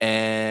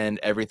 And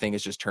everything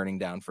is just turning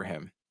down for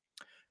him.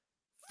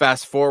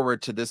 Fast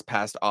forward to this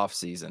past off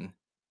season.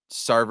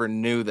 Sarver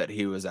knew that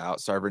he was out.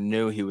 Sarver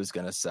knew he was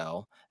going to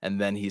sell.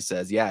 And then he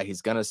says, yeah,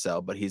 he's going to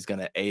sell, but he's going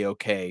to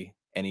A-OK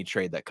any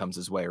trade that comes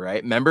his way,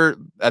 right? Remember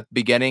at the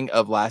beginning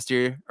of last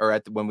year, or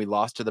when we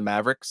lost to the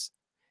Mavericks,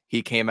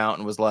 he came out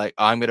and was like,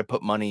 I'm going to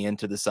put money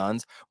into the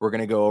Suns. We're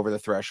going to go over the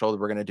threshold.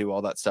 We're going to do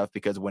all that stuff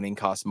because winning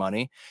costs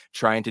money.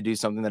 Trying to do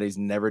something that he's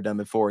never done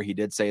before. He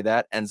did say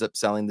that, ends up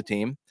selling the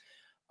team.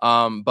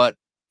 But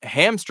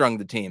hamstrung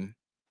the team.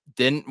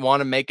 Didn't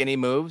want to make any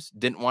moves,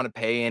 didn't want to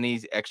pay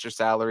any extra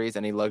salaries,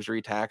 any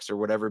luxury tax or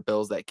whatever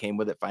bills that came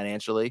with it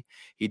financially.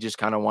 He just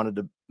kind of wanted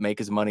to make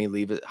his money,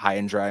 leave it high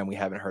and dry, and we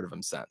haven't heard of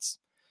him since.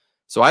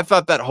 So I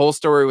thought that whole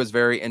story was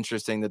very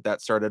interesting,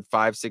 that started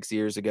 5-6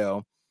 years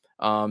ago.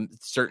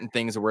 Certain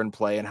things that were in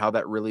play and how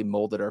that really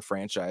molded our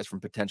franchise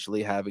from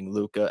potentially having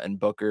Luka and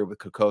Booker with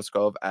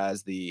Kokoskov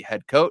as the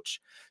head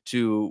coach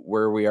to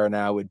where we are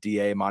now with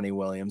DA, Monty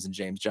Williams, and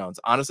James Jones.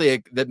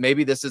 Honestly, that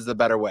maybe this is the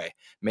better way.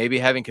 Maybe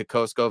having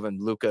Kokoskov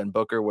and Luka and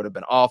Booker would have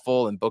been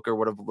awful, and Booker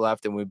would have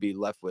left, and we'd be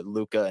left with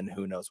Luka and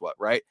who knows what,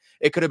 right?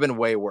 It could have been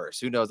way worse.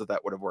 Who knows if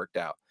that would have worked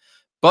out.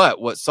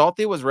 But what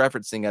Salty was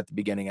referencing at the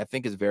beginning, I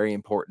think is very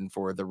important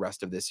for the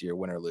rest of this year,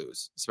 win or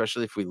lose,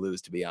 especially if we lose,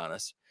 to be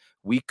honest.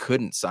 We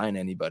couldn't sign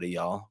anybody,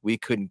 y'all. We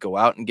couldn't go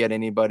out and get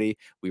anybody.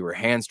 We were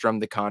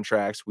hand-strummed the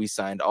contracts. We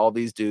signed all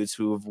these dudes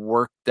who have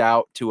worked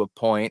out to a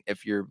point,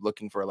 if you're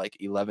looking for like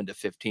 11 to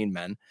 15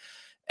 men.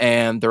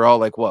 And they're all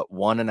like, what,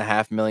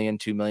 $1.5 million,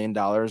 $2 million?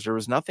 There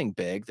was nothing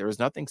big. There was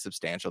nothing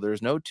substantial. There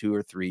was no 2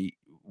 or 3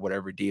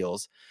 whatever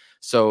deals.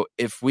 So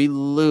if we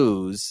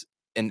lose,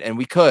 and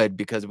we could,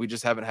 because we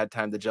just haven't had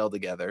time to gel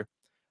together,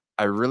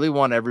 I really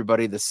want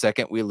everybody, the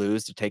second we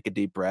lose, to take a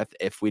deep breath,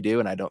 if we do,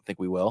 and I don't think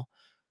we will,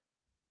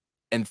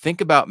 and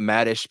think about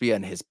Matt Ishbia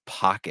and his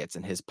pockets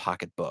and his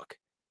pocketbook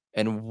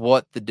and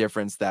what the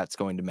difference that's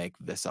going to make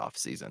this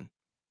offseason.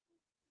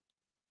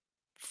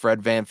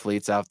 Fred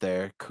VanVleet's out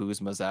there,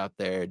 Kuzma's out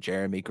there,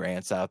 Jeremy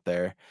Grant's out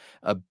there,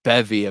 a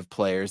bevy of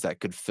players that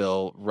could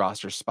fill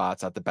roster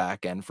spots at the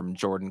back end, from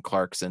Jordan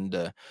Clarkson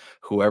to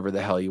whoever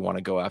the hell you want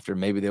to go after.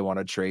 Maybe they want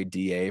to trade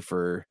DA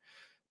for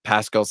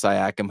Pascal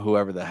Siakam,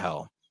 whoever the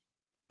hell.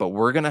 But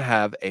we're going to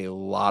have a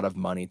lot of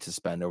money to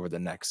spend over the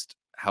next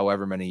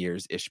however many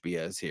years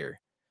Ishbia is here.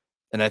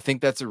 And I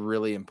think that's a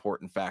really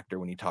important factor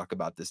when you talk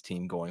about this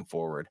team going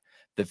forward.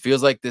 That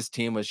feels like this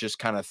team was just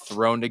kind of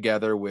thrown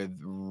together with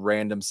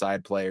random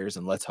side players,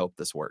 and let's hope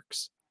this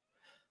works.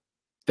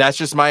 That's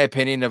just my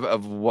opinion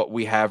of what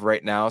we have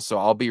right now. So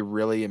I'll be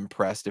really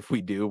impressed if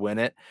we do win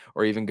it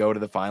or even go to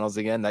the finals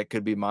again. That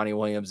could be Monty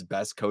Williams'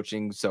 best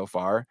coaching so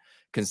far,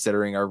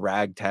 considering our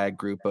ragtag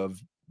group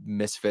of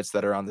misfits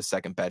that are on the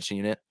second bench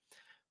unit.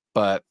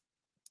 But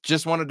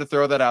just wanted to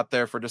throw that out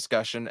there for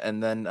discussion,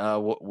 and then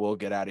we'll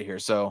get out of here.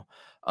 So,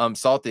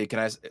 Salty,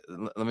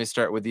 let me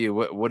start with you.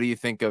 What do you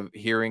think of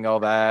hearing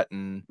all that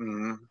and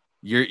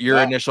your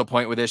initial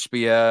point with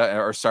Ishbia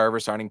or Sarver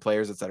signing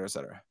players, et cetera, et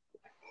cetera?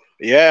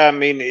 Yeah, I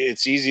mean,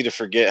 it's easy to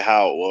forget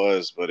how it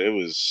was, but it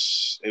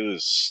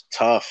was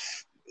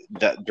tough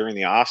that during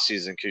the off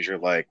season, because you're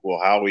like, well,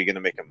 how are we going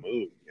to make a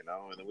move, And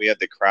then we had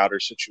the Crowder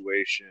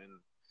situation.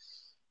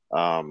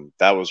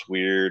 That was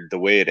weird. The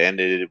way it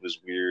ended, it was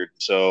weird.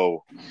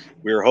 So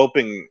we were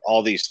hoping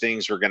all these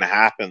things were going to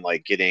happen,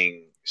 like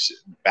getting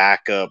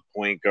backup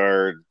point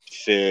guard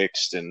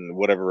fixed and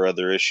whatever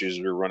other issues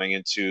we were running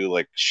into,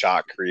 like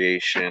shot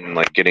creation,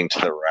 like getting to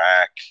the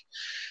rack.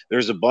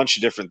 There's a bunch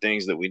of different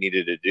things that we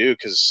needed to do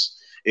because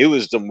it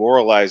was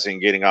demoralizing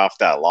getting off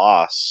that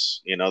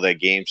loss. You know, that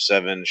game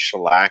 7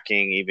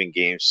 shellacking, even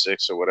game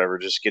 6 or whatever,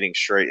 just getting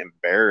straight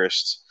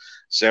embarrassed.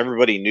 So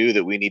everybody knew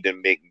that we need to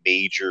make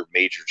major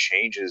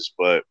changes.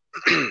 But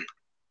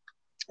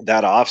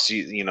that off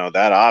season,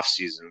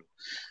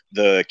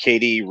 the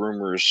KD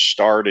rumors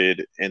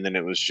started, and then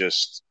it was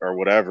just or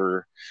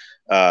whatever.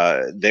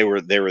 They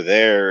were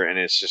there, and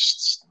it's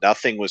just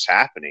nothing was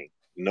happening.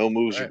 No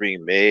moves were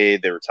being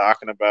made. They were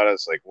talking about it.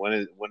 It's like when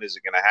is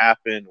it going to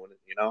happen?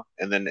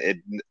 And then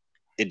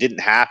it didn't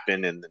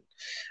happen. And then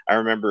I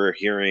remember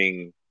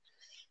hearing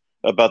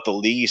about the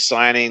Lee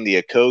signing,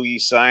 the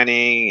Okogie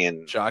signing,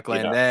 and Jock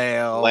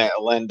Landale,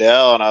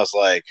 Landale, and I was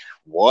like,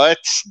 "What?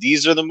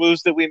 These are the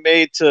moves that we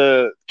made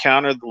to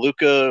counter the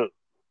Luka,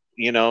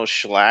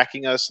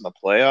 shellacking us in the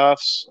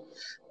playoffs."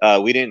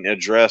 We didn't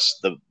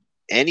address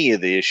any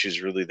of the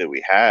issues really that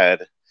we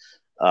had.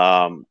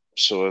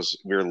 So as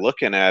we were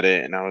looking at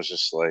it, and I was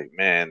just like,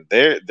 "Man,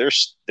 they're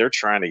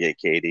trying to get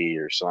KD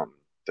or something."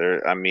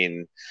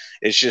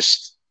 It's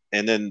just.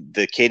 And then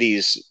the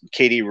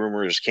KD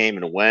rumors came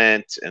and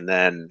went, and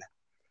then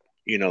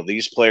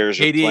these players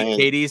are playing.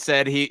 KD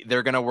said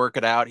they're gonna work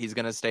it out. He's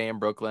gonna stay in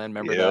Brooklyn.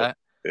 Remember that?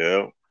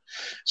 Yeah.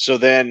 So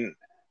then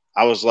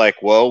I was like,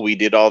 well, we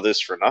did all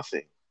this for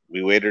nothing.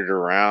 We waited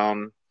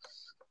around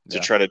to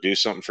try to do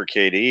something for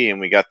KD, and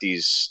we got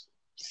these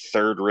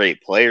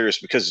third-rate players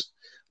because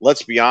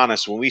let's be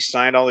honest, when we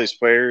signed all these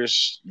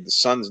players, the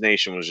Suns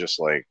Nation was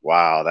just like,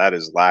 wow, that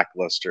is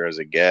lackluster as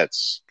it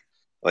gets.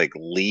 Like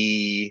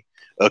Lee,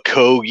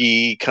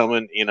 Okogie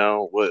coming, he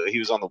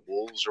was on the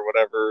Wolves or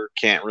whatever,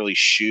 can't really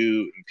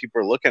shoot. And people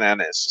are looking at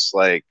it. It's just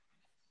like,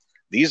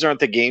 these aren't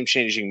the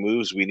game-changing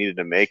moves we needed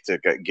to make to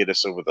get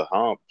us over the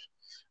hump.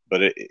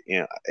 But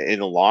in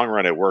the long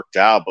run, it worked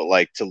out. But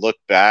like to look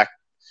back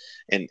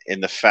and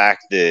the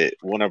fact that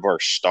one of our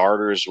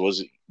starters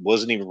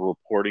wasn't even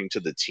reporting to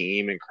the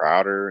team and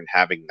Crowder and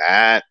having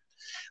that,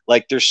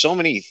 like there's so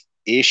many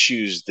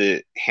issues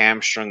that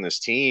hamstrung this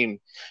team.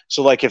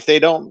 So like if they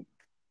don't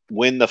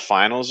win the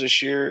finals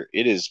this year,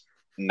 it is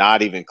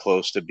not even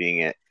close to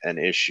being an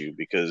issue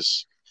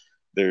because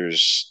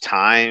there's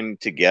time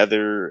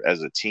together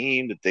as a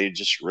team that they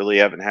just really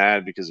haven't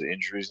had because of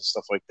injuries and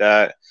stuff like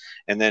that.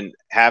 And then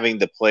having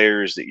the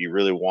players that you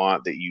really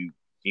want that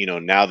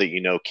now that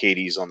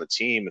KD's on the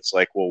team, it's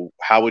like, well,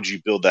 how would you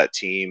build that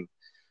team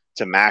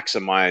to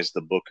maximize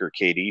the Booker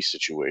KD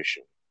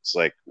situation? It's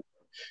like,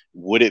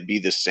 would it be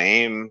the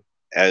same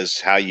as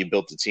how you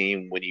built the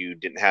team when you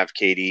didn't have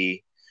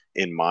KD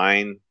in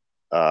mind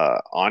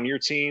on your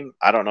team?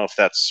 I don't know if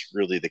that's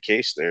really the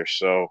case there.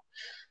 So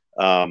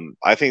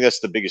I think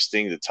that's the biggest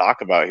thing to talk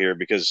about here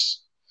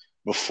because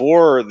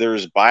before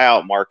there's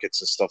buyout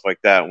markets and stuff like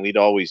that, and we'd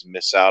always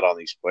miss out on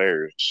these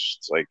players.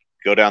 It's like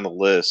go down the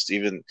list.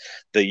 Even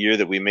the year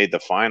that we made the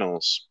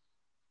finals,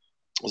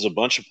 there's a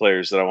bunch of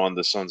players that I wanted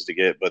the Suns to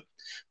get, but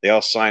they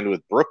all signed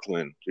with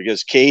Brooklyn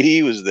because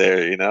KD was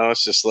there.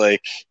 It's just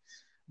like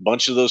a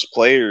bunch of those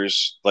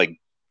players like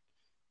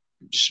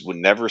just would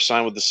never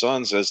sign with the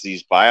Suns as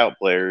these buyout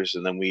players,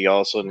 and then we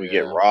all of a sudden we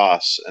get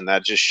Ross, and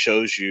that just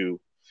shows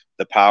you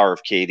the power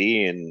of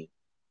KD. And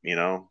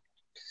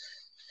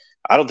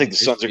I don't think the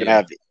Suns are going to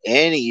have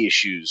any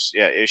issues.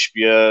 Yeah,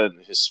 Ishbia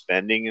and his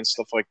spending and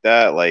stuff like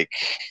that. Like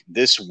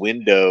this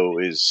window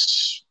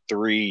is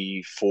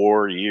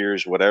 3-4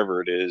 years,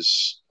 whatever it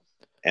is,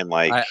 and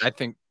like I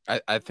think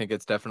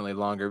it's definitely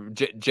longer.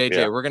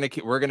 JJ,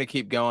 we're gonna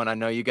keep going. I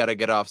know you got to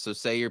get off, so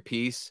say your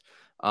piece.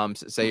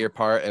 Say your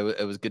part.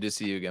 It was good to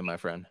see you again, my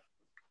friend.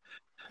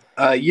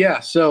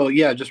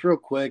 Just real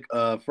quick,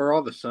 for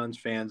all the Suns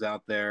fans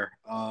out there,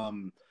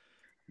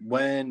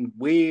 when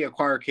we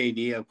acquired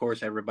KD, of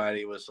course,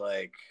 everybody was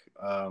like,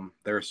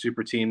 they're a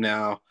super team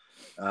now.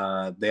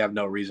 They have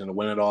no reason to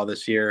win it all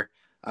this year.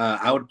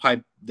 I would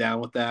pipe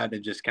down with that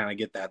and just kind of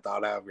get that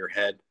thought out of your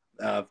head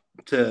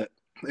to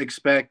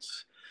expect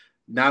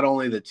not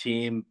only the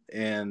team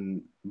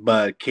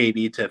but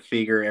KD to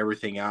figure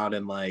everything out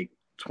in like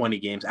 20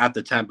 games at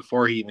the time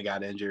before he even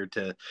got injured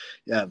to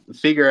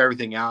figure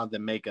everything out,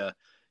 then make a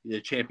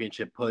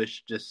championship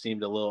push just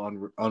seemed a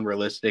little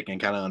unrealistic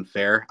and kind of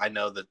unfair. I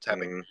know the type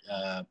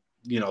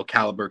of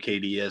caliber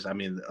KD is. I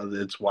mean,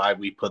 it's why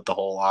we put the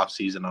whole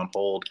offseason on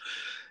hold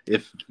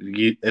if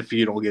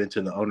you don't get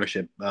into the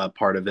ownership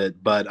part of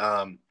it. But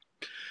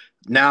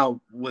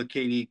now with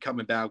KD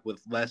coming back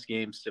with less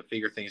games to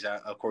figure things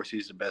out, of course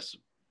he's the best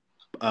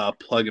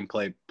plug and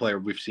play player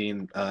we've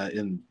seen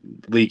in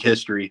league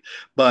history,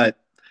 but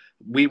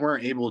we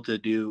weren't able to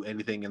do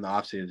anything in the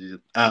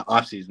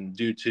offseason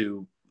due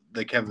to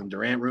the Kevin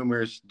Durant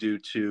rumors, due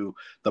to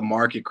the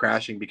market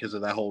crashing because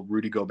of that whole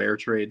Rudy Gobert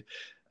trade,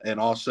 and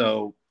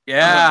also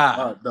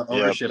Yeah. the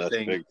ownership that's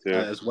thing big too.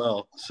 as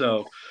well.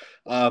 So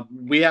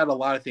we had a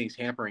lot of things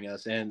hampering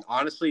us, and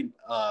honestly,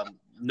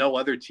 no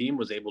other team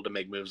was able to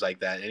make moves like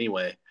that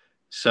anyway.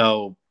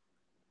 So,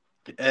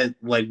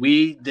 like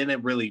we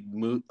didn't really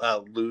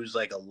lose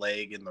like a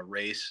leg in the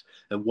race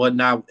and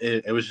whatnot.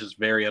 It was just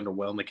very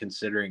underwhelming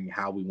considering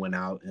how we went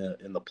out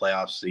in the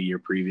playoffs the year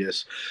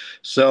previous.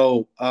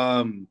 So,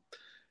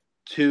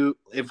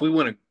 if we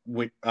win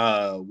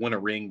a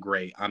ring,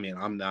 great. I mean,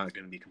 I'm not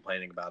going to be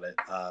complaining about it.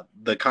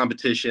 The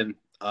competition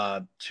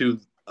to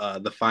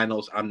the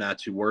finals, I'm not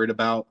too worried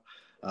about.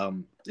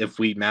 If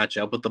we match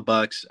up with the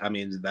Bucks, I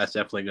mean, that's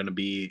definitely going to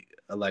be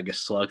like a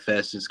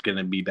slugfest. It's going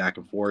to be back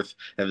and forth.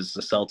 If it's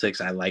the Celtics,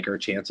 I like our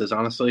chances,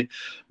 honestly,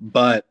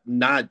 but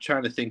not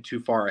trying to think too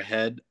far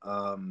ahead.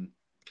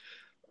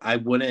 I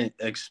wouldn't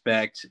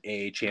expect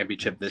a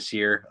championship this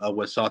year.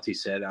 What Salty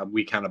said,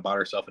 we kind of bought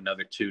ourselves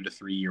another 2 to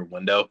 3 year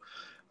window.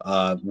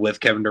 With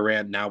Kevin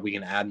Durant, now we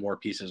can add more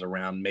pieces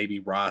around. Maybe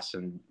Ross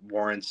and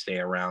Warren stay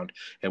around,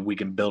 and we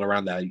can build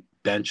around that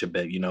bench a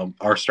bit. You know,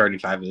 our starting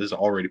five is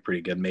already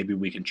pretty good. Maybe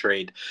we can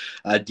trade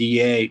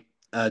DA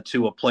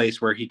to a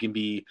place where he can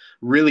be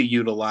really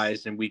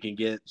utilized, and we can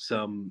get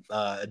some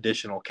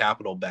additional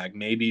capital back.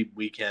 Maybe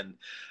we can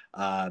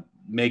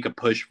make a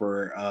push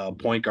for a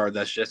point guard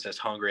that's just as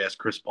hungry as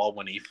Chris Paul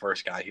when he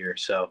first got here.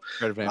 So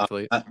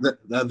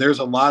there's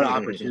a lot of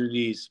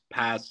opportunities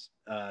past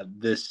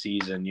this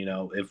season. You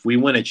know, if we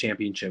win a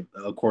championship,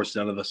 of course,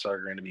 none of us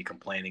are going to be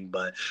complaining,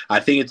 but I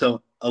think it's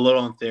a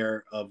little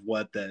unfair of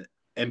what the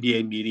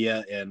NBA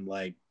media and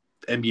like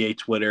NBA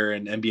Twitter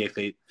and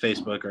NBA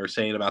Facebook are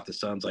saying about the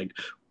Suns.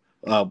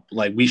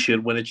 Like we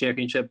should win a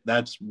championship.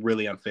 That's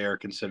really unfair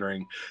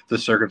considering the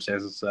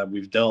circumstances that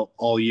we've dealt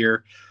all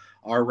year.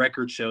 Our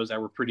record shows that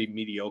we're pretty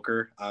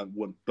mediocre.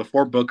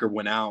 Before Booker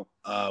went out,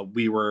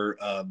 we were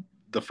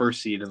the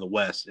first seed in the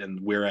West, and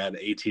we're at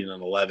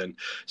 18-11.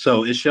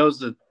 So it shows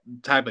the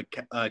type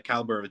of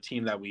caliber of a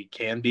team that we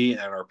can be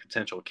and our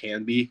potential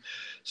can be.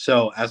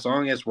 So as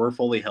long as we're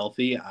fully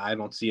healthy, I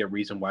don't see a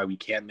reason why we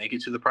can't make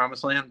it to the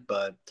promised land.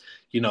 But,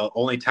 you know,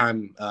 only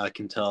time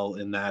can tell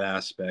in that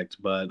aspect.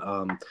 But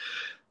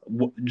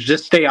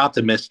just stay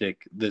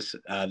optimistic this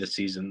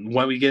season.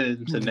 When we get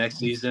into next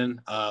season,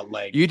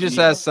 like you just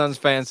asked Suns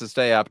fans to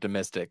stay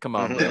optimistic. Come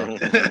on, bro.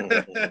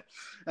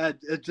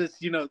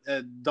 Just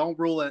don't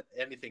rule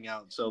anything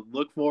out. So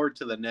look forward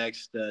to the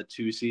next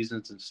 2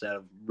 seasons instead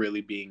of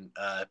really being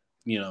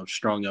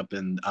strung up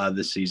in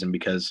this season,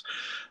 because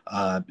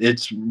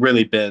it's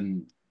really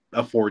been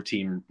a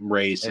 4-team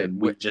race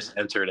and we just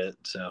entered it.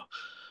 So.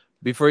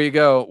 Before you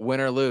go, win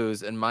or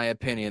lose, in my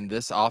opinion,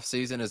 this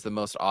offseason is the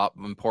most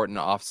important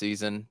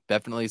offseason,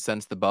 definitely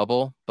since the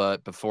bubble.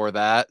 But before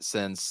that,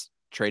 since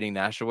trading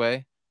Nash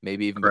away,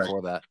 maybe even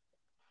before that.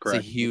 Correct.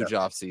 It's a huge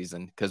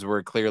offseason because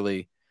we're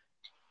clearly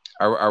 –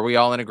 are we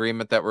all in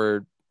agreement that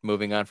we're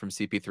moving on from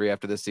CP3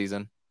 after this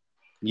season?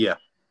 Yeah.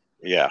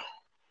 Yeah.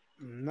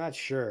 I'm not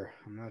sure.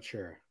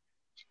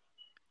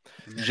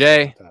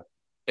 Jay,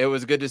 it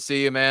was good to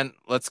see you, man.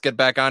 Let's get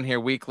back on here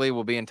weekly.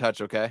 We'll be in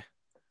touch, okay?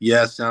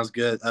 Yeah, sounds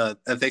good.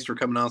 And thanks for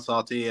coming on,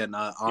 Salty, and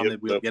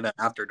we'll get an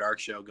After Dark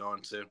show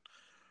going soon.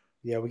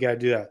 Yeah, we got to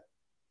do that.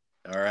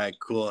 All right,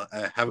 cool.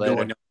 Have a good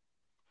one.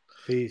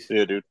 Peace.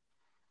 Yeah, dude.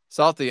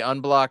 Salty,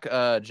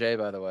 unblock Jay,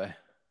 by the way,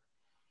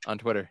 on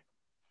Twitter.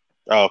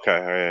 Oh,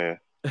 okay.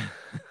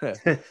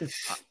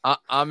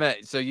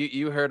 Ahmet, so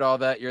you heard all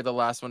that. You're the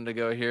last one to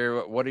go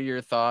here. What are your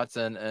thoughts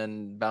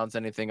and bounce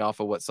anything off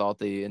of what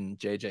Salty and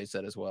JJ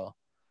said as well?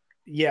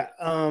 Yeah,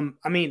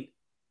 I mean,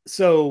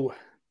 so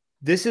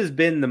this has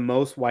been the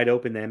most wide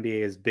open the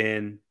NBA has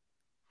been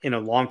in a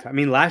long time. I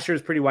mean, last year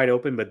was pretty wide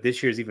open, but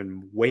this year's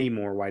even way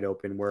more wide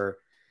open, where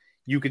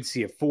you could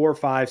see a 4,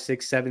 5,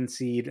 6, 7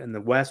 seed in the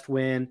West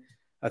win,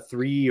 a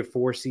 3 or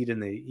 4 seed in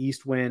the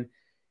East win.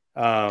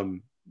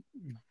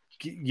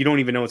 You don't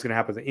even know what's going to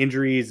happen with the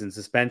injuries and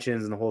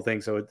suspensions and the whole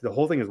thing. So the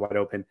whole thing is wide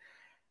open.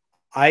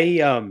 I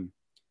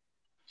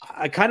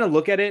kind of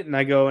look at it and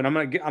I go, and I'm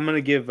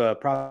gonna give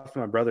props to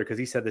my brother because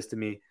he said this to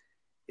me.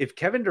 If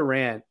Kevin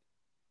Durant,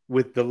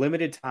 with the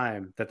limited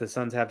time that the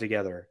Suns have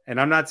together, and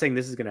I'm not saying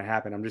this is going to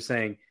happen, I'm just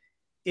saying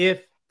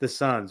if the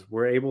Suns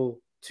were able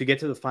to get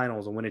to the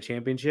finals and win a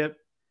championship,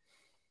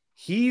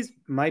 he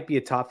might be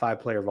a top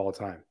 5 player of all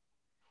time,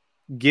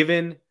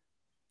 given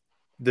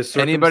the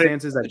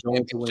circumstances that go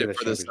into winning the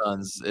for the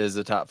Suns is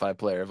a top 5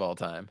 player of all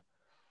time.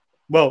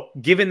 Well,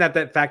 given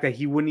that fact that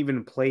he wouldn't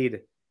even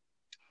played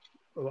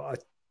a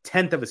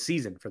 10th of a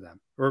season for them,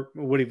 or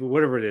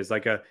whatever it is,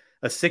 like a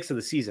 6th of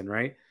the season,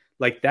 right?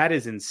 Like that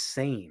is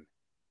insane.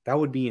 That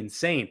would be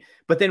insane.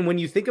 But then when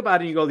you think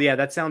about it, you go, yeah,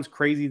 that sounds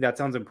crazy. That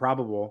sounds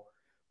improbable.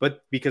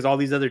 But because all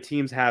these other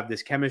teams have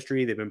this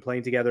chemistry, they've been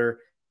playing together.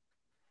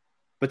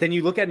 But then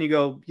you look at it and you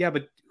go, yeah,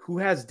 but who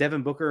has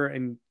Devin Booker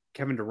and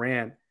Kevin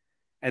Durant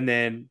and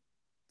then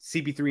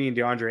CP3 and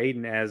DeAndre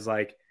Ayton as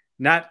like,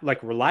 not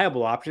like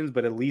reliable options,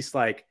 but at least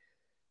like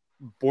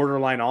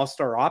borderline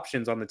all-star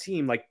options on the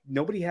team? Like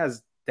nobody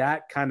has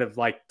that kind of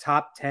like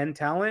top 10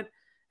 talent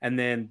and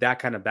then that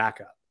kind of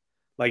backup.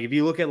 Like if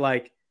you look at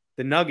like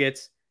the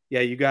Nuggets, Yeah,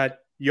 you got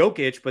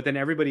Jokic, but then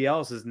everybody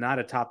else is not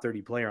a top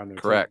 30 player on their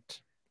team.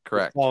 Correct.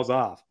 It falls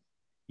off.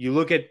 You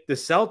look at the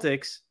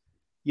Celtics,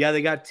 yeah,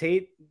 they got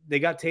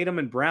Tatum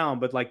and Brown,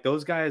 but like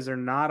those guys are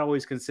not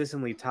always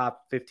consistently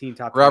top 15,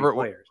 top 20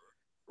 players.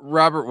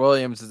 Robert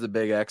Williams is a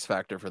big X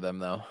factor for them,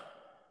 though.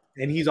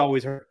 And he's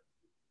always hurt.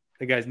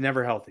 The guy's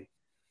never healthy.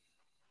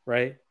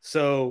 Right?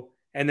 So,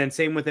 and then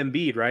same with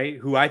Embiid, right?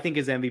 Who I think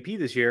is MVP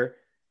this year.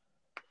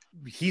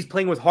 He's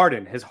playing with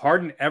Harden. Has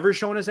Harden ever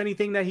shown us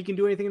anything that he can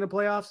do anything in the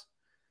playoffs?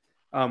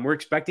 We're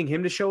expecting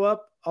him to show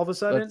up all of a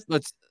sudden.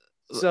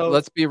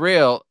 Let's be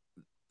real.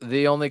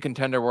 The only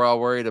contender we're all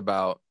worried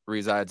about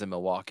resides in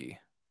Milwaukee.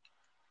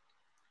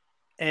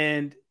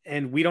 And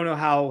we don't know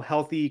how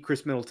healthy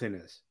Chris Middleton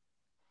is.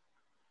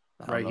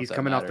 Right? He's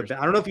coming off the bench.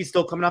 I don't know if he's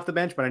still coming off the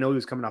bench, but I know he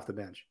was coming off the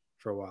bench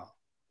for a while.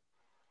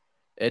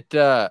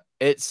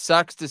 It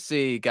sucks to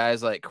see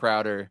guys like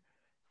Crowder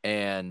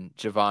and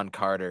Javon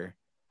Carter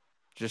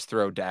just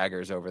throw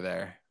daggers over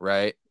there,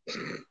 right?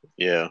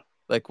 Yeah.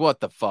 Like, what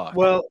the fuck?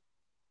 Well,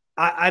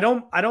 I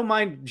don't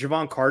mind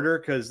Javon Carter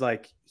because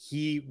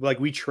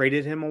we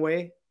traded him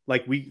away.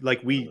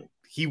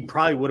 He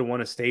probably would have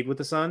won a stayed with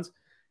the Suns.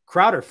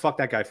 Crowder, fuck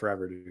that guy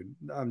forever, dude.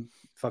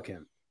 Fuck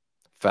him.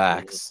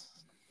 Facts.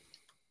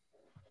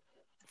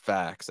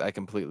 I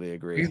completely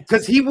agree.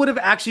 Because he would have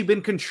actually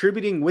been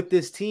contributing with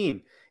this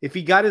team if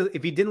he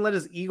didn't let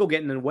his ego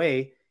get in the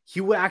way.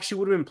 He would have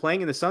been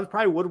playing, and the Suns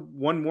probably would have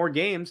won more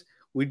games.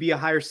 We'd be a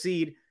higher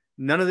seed.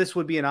 None of this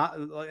would be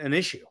an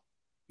issue.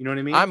 You know what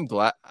I mean? I'm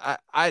glad.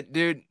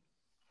 Dude,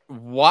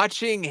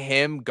 watching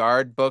him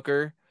guard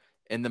Booker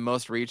in the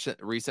most recent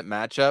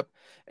matchup,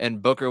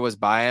 and Booker was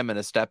by him in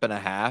a step and a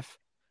half.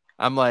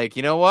 I'm like,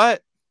 you know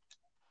what?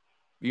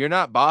 You're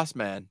not boss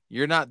man.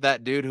 You're not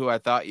that dude who I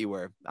thought you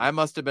were. I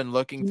must have been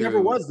looking through.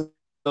 Never was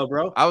though,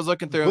 bro. I was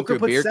looking through him through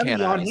beer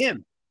can on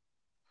him.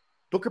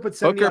 Booker put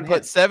 70 on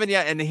him. 7,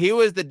 yeah, and he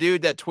was the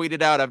dude that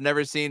tweeted out, "I've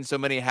never seen so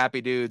many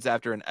happy dudes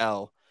after an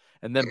L."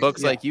 And then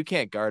Book's like, "You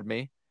can't guard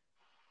me."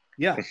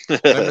 Yeah,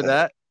 remember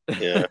that?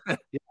 Yeah.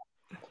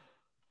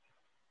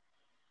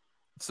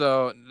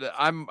 So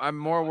I'm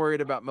more worried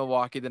about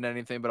Milwaukee than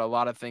anything, but a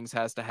lot of things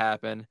has to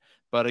happen.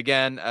 But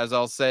again, as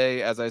I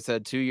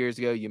said 2 years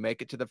ago, you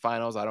make it to the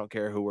finals. I don't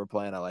care who we're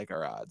playing. I like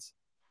our odds.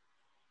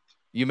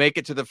 You make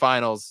it to the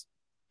finals,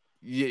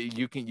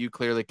 you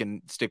clearly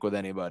can stick with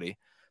anybody.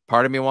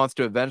 Part of me wants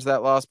to avenge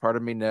that loss. Part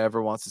of me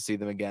never wants to see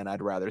them again.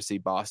 I'd rather see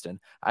Boston.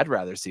 I'd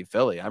rather see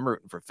Philly. I'm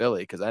rooting for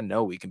Philly because I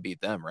know we can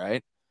beat them,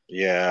 right?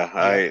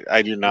 Yeah,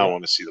 I do not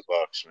want to see the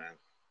Bucks, man.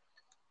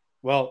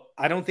 Well,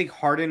 I don't think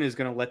Harden is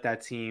going to let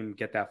that team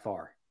get that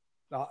far.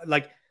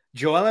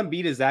 Joel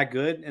Embiid is that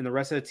good, and the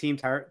rest of the team,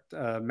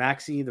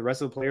 Maxey, the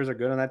rest of the players are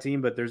good on that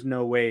team, but there's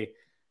no way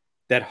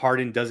that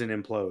Harden doesn't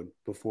implode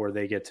before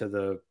they get to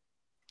the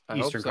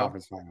Eastern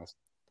Conference Finals.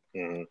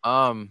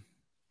 Mm-hmm.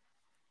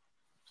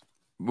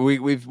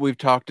 We've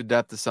talked to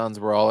death the Suns.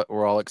 We're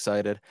all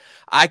excited.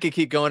 I could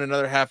keep going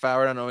another half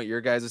hour. I don't know what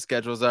your guys'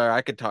 schedules are.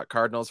 I could talk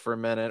Cardinals for a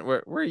minute.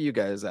 Where are you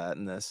guys at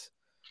in this?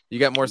 You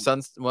got more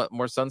Suns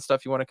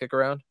stuff you want to kick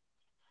around?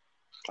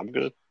 I'm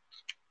good.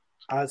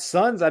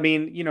 Suns, I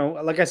mean,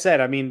 like I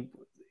said, I mean,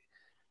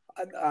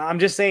 I'm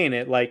just saying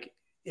it. Like,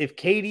 if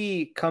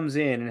KD comes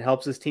in and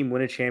helps this team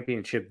win a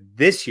championship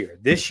this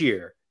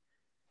year,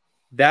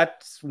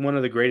 that's one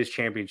of the greatest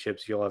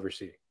championships you'll ever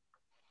see.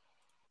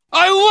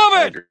 I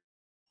love it.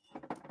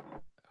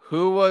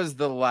 Who was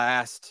the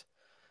last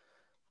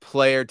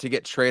player to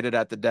get traded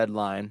at the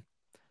deadline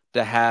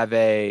to have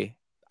I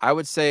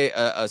would say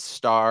a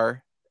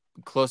star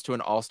close to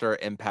an all-star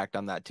impact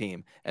on that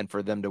team and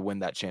for them to win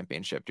that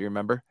championship? Do you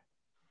remember?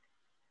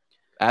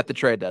 At the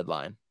trade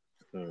deadline.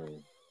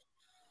 In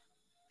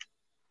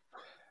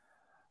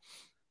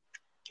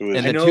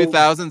the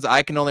 2000s,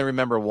 I can only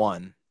remember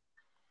one.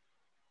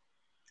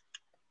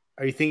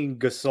 Are you thinking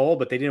Gasol?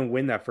 But they didn't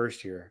win that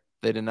first year.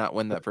 They did not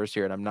win that first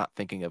year, and I'm not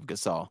thinking of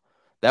Gasol.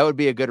 That would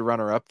be a good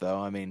runner-up, though.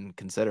 I mean,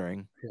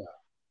 considering. Yeah.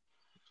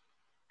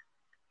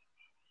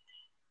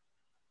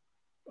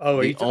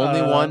 Oh, the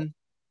only one.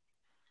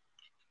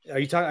 Are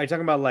you talking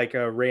about like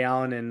Ray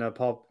Allen and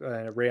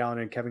Ray Allen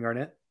and Kevin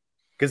Garnett?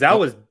 Because that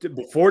was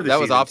before the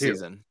season. Was off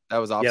season. That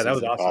was off. Yeah,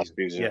 season. that was off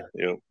season.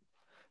 Yeah.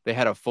 They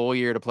had a full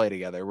year to play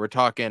together. We're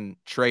talking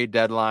trade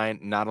deadline,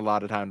 not a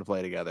lot of time to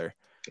play together.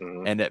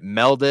 Mm-hmm. And it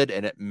melded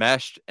and it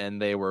meshed,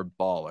 and they were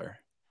baller.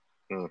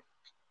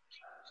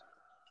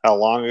 How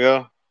long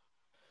ago?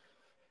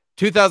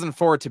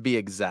 2004 to be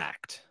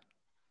exact.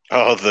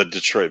 Oh, the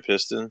Detroit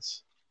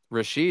Pistons.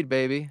 Rashid,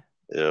 baby.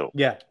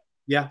 Yeah.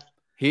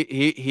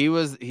 He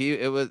was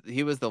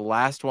the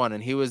last one,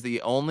 and he was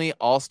the only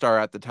all-star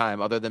at the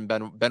time, other than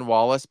Ben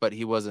Wallace, but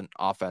he wasn't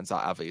offense,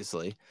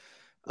 obviously.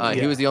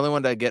 He was the only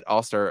one to get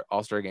all-star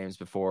games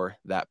before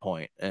that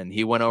point, and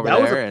he went over there.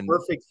 That was a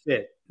perfect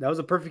fit. That was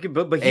a perfect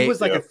fit, but he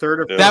was like a third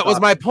or fourth. That was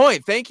my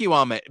point. Thank you,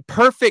 Amit.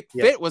 Perfect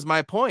fit was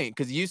my point,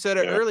 because you said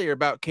it earlier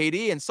about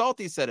KD, and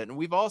Salty said it, and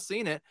we've all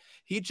seen it.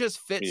 He just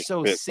fits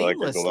so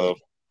seamlessly. Like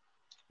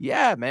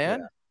yeah,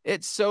 man. Yeah.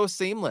 It's so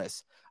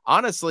seamless.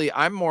 Honestly,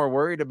 I'm more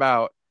worried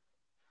about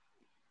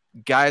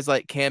guys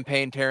like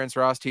Campaign, Terrence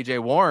Ross,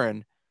 TJ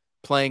Warren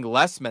playing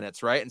less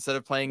minutes, right? Instead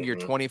of playing your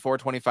 24,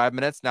 25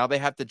 minutes, now they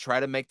have to try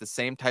to make the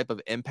same type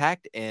of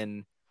impact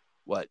in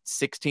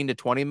 16 to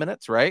 20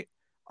 minutes, right?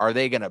 Are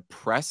they going to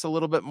press a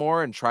little bit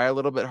more and try a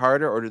little bit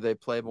harder, or do they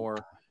play more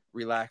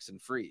relaxed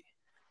and free?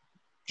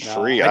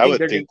 Free, I would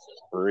think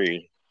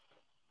free.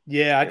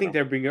 Yeah, I think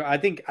they're bringing. I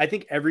think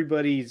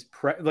everybody's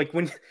like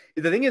when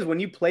the thing is when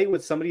you play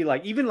with somebody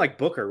like even like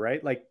Booker,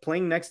 right? Like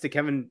playing next to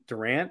Kevin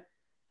Durant,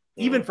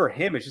 even for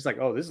him, it's just like,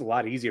 oh, this is a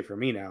lot easier for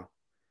me now.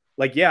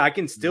 Like, yeah, I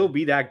can still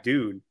be that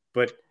dude,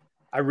 but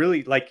I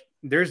really like.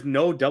 There's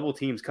no double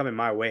teams coming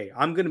my way.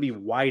 I'm going to be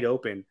wide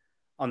open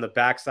on the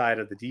backside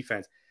of the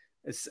defense.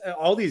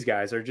 All these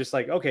guys are just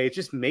like, okay, it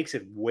just makes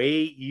it way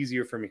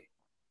easier for me.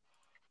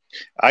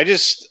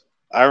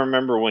 I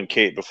remember when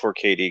before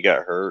KD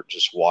got hurt,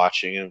 just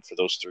watching him for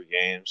those 3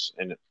 games,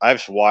 and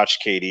I've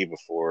watched KD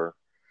before,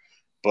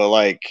 but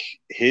like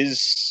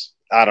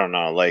I don't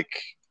know,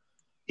 like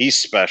he's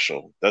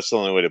special. That's the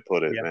only way to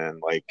put it, man.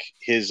 Like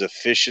his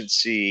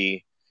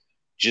efficiency,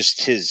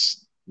 just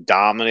his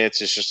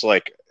dominance. It's just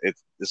like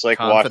it's like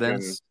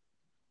confidence. Watching.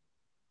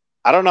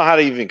 I don't know how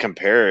to even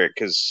compare it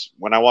because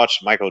when I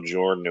watched Michael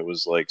Jordan, it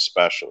was like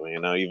special,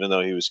 even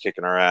though he was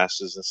kicking our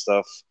asses and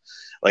stuff.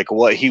 Like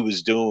what he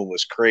was doing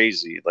was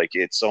crazy. Like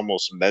it's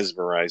almost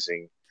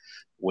mesmerizing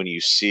when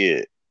you see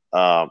it.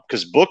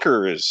 Because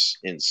Booker is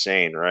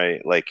insane,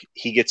 right? Like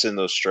he gets in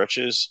those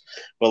stretches,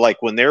 but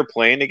like when they're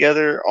playing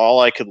together,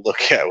 all I could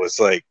look at was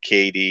like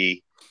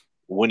KD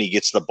when he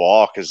gets the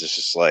ball, because it's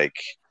just like,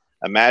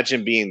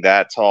 imagine being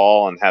that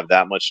tall and have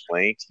that much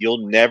length.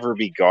 You'll never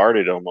be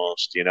guarded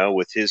almost,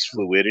 with his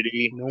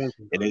fluidity. And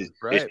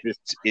it's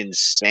just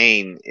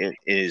insane in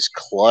his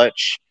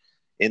clutch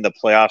in the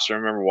playoffs. I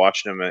remember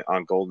watching him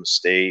on Golden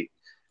State.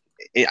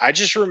 I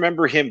just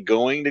remember him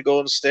going to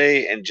Golden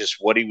State and just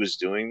what he was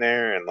doing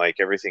there and like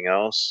everything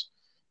else.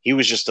 He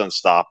was just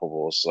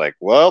unstoppable. It's like,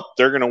 well,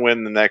 they're going to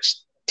win the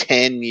next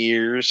 10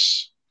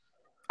 years.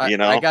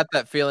 I got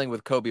that feeling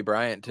with Kobe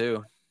Bryant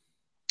too.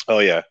 Oh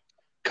yeah.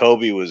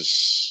 Kobe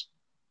was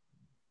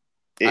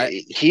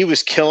he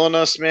was killing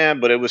us,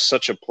 man, but it was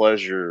such a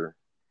pleasure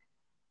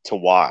to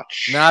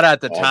watch. Not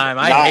at the time.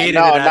 I hated it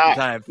at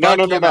the time. Fuck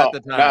him at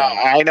the time. No,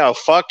 I know.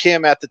 Fuck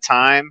him at the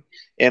time.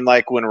 And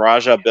like when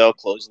Raja Bell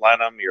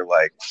clotheslined him, you're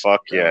like,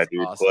 fuck yeah,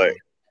 dude. Awesome.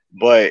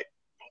 But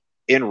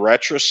in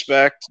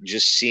retrospect,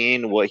 just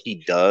seeing what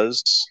he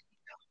does,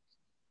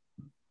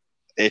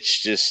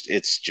 it's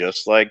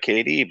just like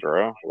KD,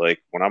 bro. Like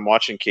when I'm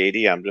watching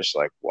KD, I'm just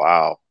like,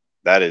 wow,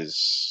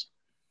 that's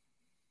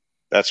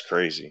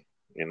crazy,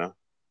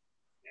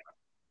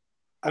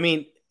 I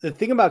mean, the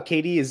thing about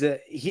KD is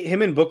that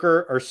him and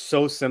Booker are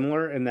so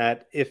similar in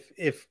that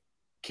if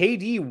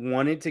KD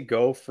wanted to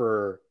go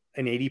for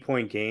an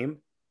 80-point game,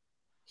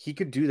 he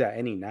could do that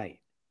any night.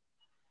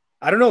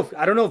 I don't know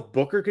if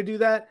Booker could do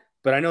that,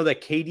 but I know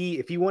that KD,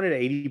 if he wanted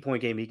an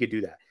 80-point game, he could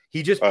do that.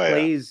 He just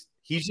plays.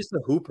 Yeah. He's just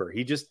a hooper.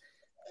 He just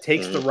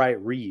takes the right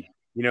read,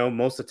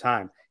 most of the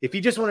time. If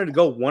he just wanted to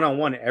go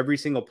one-on-one every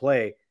single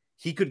play,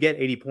 he could get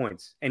 80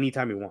 points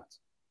anytime he wants.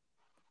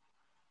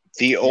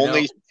 The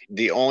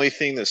only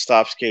thing that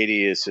stops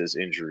KD is his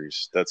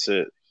injuries. That's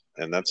it.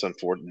 And that's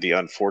the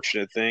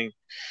unfortunate thing.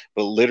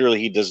 But literally,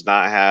 he does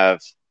not have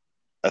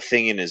a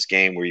thing in his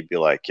game where you'd be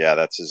like, yeah,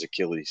 that's his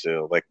Achilles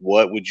heel. Like,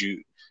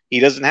 he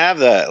doesn't have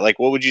that. Like,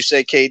 what would you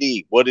say,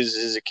 KD? What is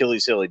his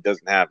Achilles heel? He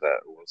doesn't have that.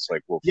 It's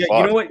like, well, yeah, fuck,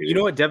 you know what? dude. You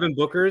know what Devin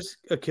Booker's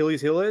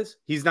Achilles heel is?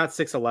 He's not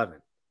 6'11".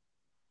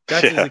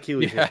 That's his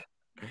Achilles heel.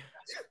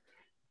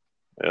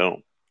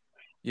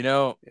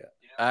 Yeah.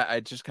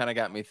 I just kind of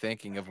got me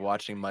thinking of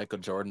watching Michael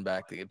Jordan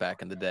back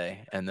in the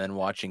day, and then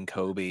watching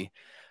Kobe.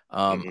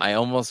 I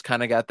almost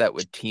kind of got that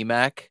with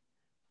T-Mac,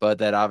 but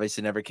that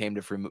obviously never came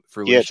to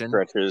fruition. He had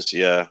stretches,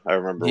 yeah. I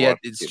remember. Yeah,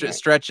 it's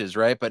stretches,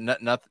 right? But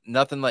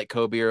nothing like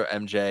Kobe or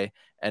MJ,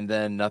 and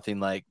then nothing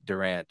like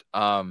Durant.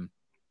 I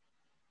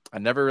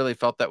never really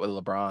felt that with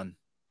LeBron.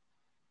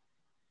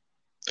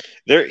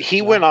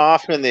 He went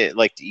off in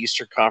the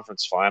Eastern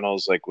Conference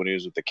Finals, like when he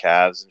was with the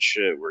Cavs and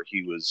shit, where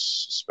he was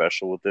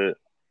special with it.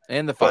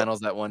 And the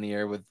finals that one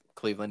year with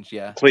Cleveland,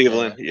 yeah.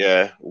 Cleveland,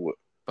 yeah.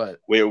 But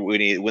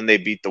when they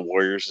beat the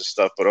Warriors and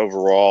stuff, but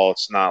overall,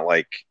 it's not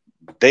like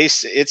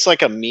it's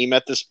like a meme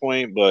at this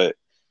point, but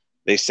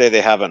they say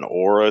they have an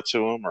aura to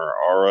them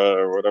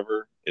or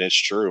whatever, and it's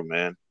true,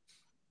 man.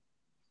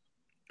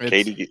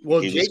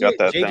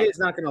 JJ's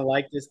not going to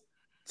like this.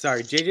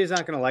 Sorry, JJ's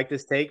not going to like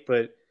this take,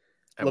 but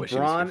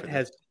LeBron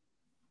has.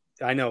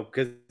 I know,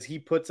 because he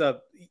puts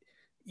up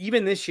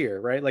even this year,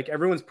 right? Like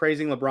everyone's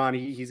praising LeBron.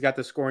 He's got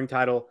the scoring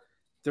title.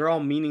 They're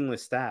all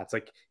meaningless stats.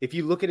 Like if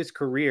you look at his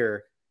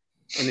career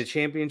in the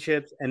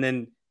championships and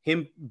then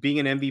him being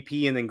an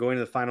MVP and then going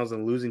to the finals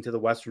and losing to the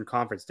Western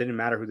Conference, didn't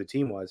matter who the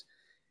team was.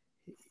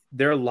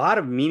 There are a lot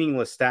of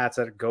meaningless stats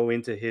that go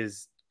into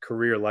his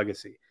career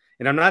legacy.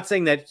 And I'm not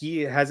saying that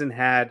he hasn't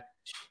had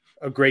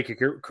a great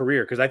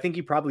career, because I think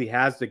he probably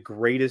has the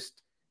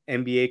greatest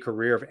NBA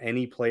career of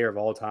any player of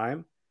all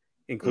time,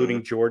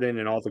 including Jordan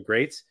and all the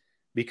greats.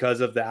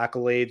 because of the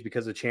accolades,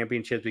 because of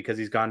championships, because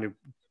he's gone to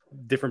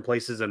different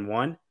places and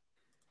won.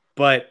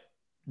 But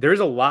there's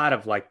a lot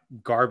of like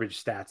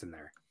garbage stats in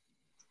there.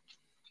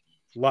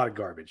 A lot of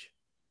garbage.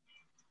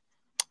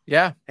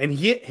 Yeah. And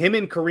him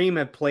and Kareem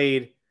have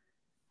played.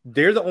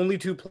 They're the only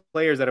two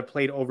players that have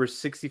played over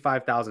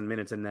 65,000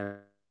 minutes in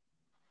there.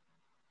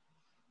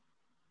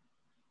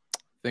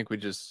 I think we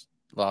just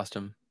lost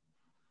him.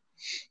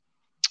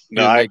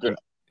 No,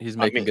 He's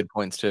making good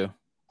points too.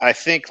 I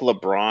think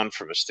LeBron,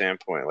 from a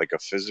standpoint, like a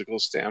physical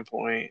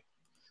standpoint,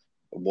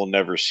 we'll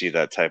never see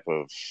that type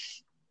of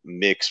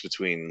mix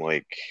between,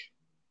 like,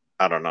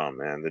 I don't know,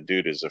 man. The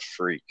dude is a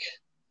freak.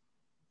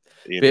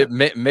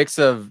 Mix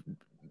of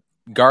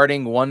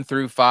guarding 1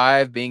 through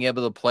 5, being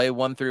able to play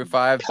 1 through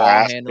 5, passing,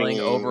 ball handling,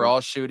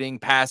 overall shooting,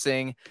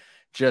 passing,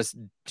 just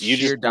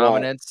sheer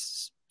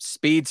dominance,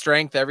 speed,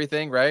 strength,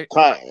 everything, right?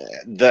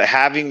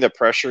 Having the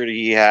pressure that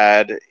he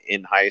had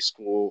in high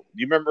school.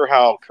 You remember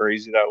how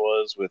crazy that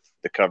was with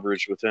the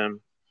coverage with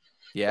him?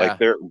 Yeah. Like,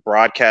 they're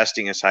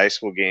broadcasting his high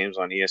school games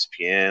on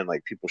ESPN,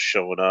 like people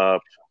showing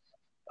up.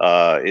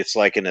 It's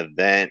like an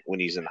event when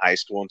he's in high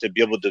school, and to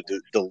be able to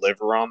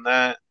deliver on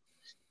that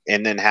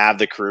and then have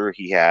the career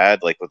he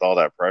had, like with all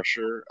that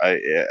pressure,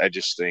 I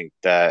just think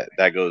that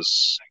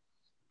goes,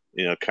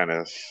 kind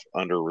of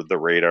under the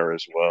radar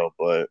as well.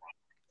 But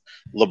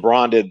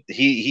LeBron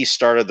he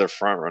started the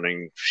front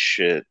running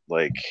shit,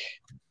 like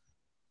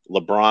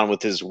LeBron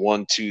with his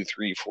 1, 2,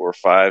 3, 4,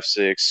 5,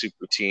 6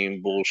 super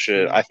team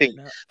bullshit. I think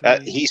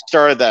that he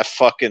started that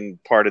fucking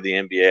part of the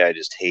NBA I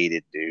just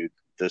hated, dude.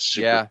 The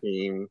super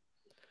team.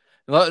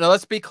 No,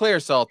 let's be clear,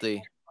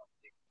 Salty.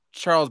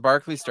 Charles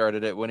Barkley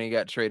started it when he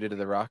got traded to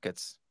the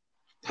Rockets.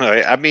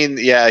 I mean,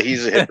 yeah,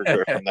 he's a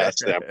hypocrite from that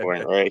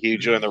standpoint, right? He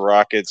joined the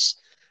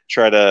Rockets,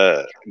 try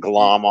to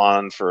glom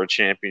on for a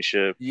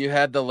championship. You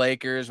had the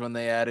Lakers when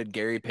they added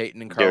Gary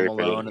Payton and Karl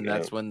Malone, and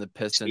that's when the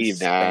Pistons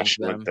Steve Nash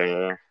them. went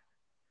there.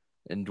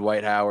 And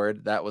Dwight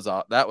Howard. That was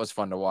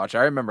fun to watch.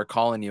 I remember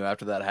calling you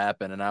after that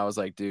happened, and I was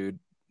like, dude,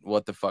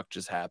 what the fuck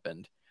just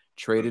happened?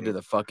 Traded to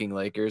the fucking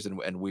Lakers,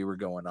 and we were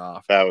going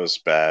off. That was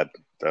bad.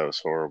 That was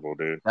horrible,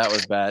 dude. That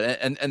was bad.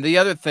 And the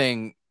other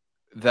thing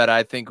that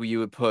I think you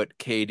would put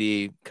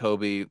KD,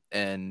 Kobe,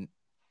 and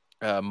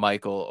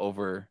Michael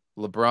over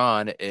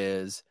LeBron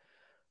is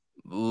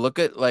look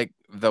at like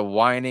the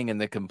whining and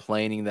the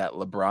complaining that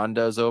LeBron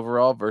does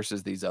overall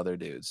versus these other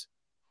dudes.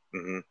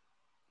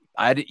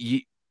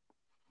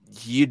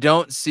 You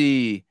don't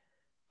see.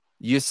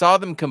 You saw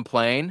them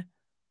complain.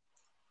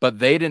 But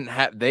they didn't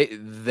have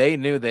they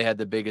knew they had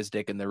the biggest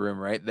dick in the room,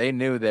 right? They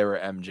knew they were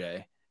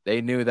MJ.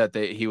 They knew that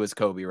he was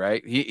Kobe,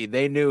 right?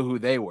 They knew who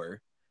they were.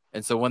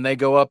 And so when they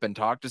go up and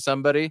talk to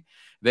somebody,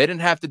 they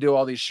didn't have to do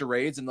all these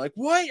charades and like,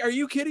 "What? Are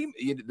you kidding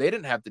me?" They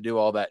didn't have to do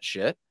all that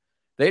shit.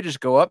 They just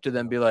go up to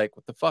them and be like,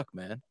 "What the fuck,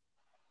 man?"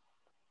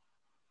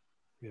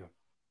 Yeah.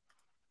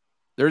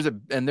 There's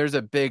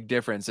a big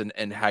difference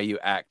in how you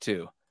act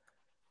too.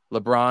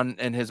 LeBron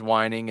and his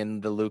whining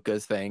and the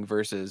Luka's thing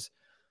versus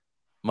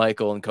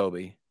Michael and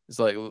Kobe. It's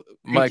like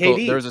Michael.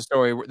 There's a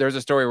story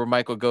where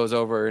Michael goes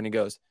over and he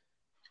goes,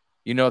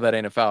 "You know that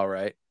ain't a foul,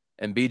 right?"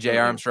 And BJ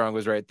Armstrong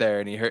was right there,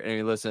 and he heard and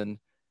he listened,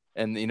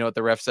 and you know what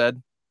the ref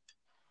said?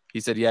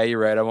 He said, "Yeah, you're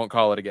right. I won't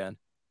call it again."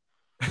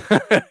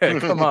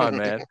 Come on,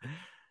 man.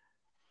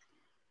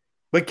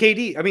 But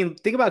KD, I mean,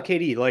 think about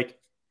KD. Like,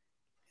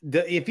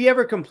 if he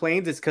ever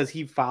complains, it's because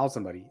he fouled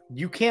somebody.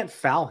 You can't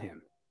foul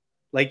him.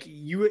 Like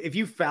if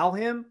you foul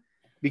him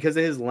because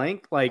of his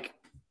length, like.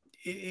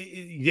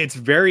 It's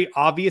very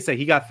obvious that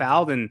he got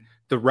fouled, and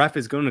the ref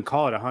is going to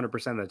call it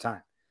 100% of the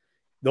time.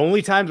 The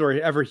only times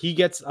where ever he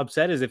gets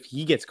upset is if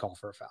he gets called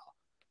for a foul.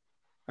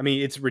 I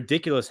mean, it's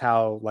ridiculous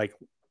how like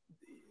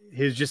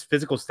his just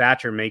physical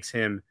stature makes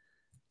him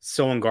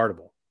so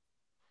unguardable.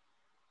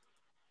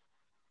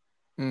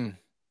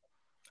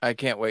 I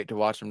can't wait to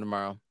watch him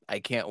tomorrow. I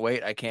can't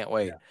wait.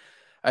 Yeah.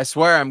 I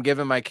swear I'm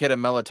giving my kid a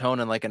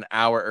melatonin like an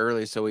hour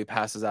early so he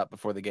passes out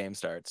before the game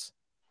starts.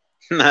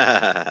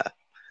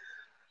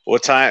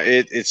 What time?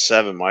 It's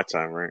 7 my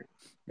time, right?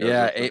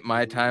 Yeah, 8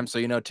 my time. So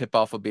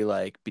tip-off will be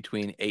like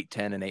between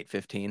 8:10 and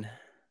 8:15.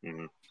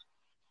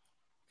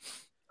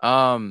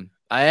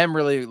 I am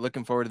really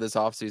looking forward to this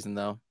offseason,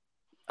 though.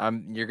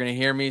 You're gonna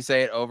hear me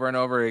say it over and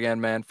over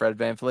again, man. Fred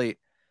VanVleet,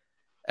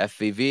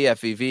 FVV,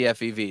 FVV,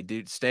 FVV.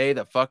 Dude, stay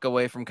the fuck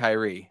away from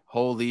Kyrie.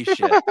 Holy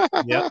shit.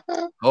 Yep.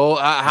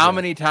 How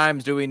many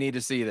times do we need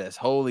to see this?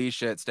 Holy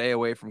shit, stay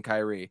away from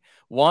Kyrie.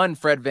 One,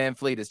 Fred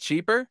VanVleet is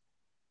cheaper.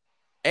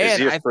 And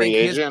is he a free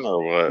agent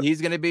or what?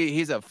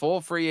 He's a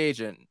full free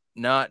agent.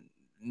 Not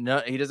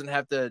he doesn't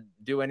have to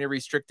do any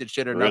restricted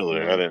shit or really?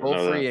 nothing. I didn't know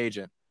Full free that.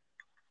 agent.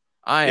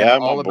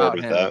 I'm all about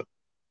him.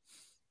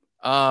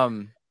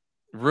 That.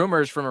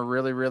 Rumors from a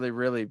really, really,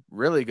 really,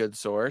 really good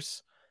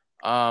source.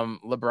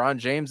 LeBron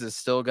James is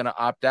still gonna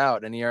opt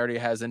out, and he already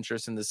has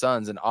interest in the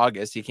Suns in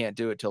August. He can't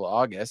do it till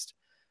August.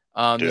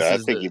 Dude, I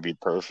think he'd be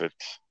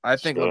perfect. I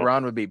think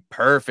LeBron would be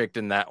perfect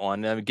in that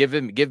one. I mean,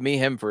 give me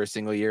him for a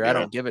single year. Yeah. I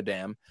don't give a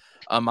damn.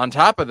 On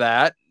top of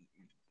that,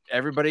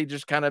 everybody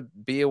just kind of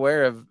be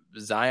aware of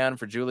Zion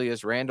for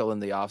Julius Randle in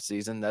the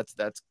offseason.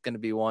 That's going to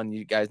be one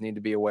you guys need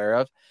to be aware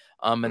of.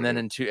 And then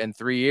in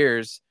 3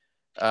 years,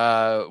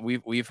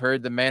 we've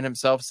heard the man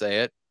himself say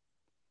it.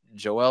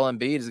 Joel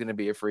Embiid is going to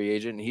be a free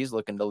agent, and he's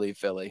looking to leave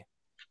Philly.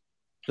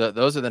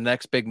 Those are the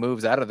next big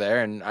moves out of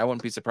there, and I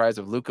wouldn't be surprised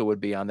if Luka would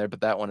be on there,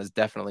 but that one is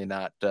definitely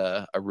not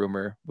a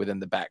rumor within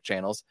the back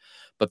channels.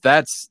 But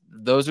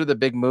those are the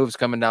big moves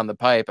coming down the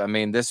pipe. I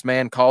mean, this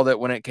man called it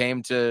when it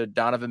came to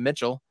Donovan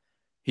Mitchell.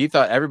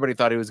 Everybody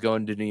thought he was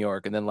going to New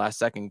York, and then last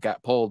second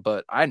got pulled,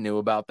 but I knew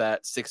about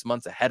that 6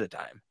 months ahead of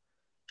time.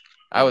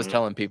 I was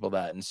telling people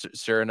that, and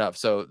sure enough.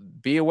 So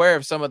be aware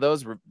of some of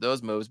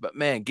those moves, but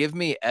man, give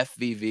me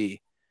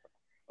FVV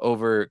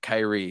over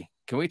Kyrie.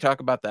 Can we talk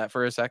about that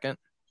for a second?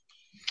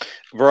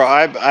 Bro,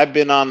 I've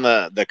been on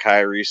the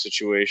Kyrie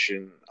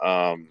situation.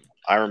 I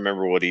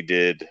remember what he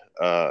did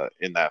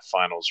in that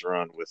finals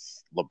run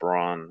with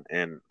LeBron,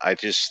 and I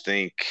just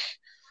think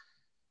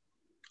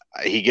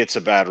he gets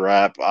a bad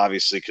rap,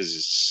 obviously,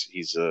 because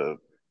he's I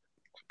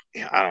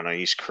don't know,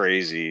 he's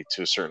crazy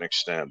to a certain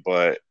extent,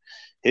 but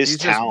he's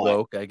talent, just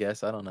woke, I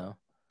guess. I don't know.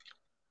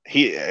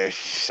 He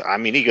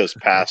goes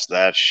past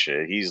that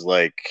shit. He's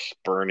like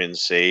burning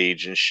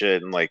sage and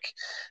shit, and like,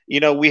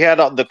 we had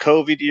the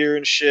COVID year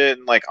and shit,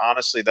 and like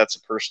honestly, that's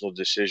a personal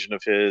decision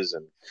of his,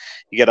 and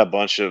he got a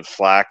bunch of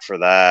flack for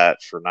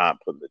that, for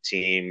not putting the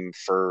team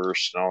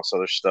first and all this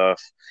other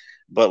stuff.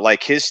 But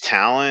like his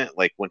talent,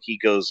 like when he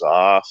goes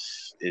off,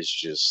 is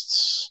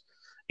just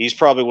he's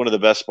probably one of the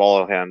best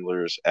ball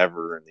handlers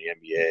ever in the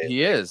NBA.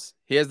 He is.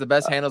 He has the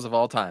best handles of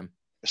all time.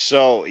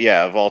 So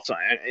yeah, of all time,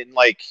 and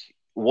like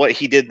what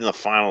he did in the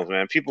finals,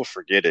 man, people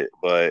forget it,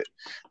 but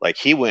like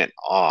he went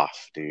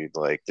off, dude.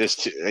 Like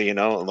this,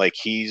 like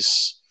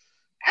he's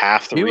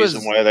half the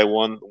reason why they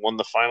won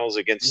the finals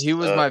against. He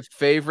was my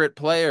favorite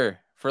player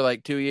for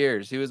like 2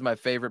 years. He was my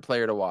favorite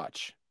player to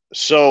watch.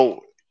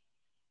 So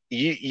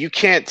you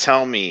can't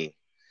tell me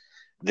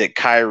that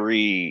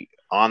Kyrie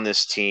on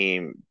this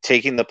team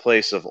taking the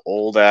place of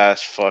old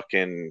ass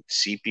fucking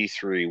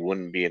CP3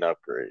 wouldn't be an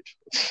upgrade.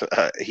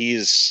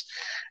 He's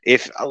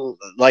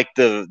like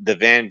the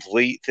Van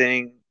Vliet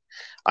thing,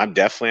 I'm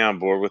definitely on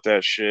board with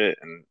that shit,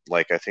 and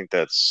like I think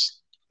that's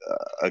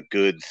a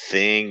good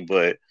thing.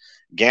 But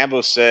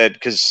Gambo said,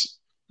 because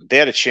they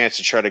had a chance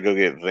to try to go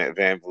get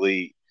Van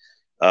Vliet,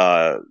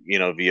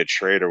 via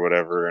trade or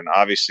whatever, and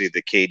obviously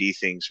the KD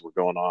things were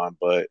going on,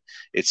 but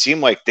it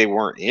seemed like they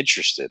weren't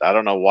interested. I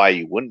don't know why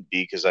you wouldn't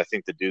be, because I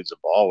think the dude's a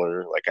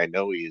baller. Like I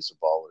know he is a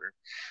baller,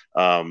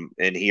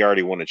 and he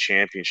already won a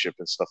championship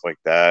and stuff like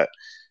that.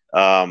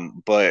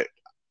 But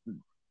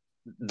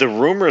the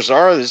rumors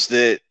is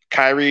that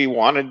Kyrie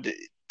wanted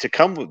to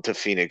come to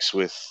Phoenix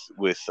with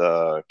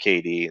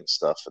KD and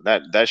stuff, and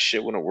that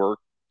shit wouldn't work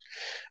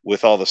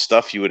with all the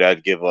stuff you would have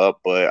to give up.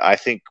 But I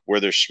think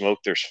where there's smoke,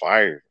 there's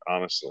fire,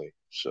 honestly.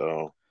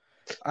 So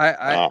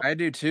I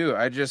do too.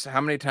 How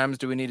many times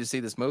do we need to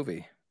see this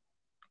movie?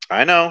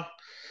 I know,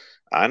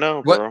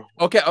 bro.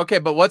 Okay,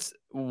 but what's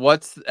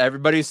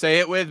everybody say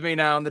it with me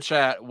now in the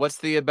chat? What's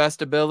the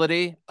best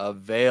ability?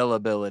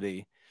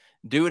 Availability.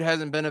 Dude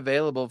hasn't been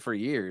available for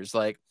years.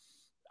 Like,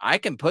 I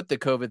can put the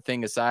COVID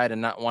thing aside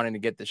and not wanting to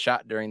get the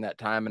shot during that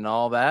time and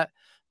all that.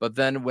 But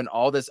then when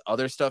all this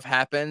other stuff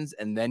happens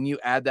and then you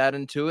add that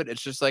into it,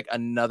 it's just like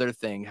another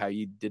thing how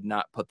you did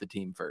not put the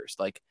team first.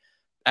 Like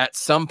at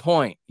some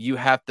point you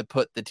have to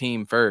put the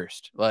team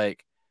first.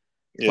 Like,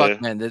 fuck,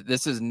 man,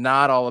 this is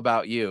not all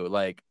about you.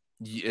 Like,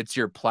 it's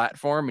your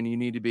platform and you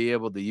need to be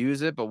able to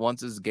use it. But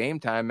once it's game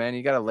time, man,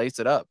 you got to lace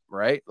it up,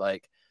 right?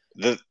 Like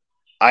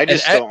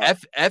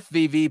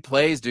FVV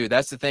plays, dude.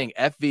 That's the thing.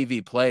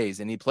 FVV plays,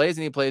 and he plays,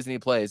 and he plays, and he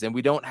plays, and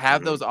we don't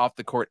have those off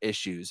the court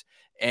issues.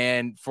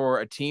 And for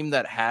a team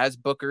that has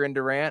Booker and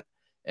Durant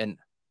and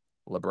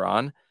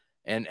LeBron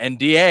and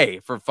DA,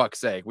 for fuck's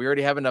sake, we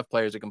already have enough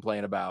players to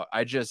complain about.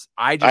 I just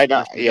don't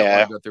want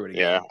to go through it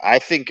again. Yeah, I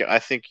think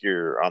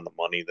you're on the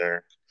money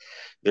there.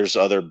 There's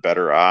other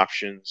better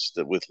options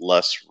that with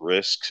less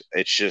risk.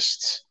 It's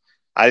just,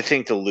 I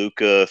think the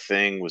Luka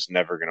thing was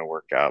never going to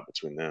work out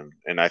between them,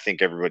 and I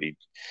think everybody,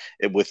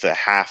 with a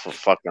half a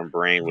fucking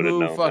brain, would have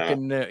known. Who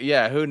fucking knew?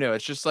 Yeah, who knew?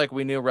 It's just like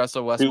we knew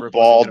Russell Westbrook. Two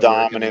ball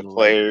dominant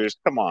players.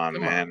 Come on,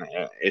 man.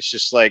 It's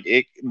just like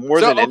it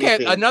more than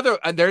anything.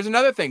 There's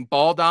another thing.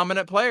 Ball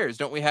dominant players.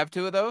 Don't we have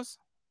two of those?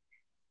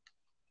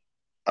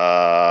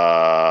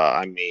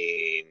 I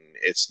mean,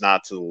 it's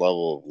not to the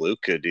level of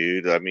Luka,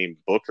 dude. I mean,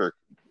 Booker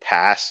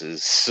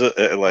passes.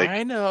 Like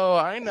I know.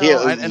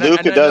 Yeah,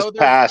 Luka does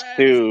pass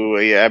too.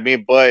 Yeah, I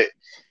mean, but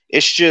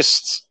it's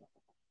just,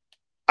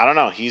 I don't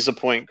know. He's a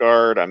point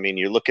guard. I mean,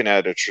 you're looking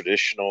at a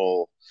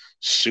traditional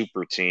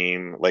super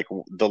team like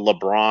the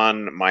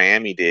LeBron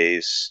Miami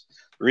days.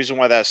 The reason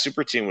why that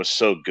super team was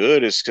so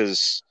good is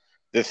because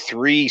the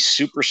three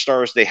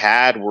superstars they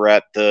had were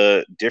at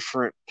the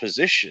different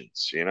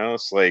positions.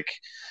 It's like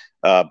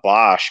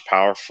Bosh,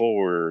 power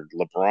forward,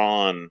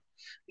 LeBron,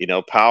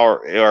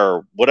 power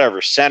or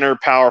whatever, center,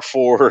 power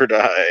forward,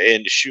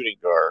 and shooting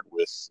guard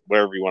with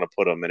wherever you want to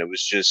put them. And it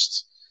was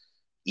just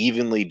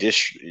evenly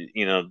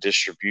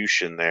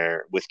distribution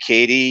there. With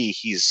KD,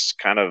 he's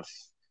kind of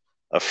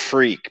a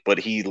freak, but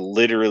he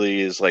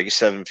literally is like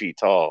 7 feet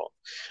tall.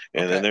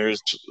 And then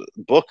there's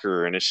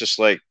Booker, and it's just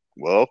like,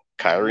 well,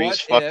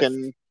 Kyrie's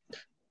fucking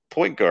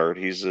point guard.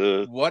 He's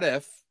a what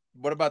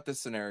about this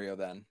scenario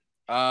then?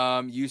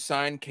 You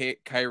sign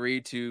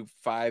Kyrie to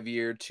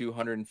 5-year,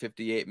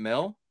 $258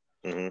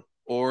 million,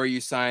 or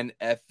you sign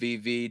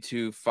FVV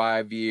to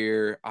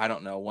 5-year, I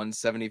don't know,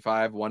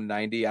 175,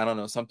 190, I don't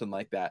know, something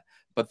like that.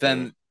 But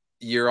then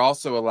you're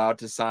also allowed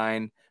to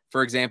sign,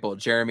 for example,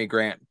 Jeremy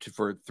Grant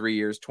for 3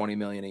 years, $20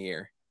 million a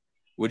year.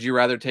 Would you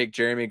rather take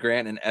Jeremy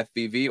Grant and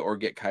FVV or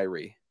get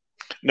Kyrie?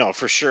 No,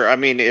 for sure. I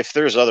mean, if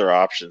there's other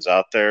options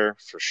out there,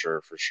 for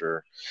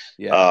sure.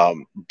 Yeah.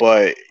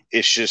 But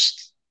it's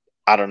just,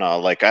 I don't know.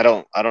 Like, I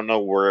don't know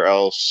where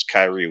else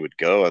Kyrie would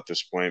go at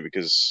this point,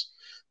 because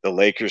the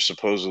Lakers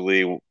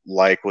supposedly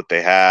like what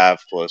they have,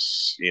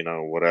 plus,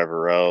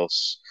 whatever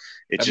else.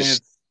 It's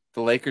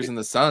the Lakers and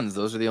the Suns.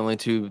 Those are the only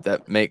two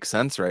that make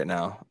sense right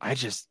now.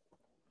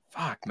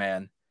 Fuck,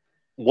 man.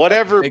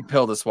 Whatever. Big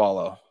pill to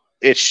swallow.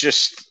 It's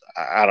just,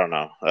 I don't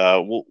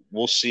know.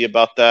 We'll see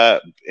about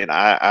that. And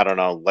I don't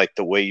know, like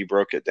the way you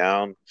broke it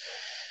down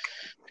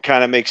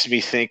kind of makes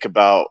me think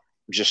about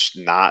just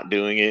not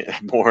doing it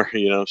more,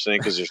 you know what I'm saying?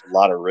 Because there's a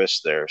lot of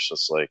risk there. So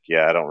it's like,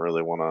 yeah, I don't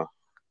really want to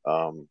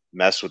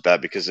mess with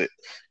that, because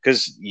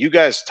you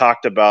guys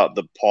talked about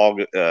the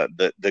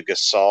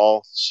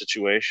Gasol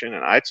situation,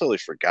 and I totally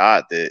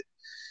forgot that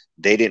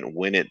they didn't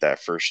win it that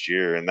first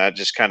year, and that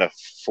just kind of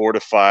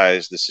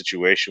fortifies the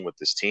situation with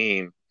this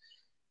team.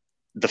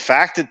 The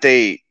fact that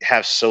they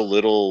have so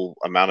little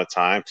amount of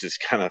time to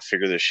kind of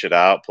figure this shit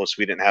out, plus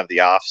we didn't have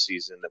the off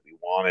season that we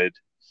wanted.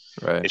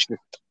 Right. It's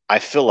just, I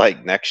feel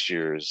like next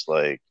year is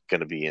like going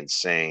to be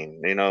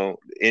insane.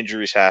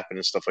 Injuries happen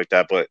and stuff like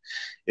that, but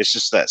it's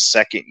just that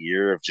second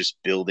year of just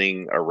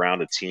building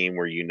around a team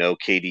where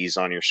KD's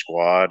on your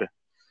squad,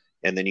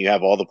 and then you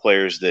have all the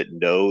players that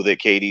know that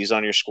KD's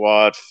on your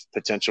squad,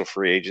 potential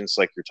free agents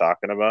like you're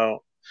talking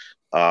about.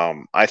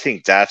 I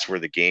think that's where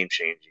the game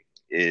changing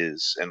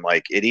is, and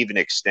like it even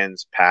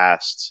extends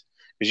past,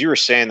 because you were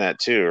saying that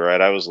too,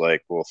 right? I was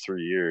like, well,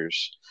 3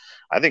 years.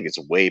 I think it's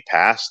way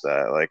past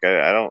that. Like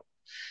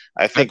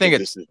I think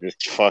this is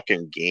just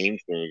fucking game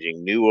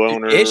changing. New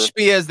owner.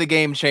 Ishbia is the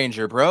game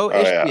changer, bro.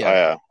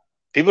 Yeah.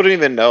 People don't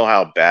even know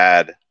how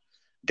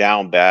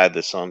down bad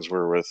the Suns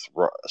were with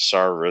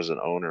Sarver as an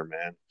owner,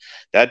 man.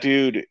 That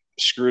dude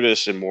screwed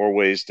us in more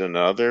ways than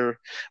other.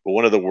 But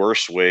one of the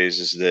worst ways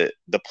is that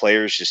the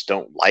players just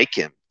don't like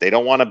him. They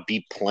don't want to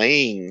be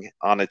playing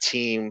on a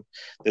team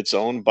that's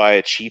owned by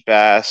a cheap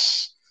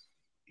ass,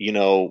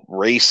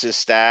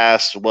 racist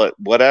ass,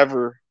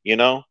 whatever.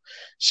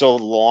 So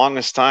the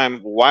longest time,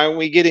 why aren't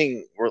we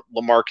getting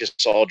LaMarcus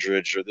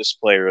Aldridge or this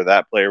player or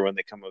that player when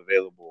they come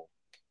available?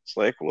 It's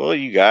like, well,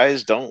 you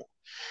guys don't.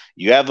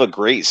 You have a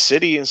great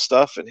city and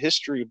stuff and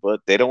history, but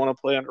they don't want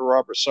to play under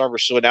Robert Sarver.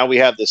 So now we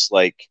have this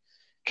like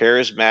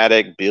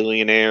charismatic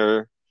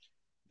billionaire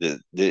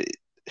that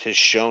has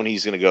shown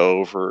he's going to go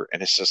over,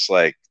 and it's just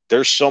like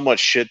there's so much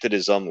shit that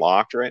is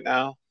unlocked right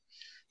now.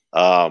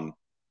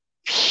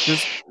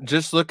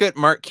 Just look at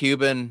Mark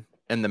Cuban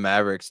and the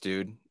Mavericks,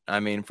 dude. I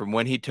mean, from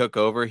when he took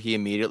over, he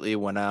immediately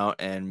went out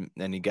and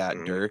he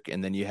got Dirk,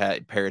 and then you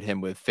had paired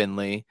him with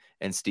Finley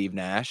and Steve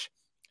Nash,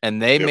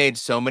 and they made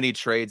so many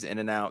trades in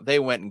and out. They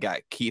went and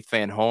got Keith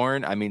Van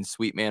Horn. I mean,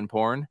 Sweet Man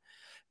Porn.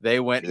 They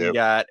went and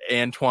got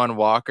Antoine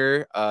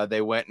Walker.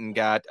 They went and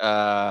got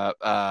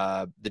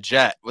the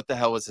Jet. What the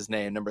hell was his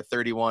name? Number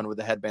 31 with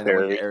the headband that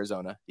went to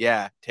Arizona.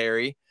 Yeah,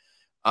 Terry.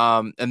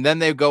 And then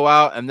they go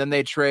out and then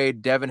they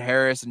trade Devin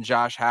Harris and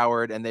Josh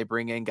Howard, and they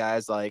bring in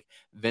guys like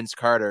Vince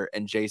Carter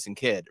and Jason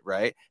Kidd,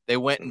 right? They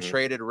went and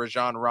traded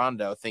Rajon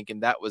Rondo thinking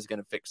that was going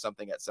to fix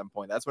something at some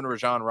point. That's when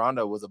Rajon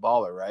Rondo was a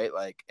baller, right?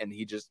 Like, and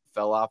he just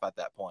fell off at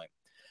that point.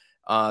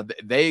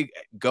 They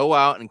go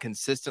out and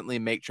consistently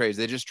make trades.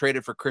 They just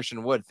traded for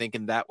Christian Wood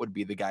thinking that would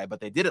be the guy, but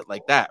they did it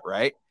like that,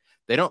 right?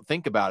 They don't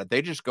think about it.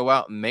 They just go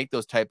out and make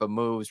those type of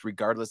moves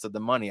regardless of the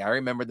money. I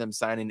remember them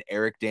signing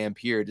Eric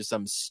Dampier to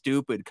some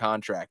stupid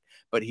contract,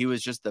 but he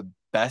was just the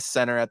best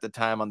center at the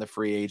time on the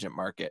free agent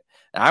market.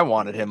 And I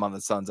wanted him on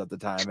the Suns at the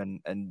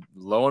time, and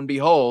lo and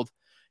behold,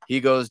 he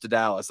goes to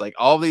Dallas. Like,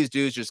 all these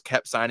dudes just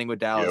kept signing with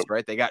Dallas,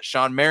 right? They got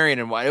Sean Marion,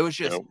 and it was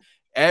just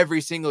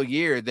every single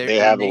year they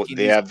have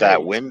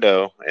that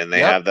window, and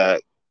they have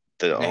that.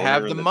 They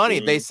have the money.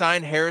 They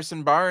signed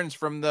Harrison Barnes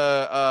from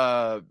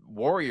the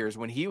Warriors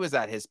when he was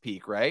at his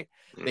peak, right?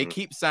 They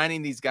keep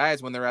signing these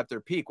guys when they're at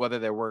their peak, whether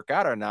they work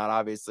out or not.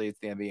 Obviously, it's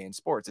the NBA and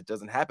sports. It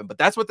doesn't happen. But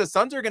that's what the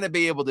Suns are going to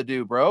be able to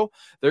do, bro.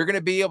 They're going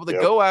to be able to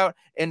go out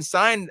and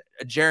sign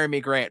Jeremy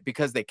Grant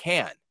because they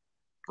can,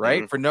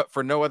 right?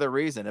 For no other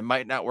reason. It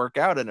might not work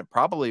out, and it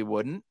probably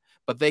wouldn't.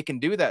 But they can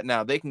do that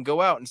now. They can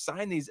go out and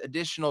sign these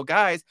additional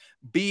guys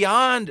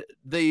beyond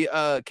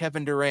the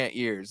Kevin Durant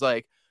years.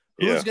 Like,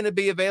 who's going to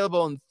be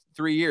available in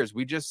 3 years?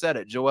 We just said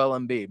it. Joel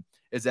Embiid.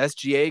 Is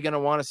SGA going to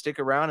want to stick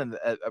around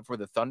for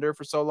the Thunder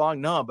for so long?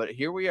 No, but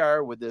here we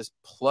are with this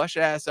plush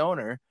ass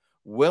owner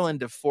willing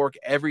to fork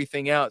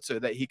everything out so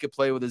that he could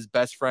play with his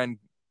best friend,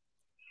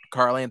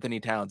 Karl Anthony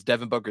Towns,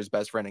 Devin Booker's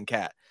best friend and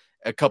cat,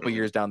 a couple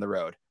years down the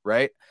road,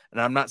 right? And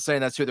I'm not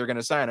saying that's who they're going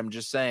to sign. I'm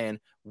just saying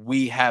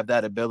we have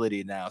that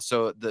ability now.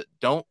 So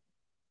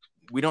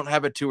we don't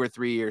have a 2 or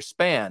 3 year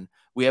span.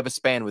 We have a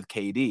span with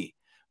KD.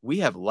 We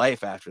have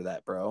life after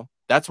that, bro.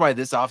 That's why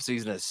this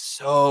offseason is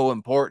so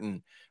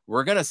important.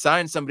 We're going to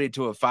sign somebody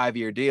to a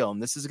 5-year deal,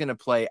 and this is going to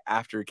play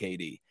after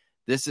KD.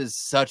 This is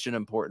such an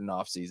important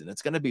offseason.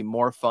 It's going to be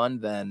more fun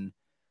than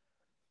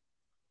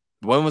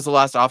when was the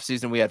last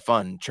offseason we had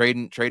fun?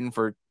 Trading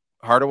for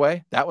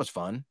Hardaway? That was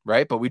fun,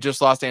 right? But we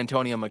just lost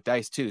Antonio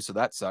McDyess too, so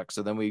that sucks.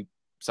 So then we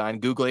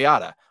signed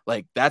Gugliotta.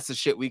 Like, that's the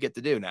shit we get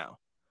to do now.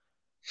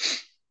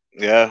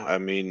 Yeah, I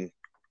mean,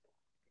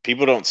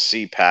 people don't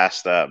see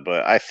past that,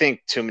 but I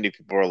think too many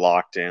people are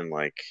locked in.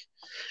 Like,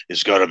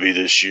 it's got to be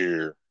this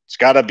year. It's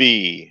got to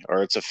be,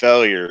 or it's a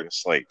failure.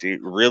 It's like,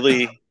 dude,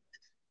 really?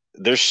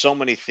 There's so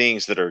many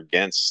things that are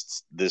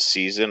against this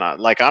season.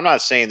 I'm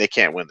not saying they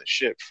can't win the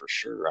shit for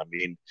sure. I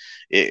mean,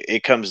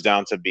 it comes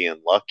down to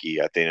being lucky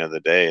at the end of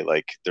the day.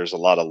 Like, there's a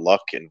lot of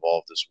luck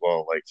involved as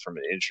well, like from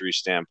an injury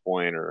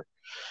standpoint or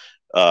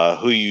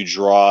who you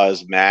draw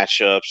as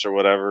matchups or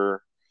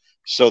whatever.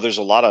 So there's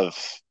a lot of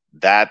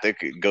that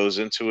goes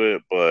into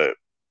it. But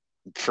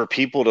for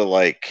people to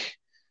like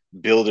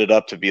build it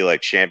up to be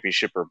like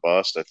championship or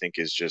bust, I think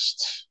is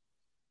just,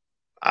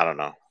 I don't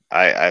know.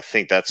 I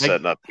think that's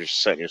you're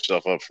setting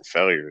yourself up for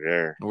failure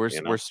there.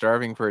 We're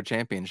starving for a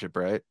championship,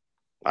 right?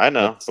 I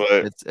know,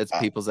 but it's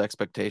people's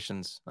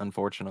expectations,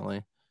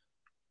 unfortunately.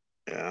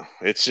 Yeah,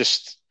 it's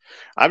just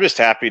I'm just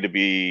happy to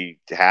be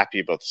happy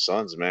about the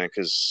Suns, man,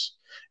 because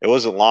it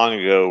wasn't long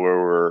ago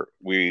where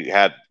we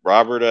had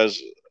Robert as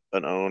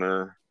an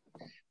owner.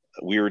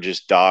 We were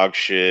just dog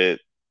shit.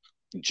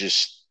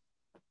 Just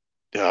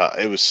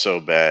it was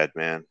so bad,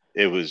 man.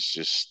 It was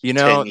just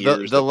 10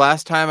 years. The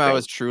last time I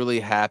was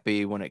truly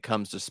happy when it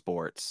comes to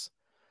sports,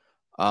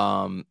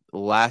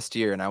 last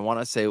year, and I want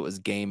to say it was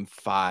game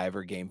 5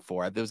 or game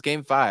 4. It was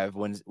game 5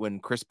 when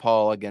Chris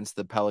Paul against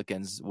the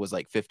Pelicans was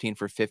like 15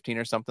 for 15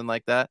 or something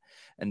like that,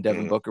 and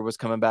Devin Booker was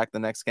coming back the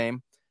next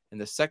game. In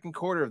the second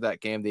quarter of that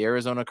game, the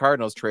Arizona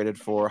Cardinals traded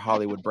for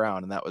Hollywood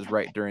Brown, and that was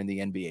right during the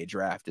NBA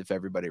draft, if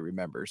everybody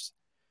remembers.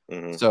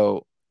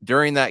 So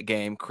during that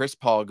game, Chris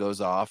Paul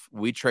goes off.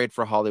 We trade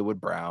for Hollywood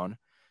Brown.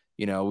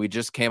 We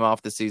just came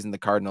off the season the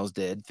Cardinals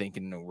did,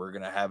 thinking we're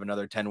going to have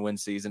another 10-win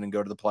season and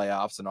go to the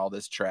playoffs and all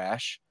this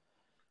trash.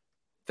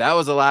 That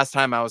was the last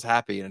time I was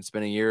happy, and it's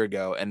been a year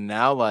ago. And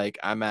now, like,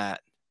 I'm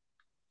at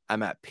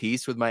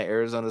peace with my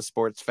Arizona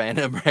sports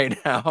fandom right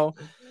now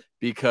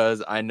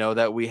because I know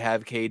that we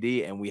have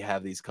KD and we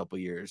have these couple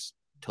years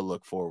to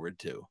look forward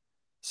to.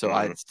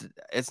 So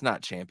it's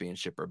not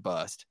championship or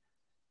bust.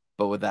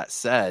 But with that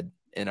said,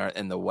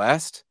 in the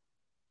West,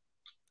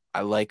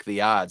 I like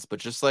the odds,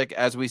 but just like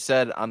as we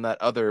said on that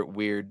other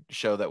weird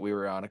show that we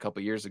were on a couple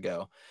years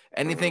ago,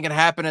 anything can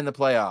happen in the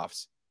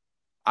playoffs.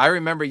 I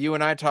remember you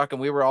and I talking,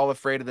 we were all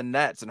afraid of the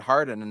Nets and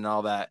Harden and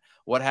all that.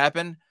 What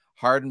happened?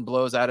 Harden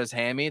blows out his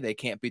hammy. They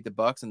can't beat the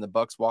Bucks, and the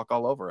Bucks walk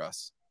all over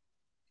us.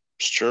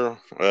 It's true.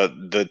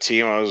 The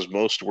team I was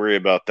most worried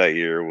about that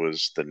year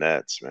was the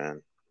Nets,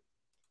 man,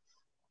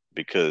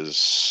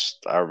 because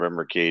I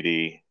remember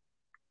KD,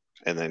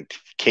 and then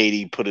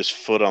KD put his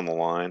foot on the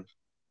line.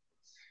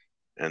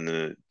 And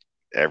then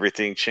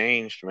everything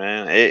changed,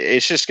 man.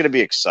 It's just going to be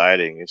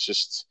exciting.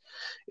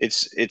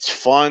 It's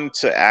fun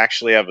to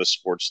actually have a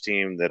sports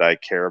team that I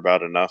care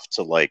about enough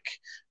to like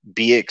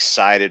be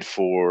excited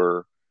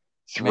for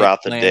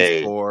throughout the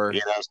day.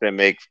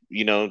 Make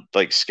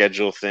like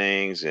schedule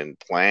things and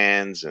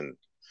plans and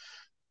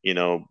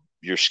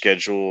your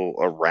schedule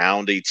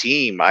around a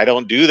team. I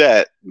don't do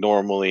that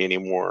normally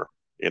anymore.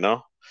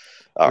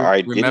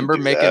 I remember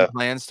making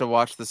plans to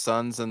watch the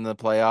Suns in the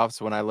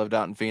playoffs when I lived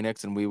out in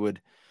Phoenix, and we would,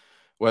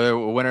 whether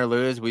win or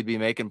lose, we'd be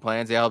making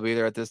plans. Yeah, I'll be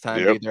there at this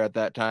time, be there at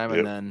that time.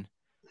 And then,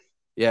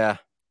 yeah,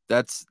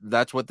 that's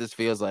what this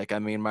feels like. I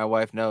mean, my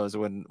wife knows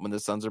when the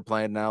Suns are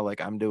playing now, like,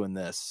 I'm doing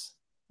this.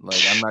 Like,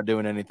 I'm not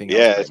doing anything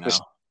else right now.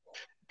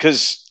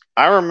 Because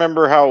I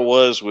remember how it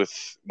was with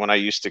when I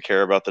used to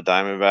care about the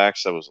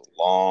Diamondbacks. That was a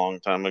long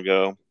time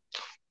ago.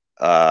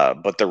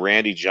 But the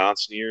Randy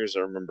Johnson years,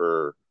 I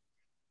remember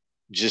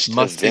just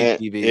must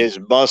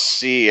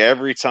see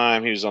every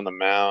time he was on the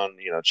mound,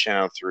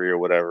 Channel 3 or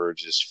whatever,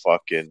 just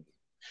fucking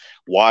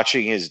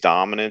watching his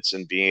dominance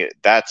and being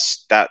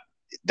that's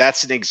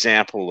an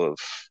example of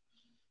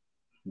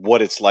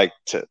what it's like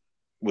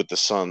with the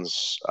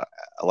Suns.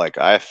 Like,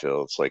 I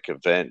feel it's like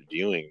event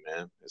viewing,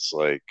 man. It's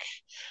like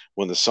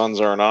when the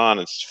Suns aren't on,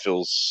 it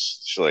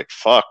feels like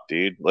fuck,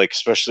 dude. Like,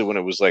 especially when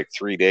it was like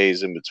 3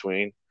 days in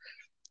between.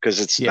 Because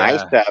it's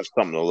nice to have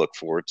something to look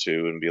forward to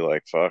and be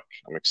like, fuck,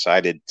 I'm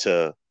excited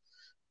to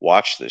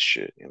watch this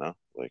shit,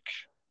 Like,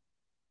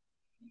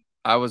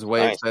 I was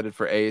way excited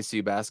for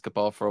ASU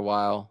basketball for a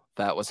while.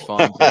 That was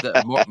fun.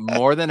 But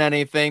more than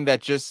anything,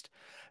 that just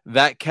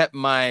that kept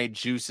my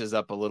juices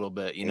up a little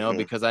bit, Mhm,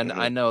 because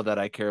I know that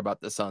I care about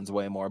the Suns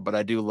way more, but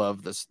I do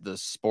love the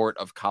sport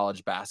of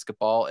college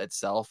basketball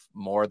itself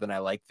more than I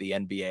like the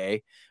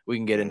NBA. We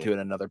can get into it in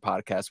another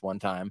podcast one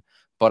time,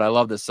 but I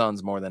love the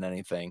Suns more than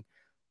anything.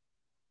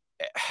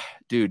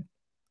 Dude,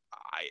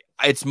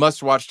 it's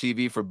must-watch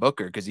TV for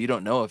Booker because you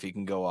don't know if he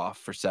can go off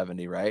for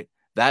 70, right?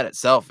 That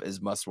itself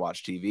is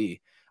must-watch TV.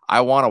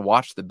 I want to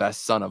watch the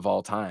best Sun of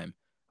all time.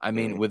 I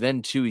mean,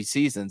 within 2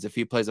 seasons, if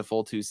he plays a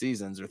full 2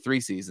 seasons or 3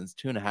 seasons,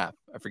 2.5,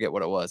 I forget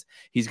what it was,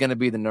 he's going to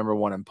be the number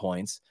one in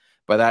points.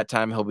 By that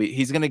time,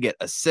 he's going to get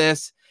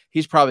assists.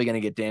 He's probably going to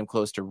get damn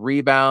close to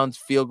rebounds,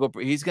 field goal.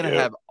 He's going to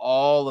have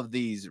all of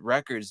these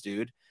records,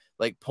 dude.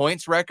 Like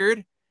points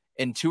record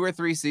in 2 or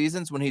 3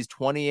 seasons when he's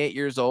 28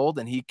 years old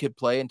and he could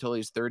play until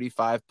he's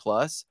 35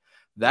 plus.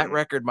 That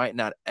record might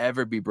not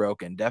ever be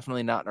broken.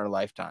 Definitely not in our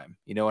lifetime.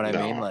 You know what I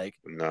mean? Like,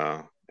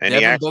 no. And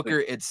Devin Booker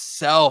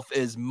itself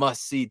is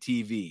must-see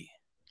TV.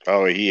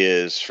 Oh, he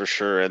is for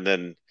sure. And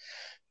then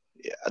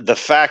the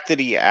fact that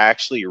he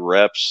actually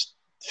reps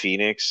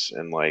Phoenix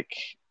and like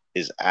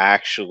is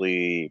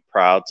actually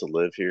proud to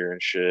live here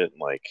and shit, and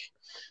like,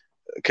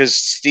 because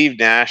Steve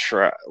Nash,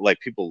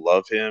 like people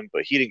love him,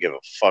 but he didn't give a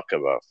fuck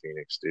about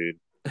Phoenix, dude.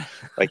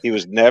 Like he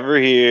was never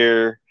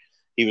here.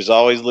 He was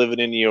always living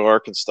in New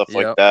York and stuff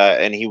like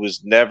that, and he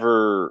was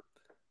never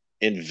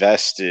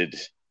invested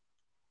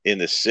in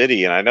the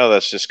city. And I know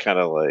that's just kind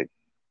of like,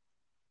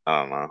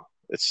 I don't know.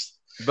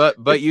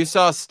 But you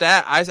saw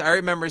I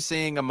remember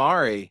seeing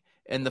Amari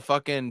in the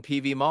fucking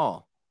PV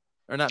Mall,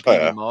 or not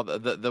PV Mall,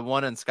 the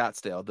one in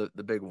Scottsdale,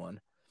 the big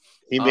one.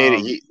 He made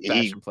it.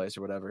 Fashion place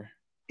or whatever.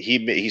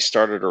 He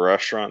started a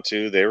restaurant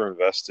too. They were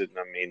invested.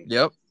 I mean,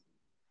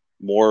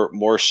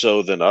 more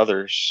so than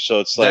others. So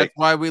it's like that's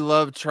why we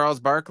love Charles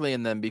Barkley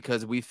and them,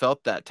 because we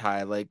felt that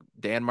tie, like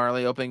Dan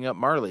Marley opening up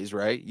Marley's,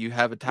 right? You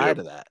have a tie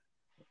to that.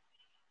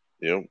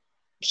 Yep.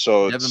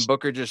 So Devin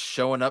Booker just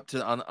showing up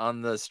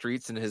on the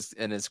streets in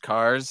his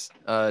cars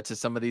to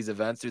some of these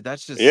events, dude.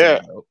 That's just so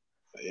dope.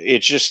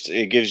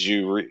 It gives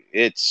you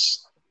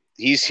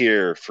he's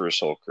here for his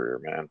whole career,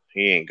 man.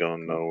 He ain't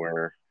going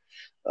nowhere.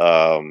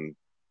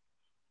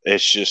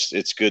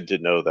 It's good to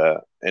know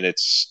that. And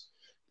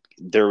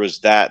there was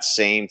that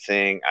same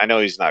thing. I know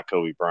he's not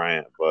Kobe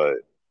Bryant, but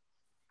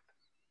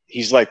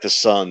he's like the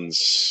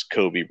Suns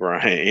Kobe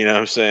Bryant. You know what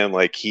I'm saying?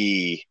 Like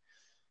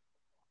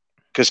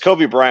because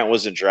Kobe Bryant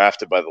wasn't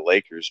drafted by the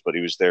Lakers, but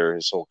he was there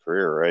his whole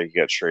career, right? He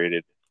got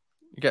traded.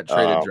 He got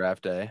traded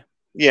draft day.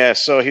 Yeah,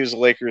 so he was the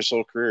Lakers'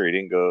 whole career. He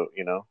didn't go,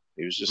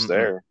 he was just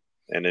there.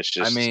 And it's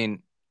just, I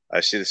mean,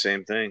 I see the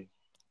same thing.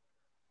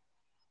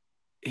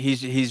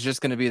 He's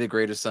just going to be the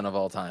greatest Sun of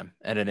all time,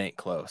 and it ain't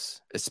close.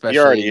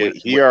 Especially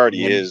he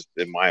already is,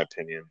 in my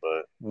opinion.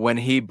 But when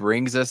he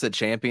brings us a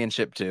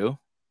championship too,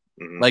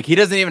 like he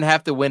doesn't even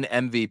have to win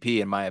MVP,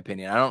 in my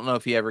opinion. I don't know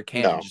if he ever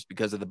can, just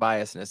because of the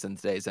biasness in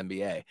today's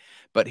NBA.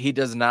 But he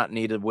does not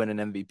need to win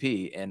an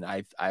MVP, and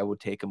I would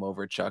take him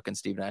over Chuck and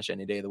Steve Nash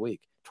any day of the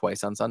week,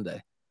 twice on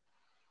Sunday.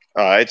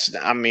 It's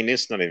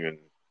not even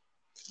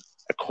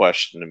a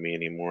question to me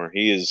anymore.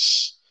 He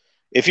is.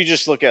 If you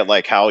just look at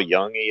like how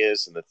young he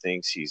is and the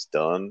things he's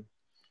done,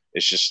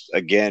 it's just,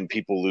 again,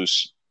 people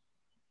lose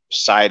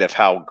sight of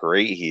how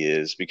great he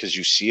is because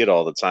you see it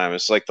all the time.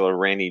 It's like the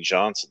Randy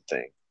Johnson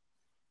thing.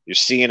 You're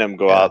seeing him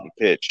go out and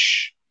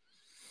pitch,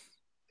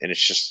 and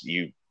it's just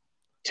you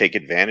take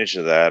advantage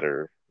of that,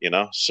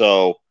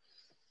 So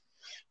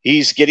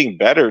he's getting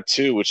better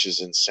too, which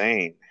is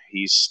insane.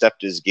 He's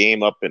stepped his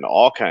game up in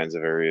all kinds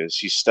of areas.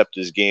 He stepped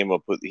his game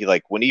up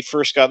when he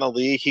first got in the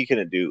league, he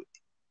couldn't do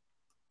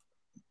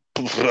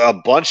a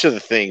bunch of the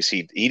things.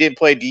 He didn't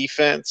play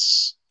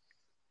defense.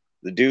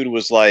 The dude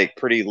was like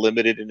pretty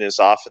limited in his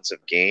offensive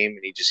game,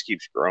 and he just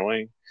keeps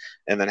growing.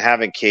 And then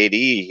having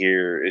KD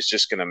here is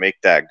just going to make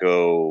that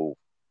go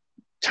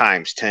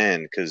times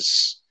 10,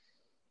 because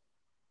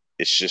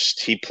it's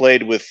just, he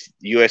played with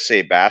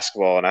USA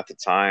basketball, and at the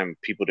time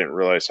people didn't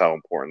realize how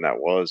important that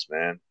was,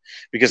 man.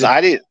 Because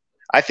I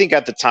think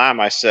at the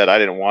time I said I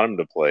didn't want him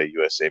to play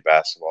USA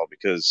basketball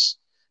because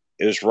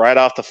it was right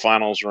off the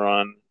finals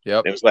run.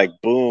 Yep. It was like,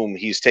 boom,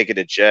 he's taking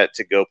a jet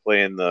to go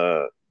play in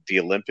the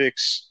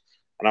Olympics.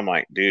 And I'm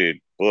like, dude,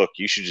 Book,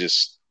 you should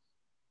just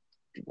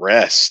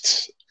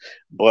rest.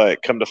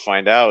 But come to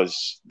find out,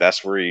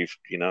 that's where he,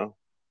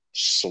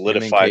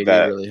 solidified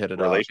that really hit it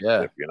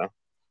relationship, off.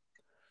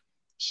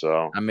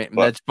 So I mean,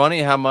 that's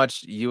funny how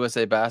much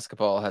USA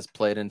basketball has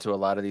played into a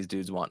lot of these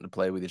dudes wanting to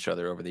play with each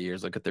other over the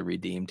years. Look at the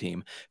Redeem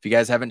Team. If you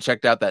guys haven't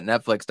checked out that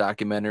Netflix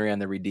documentary on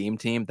the Redeem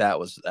Team, that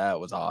was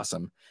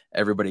awesome.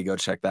 Everybody go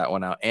check that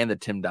one out. And the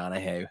Tim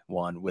Donahue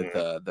one with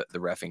the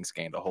reffing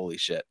scandal. Holy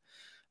shit.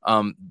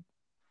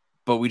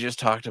 But we just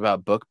talked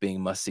about Book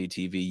being must-see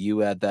TV.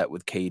 You add that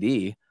with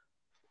KD.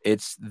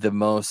 It's the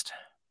most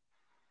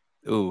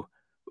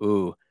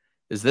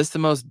is this the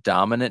most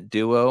dominant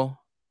duo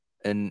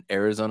in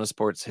Arizona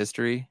sports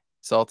history,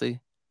 Salty?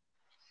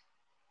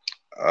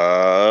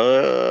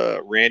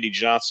 Randy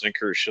Johnson and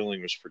Kurt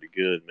Schilling was pretty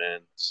good, man.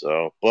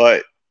 So,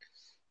 but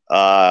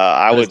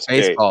I But would it's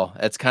say baseball.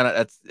 It's kind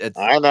of it's.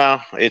 I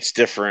know it's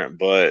different,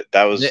 but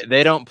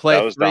They don't play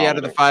that was 3 out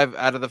of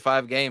dominant. the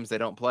 5 games. They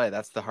don't play.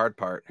 That's the hard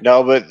part.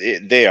 No, but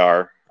they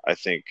are. I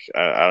think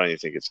I don't even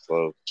think it's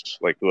close.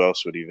 Like who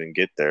else would even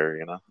get there?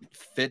 You know,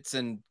 Fitz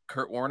and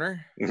Kurt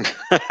Warner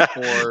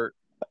for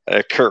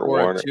Kurt a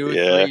Warner.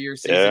 2-3 year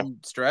season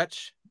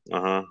stretch.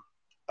 I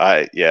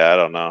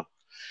don't know.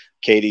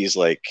 Katie's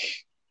like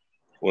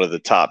one of the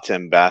top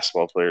 10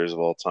 basketball players of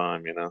all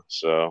time. You know,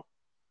 so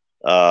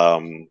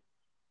Kurt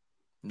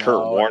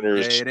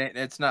Warner's.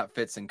 It's not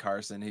Fitz and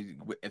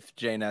Carson. If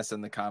Jay Ness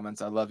in the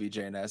comments, I love you,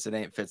 Jay Ness. It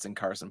ain't Fitz and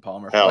Carson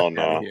Palmer. Hell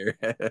no. Here.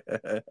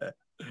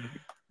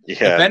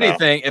 Yeah.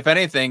 If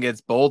anything, it's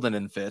Bolden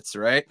and Fitz,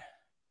 right?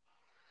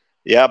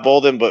 Yeah,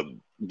 Bolden, but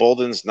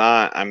Bolden's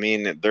not. I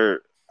mean,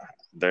 they're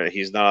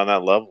he's not on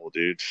that level,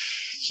 dude.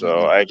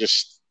 So I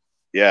just,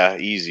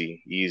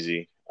 easy.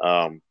 It's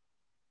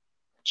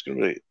gonna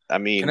be. I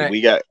mean, we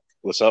got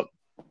what's up.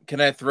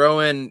 Can I throw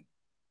in?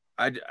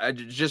 I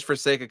just for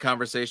sake of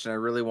conversation, I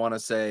really want to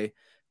say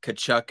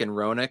Kachuk and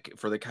Roenick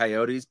for the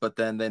Coyotes, but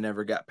then they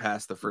never got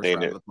past the first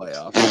round of the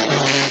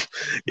playoffs.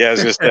 Yeah, I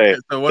was gonna say.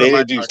 So what am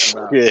I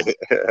talking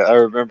about? I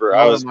remember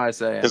what am I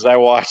saying? Because I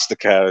watched the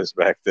Coyotes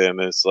back then.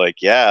 It's like,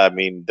 I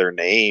mean, their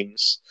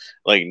names,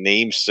 like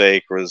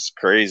namesake, was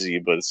crazy,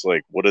 but it's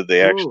like, what did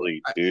they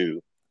actually do?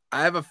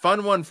 I have a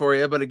fun one for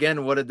you, but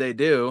again, what did they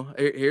do?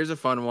 Here's a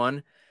fun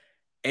one: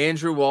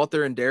 Andrew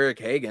Walter and Derek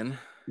Hagan.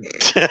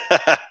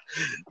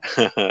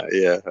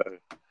 Yeah,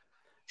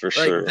 for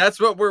sure. That's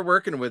what we're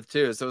working with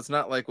too. So it's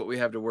not like what we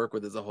have to work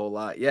with is a whole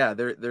lot. Yeah,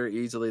 they're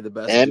easily the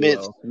best. Emmett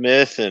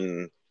Smith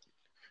and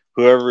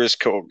whoever his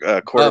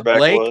quarterback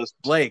was.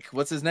 Blake,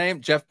 what's his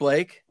name? Jeff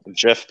Blake,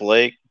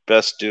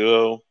 best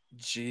duo.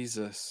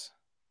 Jesus.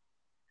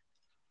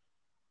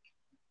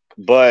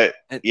 But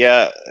I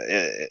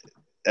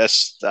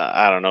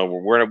don't know.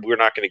 We're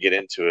not going to get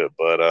into it,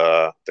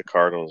 but the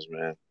Cardinals,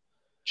 man,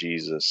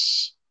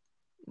 Jesus.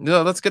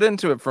 No, let's get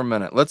into it for a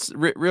minute. Let's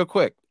real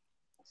quick.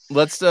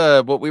 Let's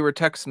what we were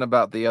texting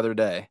about the other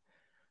day.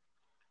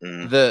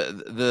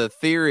 The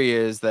theory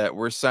is that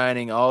we're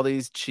signing all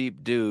these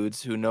cheap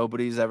dudes who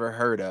nobody's ever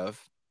heard of.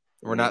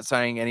 We're not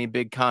signing any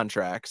big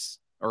contracts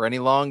or any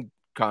long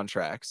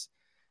contracts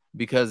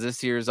because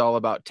this year is all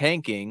about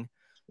tanking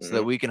so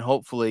that we can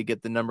hopefully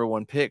get the number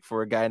 1 pick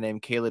for a guy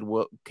named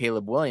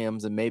Caleb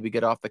Williams and maybe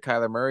get off the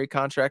Kyler Murray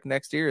contract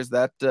next year. Is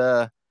that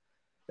the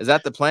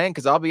plan?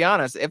 Because I'll be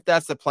honest, if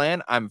that's the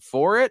plan, I'm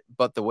for it.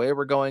 But the way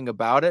we're going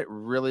about it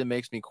really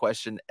makes me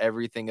question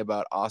everything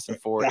about Austin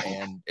Fort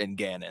and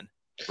Gannon,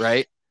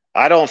 right?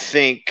 I don't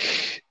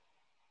think.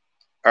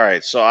 All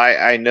right, so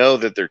I know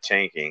that they're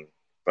tanking,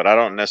 but I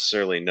don't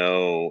necessarily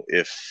know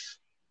if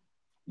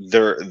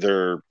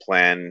their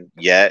plan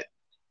yet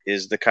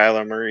is the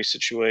Kyler Murray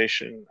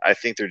situation. I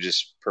think they're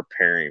just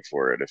preparing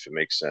for it, if it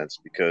makes sense,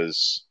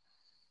 because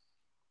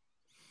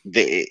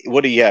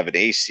what do you have, an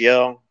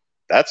ACL?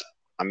 That's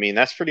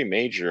pretty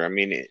major. I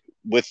mean,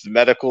 with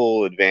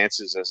medical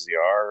advances as they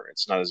are,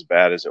 it's not as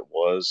bad as it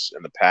was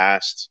in the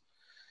past.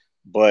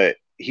 But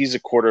he's a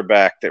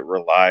quarterback that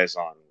relies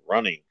on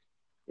running,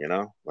 you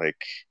know?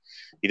 Like,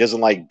 he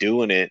doesn't like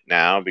doing it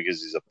now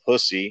because he's a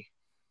pussy.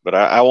 But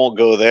I won't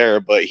go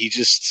there. But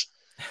he's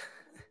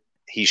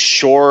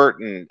short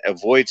and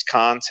avoids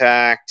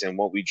contact. And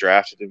what we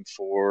drafted him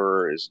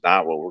for is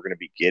not what we're going to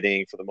be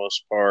getting for the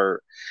most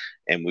part.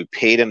 And we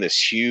paid him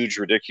this huge,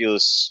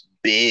 ridiculous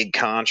big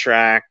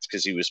contract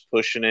because he was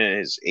pushing it.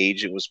 His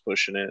agent was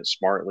pushing it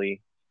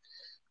smartly.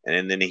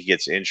 And then he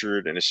gets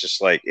injured. And it's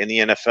just like in the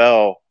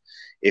NFL,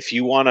 if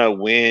you want to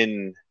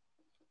win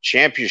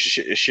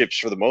championships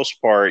for the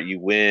most part, you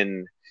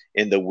win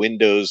in the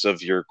windows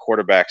of your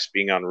quarterbacks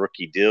being on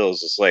rookie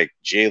deals. It's like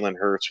Jalen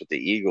Hurts with the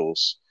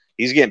Eagles.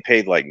 He's getting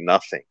paid like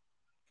nothing,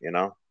 you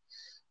know?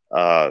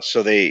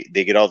 So they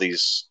get all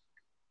these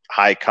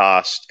high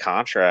cost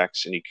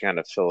contracts and you kind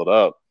of fill it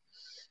up.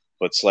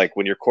 But it's like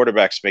when your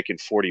quarterback's making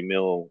 $40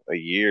 million a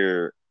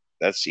year,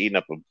 that's eating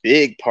up a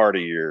big part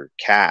of your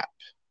cap.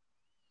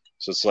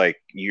 So it's like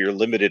you're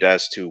limited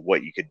as to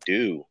what you could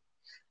do.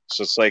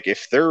 So it's like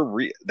if they're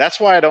that's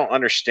why I don't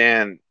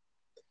understand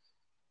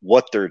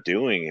what they're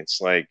doing.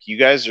 It's like you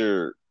guys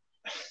are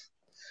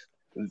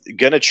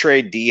gonna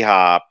trade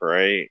D-Hop,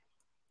 right?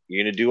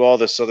 You're gonna do all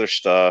this other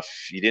stuff.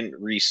 You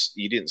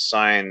didn't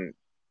sign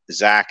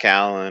Zach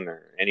Allen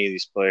or any of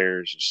these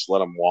players. Just let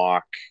them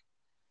walk.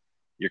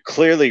 You're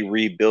clearly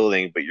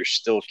rebuilding, but you're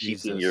still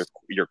keeping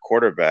your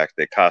quarterback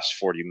that costs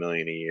 $40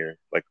 million a year.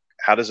 Like,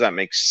 how does that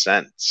make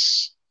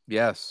sense?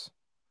 Yes.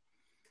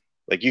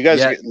 Like you guys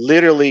get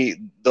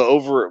literally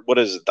what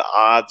is it? The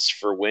odds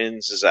for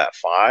wins is at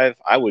 5.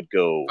 I would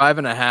go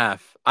 5.5.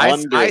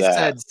 I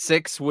said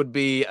 6 would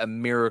be a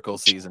miracle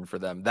season for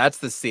them. That's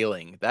the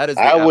ceiling. That is.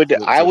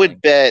 I would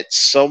bet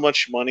so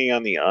much money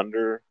on the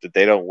under that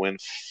they don't win.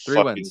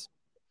 3 wins.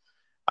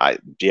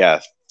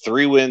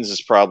 3 wins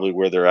is probably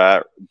where they're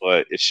at,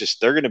 but it's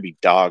just they're going to be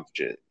dog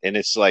shit. And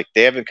it's like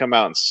they haven't come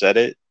out and said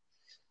it,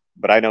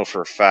 but I know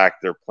for a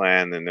fact their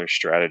plan and their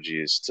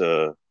strategy is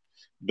to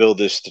build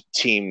this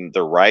team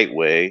the right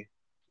way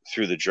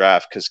through the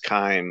draft because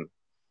Keim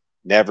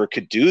never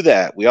could do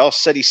that. We all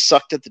said he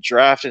sucked at the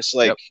draft. It's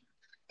like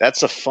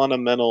that's a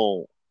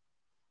fundamental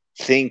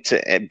thing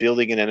to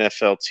building an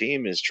NFL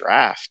team is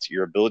draft.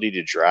 Your ability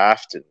to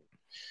draft and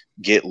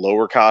get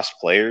lower cost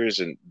players,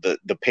 and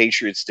the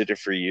Patriots did it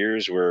for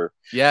years where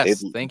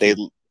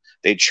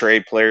they'd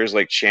trade players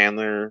like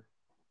Chandler,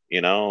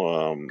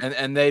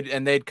 and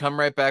they'd come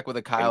right back with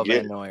a Kyle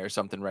Van Noy or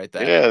something right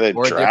there. Yeah, they'd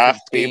or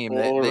draft a different team.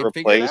 people, They'd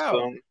replace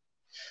them.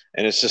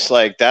 And it's just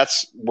like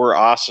that's where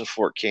Austin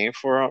Fort came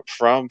from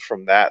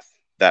that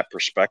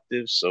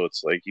perspective. So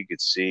it's like you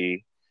could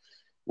see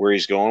where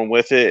he's going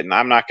with it. And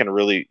I'm not going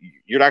to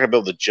you're not going to be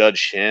able to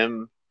judge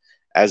him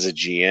as a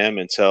GM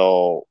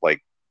until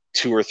like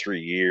 2 or 3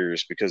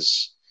 years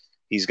because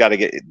he's got to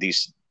get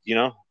these,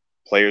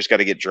 players got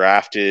to get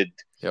drafted.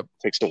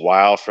 Takes a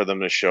while for them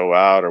to show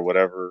out or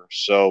whatever.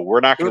 So we're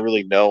not going to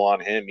really know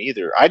on him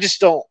either. I just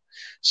don't.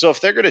 So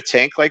if they're going to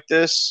tank like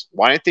this,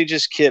 why don't they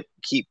just keep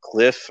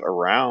Cliff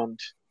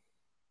around,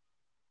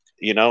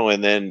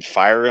 and then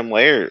fire him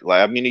later?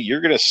 Like, I mean,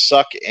 you're going to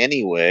suck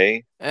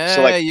anyway.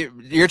 So like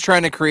you're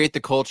trying to create the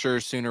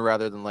culture sooner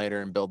rather than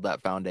later and build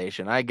that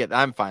foundation.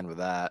 I'm fine with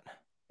that.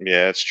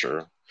 Yeah, it's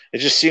true. It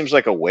just seems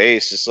like a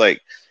waste. It's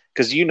like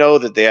because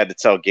that they had to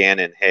tell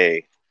Gannon,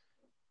 hey,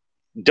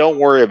 don't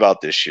worry about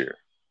this year.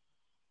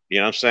 You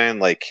know what I'm saying?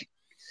 Like,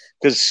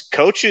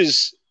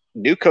 because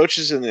new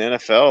coaches in the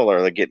NFL are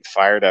like getting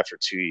fired after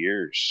 2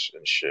 years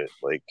and shit.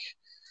 Like,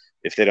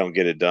 if they don't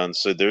get it done,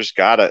 so there's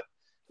gotta,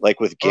 like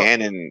with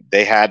Gannon,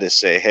 they had to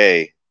say,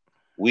 hey,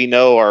 we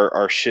know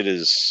our shit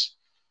is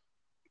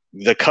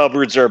the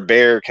cupboards are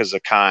bare because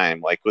of Keim.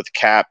 Like with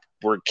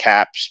we're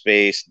cap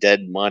space,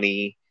 dead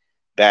money,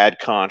 bad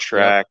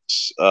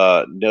contracts.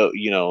 No,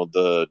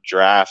 the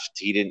draft,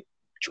 he didn't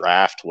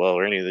draft well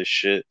or any of this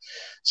shit.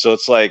 So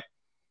it's like.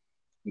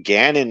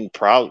 Gannon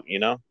probably,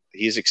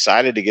 he's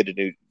excited to get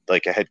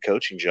a head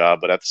coaching job,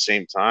 but at the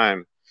same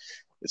time,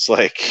 it's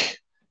like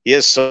he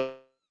has so.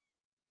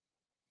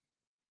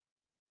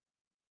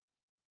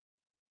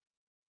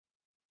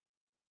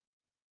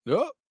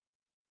 Oh,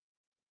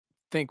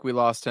 think we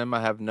lost him.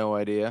 I have no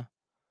idea.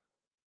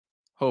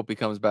 Hope he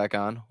comes back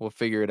on. We'll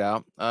figure it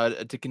out.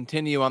 To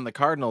continue on the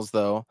Cardinals,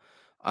 though,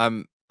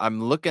 I'm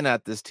looking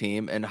at this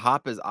team, and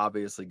Hop is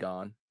obviously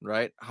gone.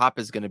 Right, Hop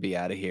is going to be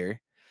out of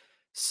here.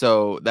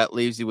 So that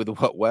leaves you with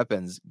what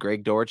weapons?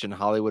 Greg Dortch and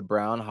Hollywood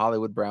Brown.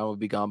 Hollywood Brown will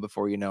be gone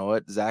before you know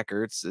it. Zach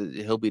Ertz,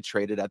 he'll be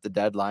traded at the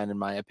deadline, in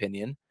my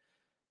opinion.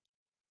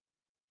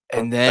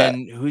 And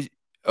then who's?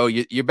 Oh,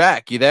 you're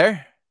back. You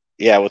there?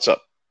 Yeah. What's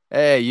up?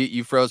 Hey,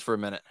 you froze for a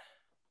minute.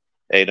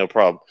 Hey, no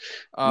problem.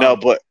 No,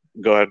 but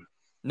go ahead.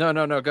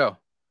 No, go.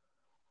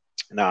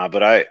 Nah,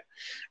 but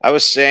I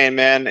was saying,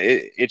 man,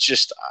 it's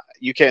just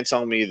you can't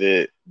tell me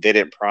that they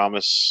didn't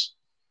promise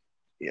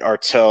or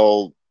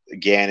tell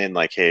Gannon,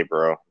 like, hey,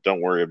 bro,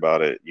 don't worry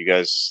about it. You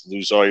guys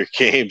lose all your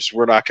games.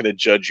 We're not going to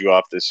judge you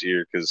off this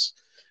year because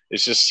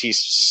it's just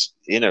he's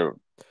in a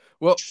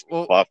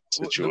tough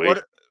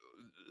situation.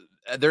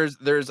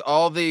 There's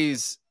all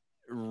these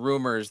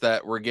rumors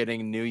that we're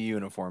getting new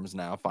uniforms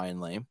now,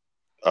 finally.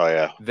 Oh,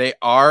 yeah. They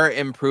are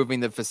improving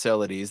the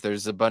facilities.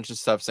 There's a bunch of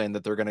stuff saying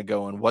that they're going to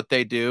go, and what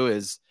they do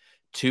is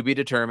to be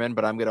determined,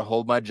 but I'm going to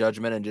hold my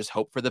judgment and just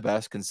hope for the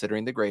best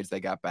considering the grades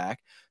they got back.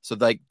 So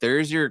like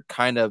there's your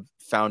kind of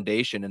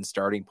foundation and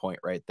starting point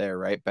right there,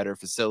 right? Better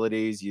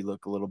facilities. You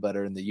look a little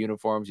better in the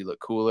uniforms. You look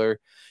cooler.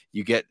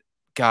 You get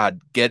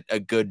a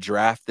good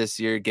draft this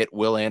year. Get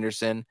Will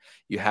Anderson.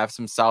 You have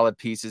some solid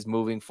pieces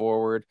moving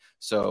forward.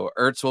 So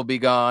Ertz will be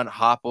gone.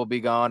 Hop will be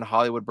gone.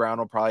 Hollywood Brown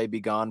will probably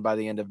be gone by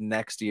the end of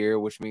next year,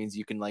 which means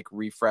you can like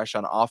refresh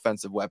on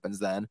offensive weapons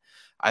then.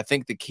 I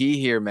think the key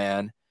here,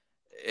 man,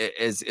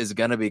 is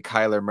going to be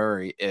Kyler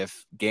Murray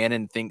if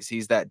Gannon thinks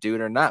he's that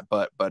dude or not.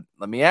 But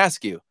let me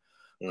ask you,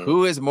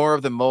 who is more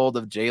of the mold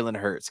of Jalen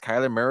Hurts,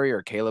 Kyler Murray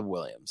or Caleb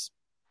Williams?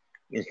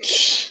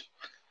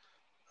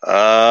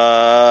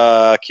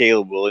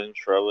 Caleb Williams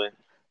probably.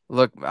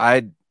 Look,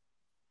 I'm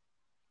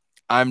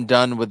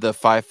done with the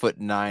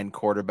 5'9"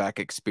 quarterback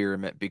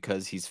experiment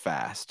because he's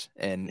fast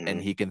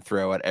and he can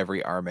throw at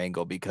every arm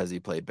angle because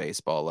he played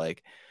baseball.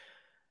 Like,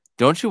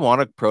 don't you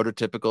want a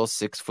prototypical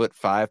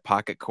 6'5"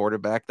 pocket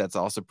quarterback that's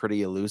also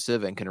pretty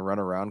elusive and can run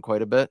around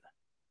quite a bit?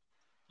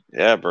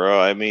 Yeah,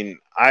 bro. I mean,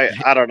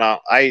 I don't know.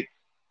 I've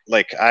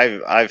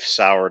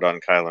soured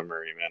on Kyler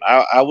Murray, man.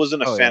 I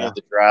wasn't a fan of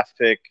the draft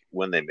pick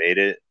when they made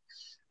it.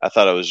 I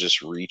thought it was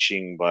just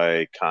reaching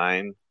by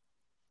kind.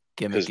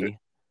 Gimmicky,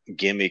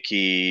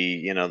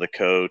 the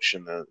coach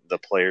and the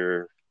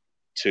player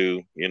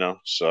too,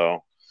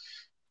 So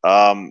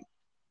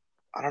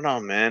I don't know,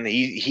 man.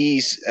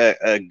 He's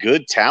a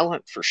good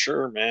talent for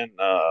sure, man.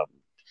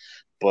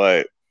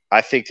 But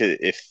I think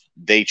that if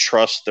they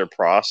trust their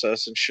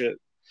process and shit,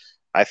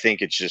 I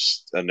think it's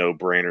just a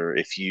no-brainer.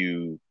 If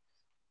you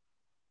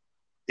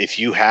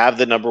have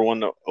the number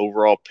one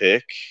overall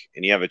pick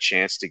and you have a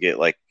chance to get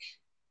like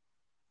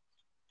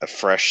a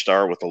fresh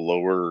start with a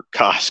lower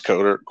cost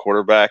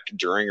quarterback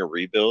during a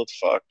rebuild,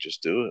 fuck,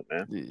 just do it,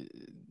 man.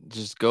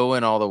 Just go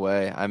in all the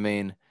way. I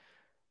mean,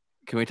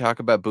 can we talk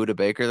about Buda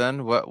Baker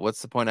then?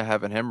 What's the point of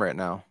having him right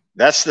now?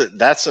 That's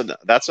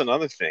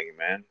another thing,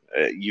 man.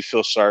 You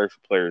feel sorry for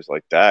players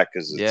like that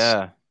because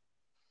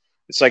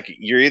it's like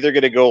you're either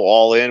going to go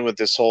all in with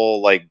this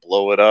whole like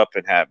blow it up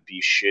and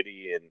be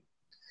shitty and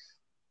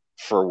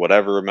for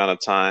whatever amount of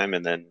time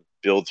and then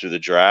build through the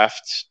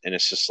draft, and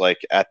it's just like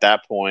at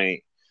that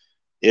point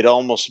it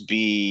almost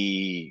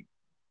be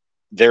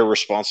their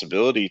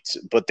responsibility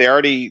but they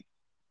already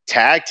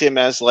tagged him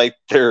as like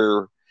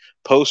their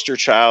poster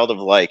child of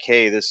like,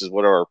 hey, this is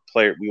what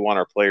we want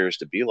our players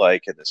to be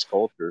like in this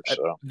culture.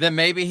 So then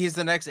maybe he's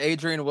the next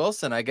Adrian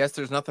Wilson. I guess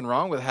there's nothing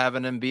wrong with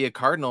having him be a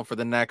Cardinal for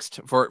the next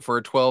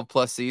for 12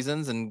 plus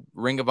seasons and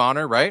Ring of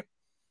Honor, right?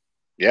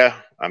 Yeah,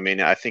 I mean,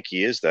 I think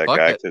he is that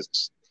guy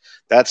because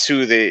that's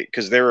who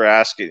because they were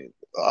asking,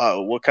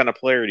 what kind of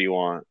player do you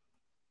want?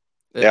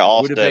 Yeah,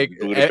 all Buda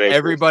Baker,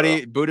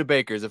 everybody, Buda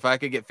Bakers. If I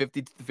could get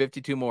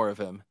 52 more of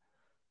him.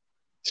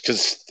 It's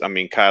because, I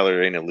mean,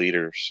 Kyler ain't a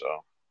leader,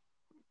 so.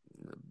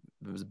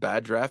 It was a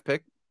bad draft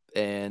pick.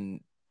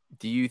 And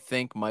do you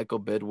think Michael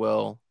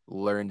Bidwell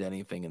learned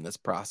anything in this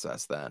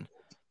process then?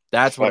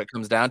 That's what it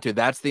comes down to.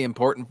 That's the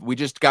important. We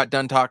just got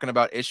done talking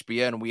about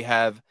Ishbia, and we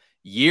have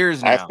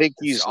years now. I think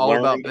he's all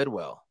about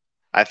Bidwell.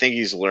 I think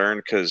he's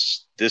learned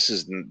because this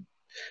is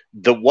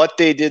what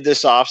they did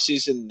this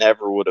offseason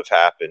never would have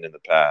happened in the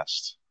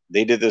past.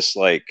 They did this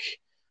like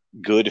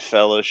good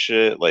fella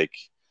shit, like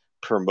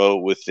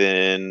promote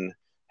within,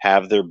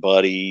 have their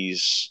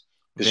buddies.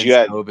 Because you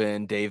had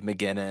Tobin, Dave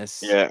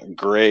McGinnis. Yeah,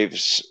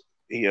 Graves,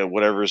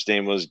 whatever his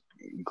name was,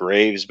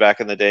 Graves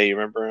back in the day. You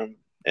remember him?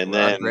 And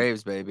then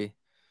Graves, baby.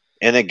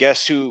 And then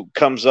guess who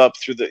comes up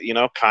through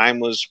Keim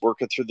was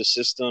working through the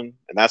system,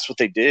 and that's what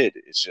they did.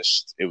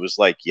 It was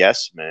like,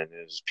 yes, man.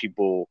 It was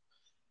people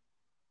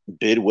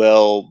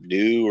Bidwell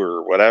knew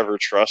or whatever,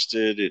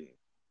 trusted, and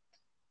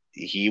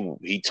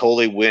he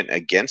totally went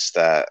against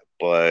that.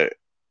 But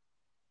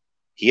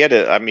he had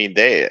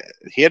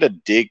to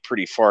dig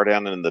pretty far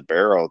down in the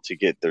barrel to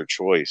get their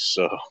choice.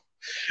 So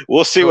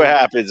we'll see what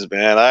happens,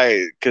 man.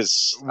 I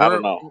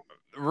don't know.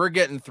 We're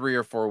getting 3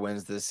 or 4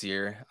 wins this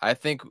year. I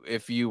think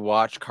if you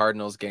watch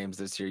Cardinals games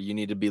this year, you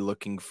need to be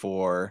looking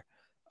for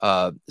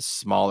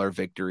smaller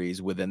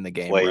victories within the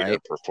game,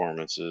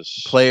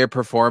 player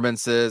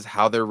performances,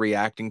 how they're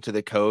reacting to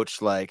the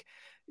coach. Like,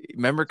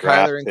 remember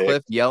Kyler and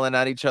Cliff yelling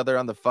at each other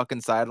on the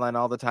fucking sideline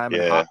all the time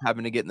and Hop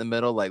having to get in the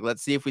middle? Like,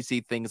 let's see if we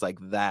see things like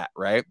that,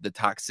 right? The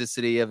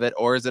toxicity of it,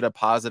 or is it a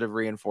positive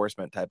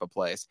reinforcement type of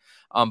place?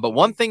 But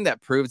one thing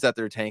that proves that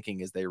they're tanking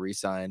is they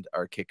re-signed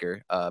our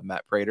kicker,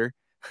 Matt Prater.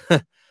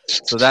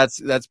 So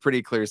that's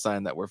pretty clear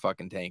sign that we're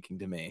fucking tanking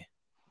to me.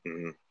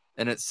 Mm-hmm.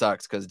 And it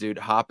sucks because, dude,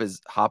 Hop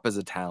is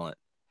a talent,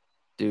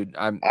 dude.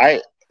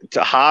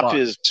 Hop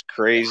is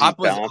crazy. Hop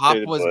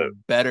was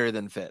better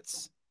than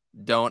Fitz.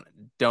 Don't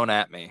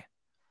at me.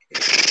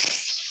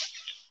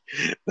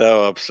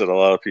 That'll upset a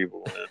lot of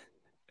people,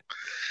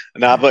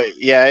 man. But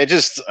yeah,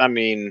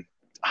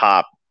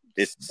 Hop,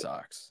 it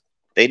sucks.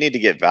 They need to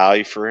get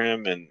value for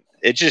him, and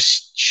it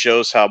just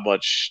shows how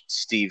much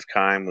Steve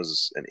Keim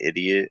was an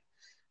idiot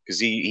because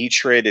he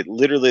traded.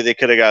 Literally, they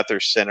could have got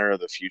their center of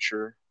the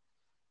future,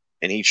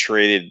 and he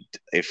traded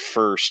a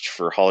first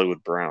for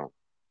Hollywood Brown.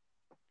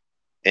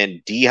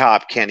 And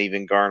D-Hop can't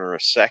even garner a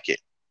second.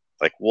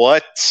 Like,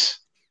 what?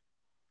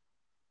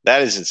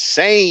 That is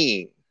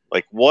insane.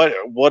 Like,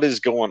 what is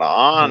going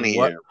on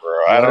here,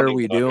 bro? What are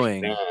we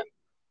doing? I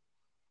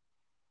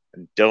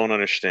don't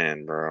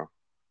understand, bro.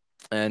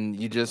 And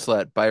you just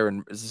let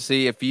Byron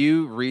see if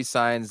you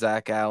re-sign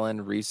Zach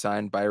Allen,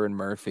 re-sign Byron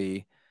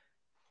Murphy,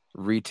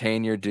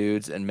 retain your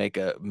dudes, and make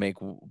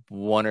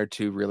 1 or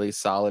 2 really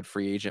solid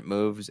free agent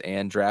moves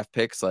and draft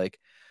picks. Like,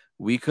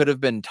 we could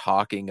have been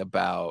talking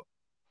about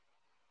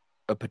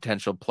a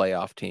potential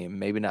playoff team,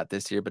 maybe not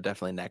this year, but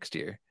definitely next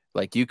year.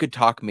 Like, you could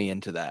talk me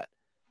into that,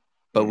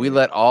 but we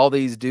let all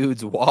these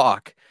dudes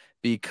walk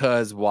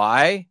because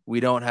why? We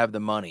don't have the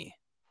money.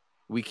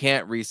 We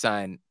can't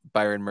re-sign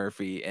Byron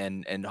Murphy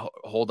and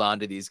hold on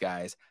to these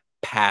guys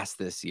past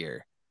this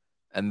year.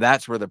 And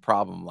that's where the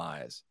problem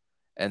lies.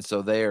 And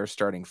so they are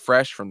starting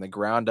fresh from the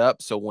ground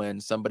up. So when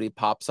somebody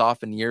pops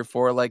off in year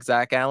 4, like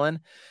Zach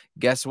Allen,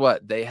 guess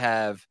what? They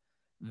have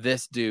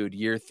this dude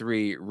year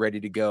 3 ready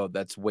to go.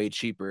 That's way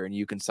cheaper. And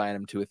you can sign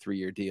him to a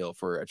 3-year deal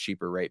for a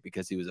cheaper rate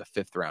because he was a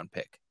 5th round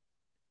pick,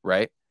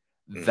 right?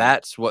 Mm-hmm.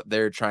 That's what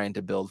they're trying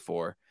to build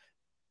for.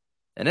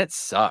 And it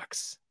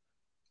sucks.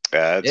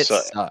 Yeah, it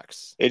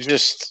sucks. It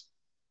just,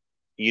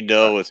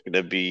 it's going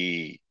to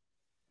be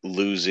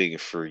losing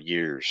for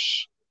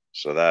years.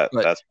 So that's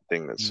the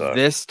thing that sucks.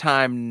 This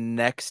time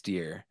next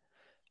year,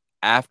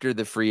 after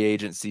the free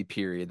agency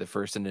period, the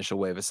first initial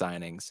wave of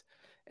signings,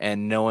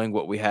 and knowing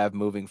what we have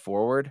moving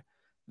forward,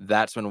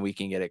 that's when we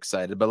can get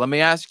excited. But let me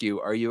ask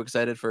you, are you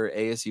excited for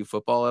ASU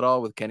football at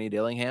all with Kenny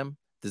Dillingham?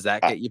 Does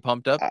that get you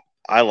pumped up?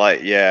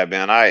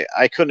 Man.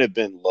 I couldn't have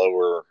been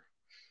lower,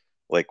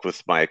 like,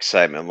 with my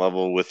excitement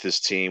level with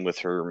this team, with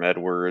Herm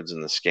Edwards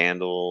and the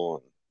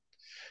scandal and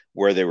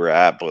where they were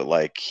at. But,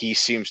 like, he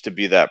seems to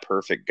be that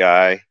perfect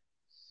guy.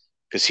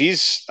 Because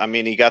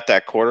he got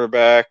that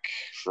quarterback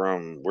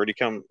from where'd he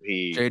come?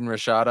 Jaden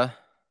Rashada.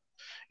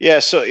 Yeah,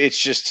 so it's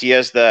just he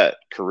has that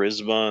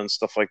charisma and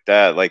stuff like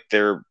that. Like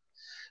the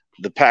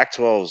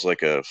Pac-12 is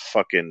like a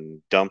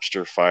fucking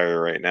dumpster fire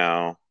right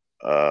now,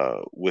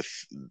 with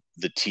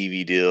the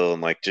TV deal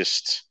and like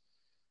just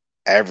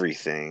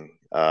everything,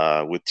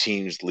 with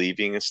teams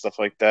leaving and stuff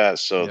like that.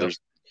 So there's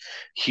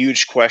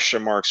huge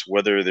question marks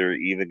whether they're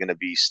even going to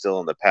be still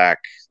in the pack,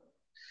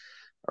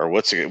 or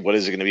what is it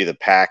going to be, the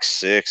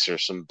Pac-6 or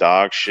some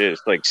dog shit.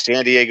 It's like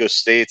San Diego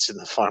State's in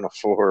the Final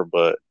Four,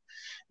 but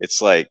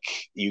it's like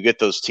you get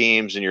those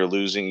teams and you're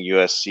losing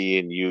USC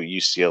and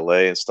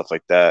UCLA and stuff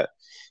like that.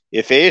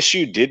 If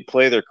ASU did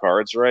play their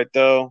cards right,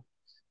 though,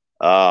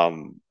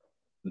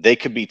 they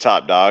could be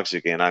top dogs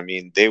again. I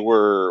mean, they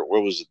were,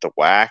 where was it, the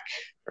WAC,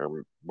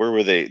 or where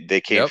were they?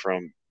 They came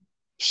from.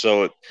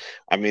 So,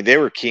 they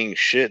were king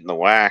shit in the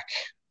WAC.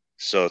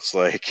 So it's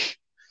like,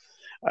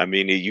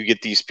 you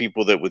get these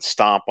people that would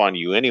stomp on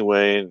you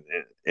anyway,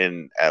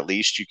 and at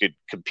least you could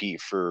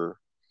compete for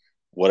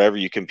whatever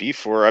you compete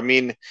for.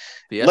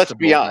 Let's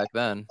be back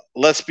then.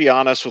 Let's be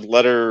honest, with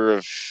letter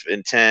of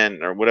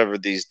intent or whatever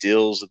these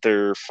deals that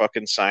they're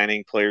fucking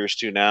signing players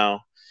to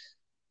now,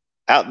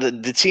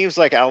 the teams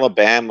like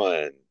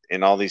Alabama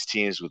and all these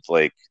teams with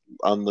like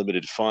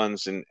unlimited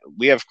funds, and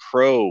we have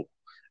Crow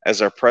as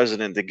our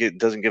president that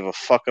doesn't give a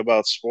fuck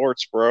about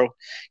sports, bro.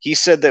 He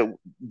said that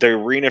the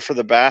arena for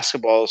the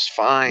basketball is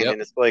fine,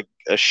 and it's like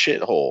a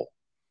shithole.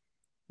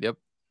 Yep.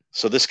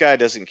 So this guy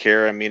doesn't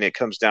care. It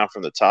comes down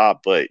from the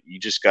top, but you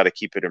just got to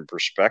keep it in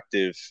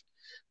perspective.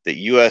 That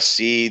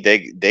USC,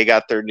 they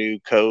got their new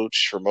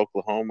coach from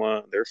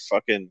Oklahoma. They're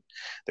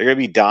gonna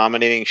be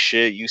dominating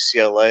shit.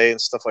 UCLA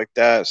and stuff like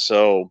that.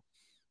 So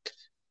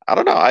I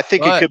don't know. I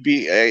think it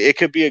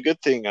could be a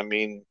good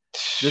thing.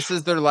 This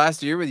is their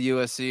last year with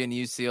USC and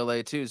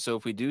UCLA too. So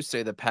if we do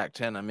say the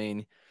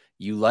Pac-10,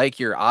 you like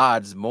your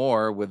odds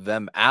more with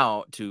them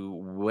out to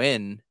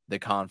win the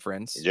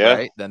conference,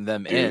 right, than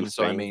them in.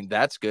 So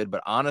that's good.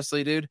 But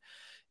honestly, dude,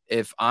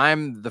 if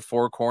I'm the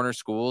four corner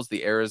schools,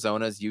 the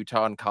Arizonas,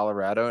 Utah, and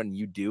Colorado, and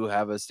you do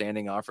have a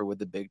standing offer with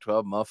the Big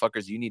 12,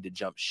 motherfuckers, you need to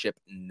jump ship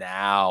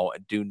now.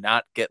 Do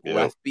not get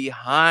left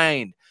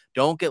behind.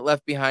 Don't get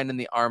left behind in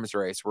the arms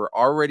race. We're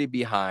already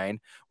behind.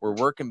 We're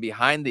working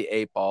behind the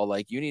 8 ball.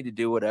 Like, you need to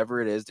do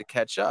whatever it is to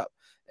catch up.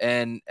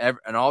 And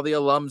all the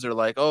alums are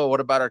like, oh,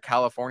 what about our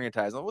California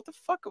ties? Like, what the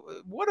fuck?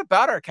 What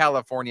about our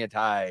California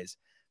ties?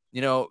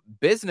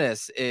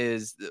 Business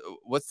is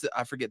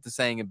I forget the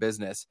saying in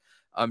business.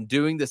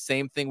 Doing the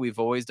same thing we've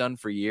always done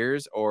for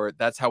years, or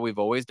that's how we've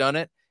always done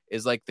it,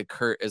 is like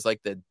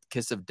the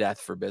kiss of death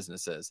for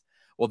businesses.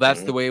 Well,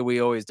 that's the way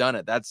we always done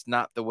it. That's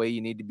not the way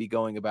you need to be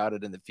going about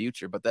it in the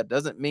future. But that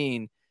doesn't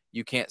mean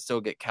you can't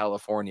still get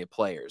California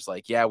players.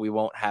 Like, yeah, we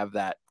won't have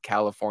that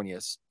California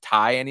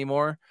tie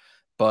anymore,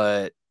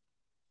 but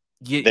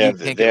you can't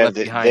get left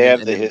behind. They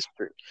have the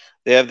history.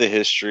 They have the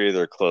history.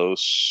 They're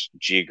close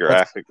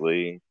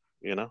geographically,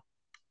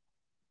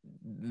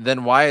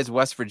 Then why is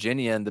West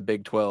Virginia in the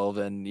Big 12?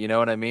 And you know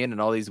what I mean? And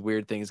all these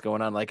weird things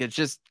going on. Like, it's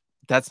just,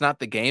 that's not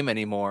the game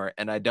anymore.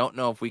 And I don't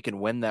know if we can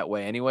win that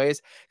way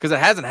anyways, because it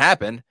hasn't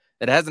happened.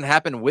 It hasn't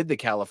happened with the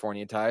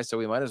California ties. So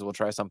we might as well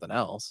try something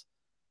else.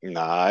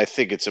 Nah, I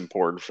think it's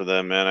important for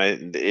them,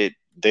 man. They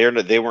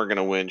weren't going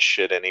to win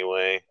shit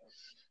anyway,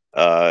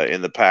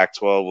 in the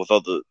Pac-12 with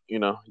all the,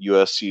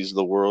 USCs of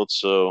the world.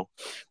 So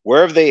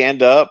wherever they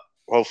end up,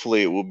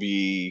 hopefully it will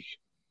be,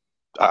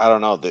 I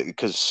don't know,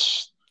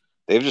 because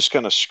they've just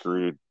kind of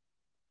screwed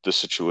the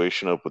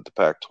situation up with the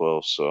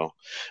Pac-12. So,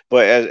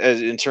 but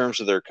as in terms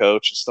of their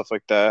coach and stuff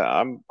like that,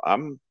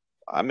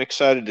 I'm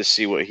excited to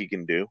see what he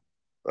can do.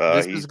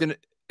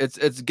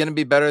 It's gonna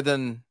be better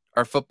than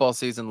our football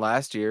season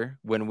last year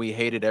when we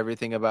hated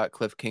everything about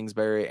Cliff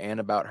Kingsbury and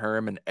about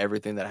Herm and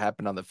everything that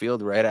happened on the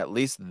field. Right? At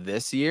least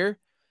this year,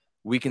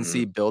 we can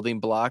see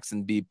building blocks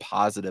and be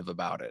positive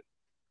about it.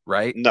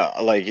 Right? No,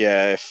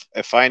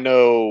 if I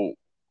know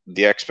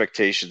the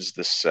expectations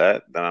this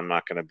set, then I'm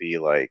not going to be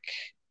like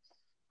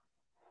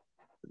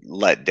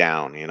let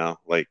down,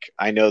 like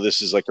I know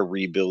this is like a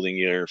rebuilding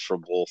year for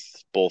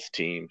both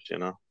teams,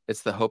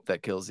 It's the hope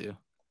that kills you.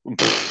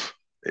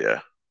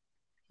 Yeah.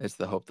 It's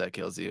the hope that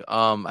kills you.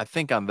 I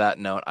think on that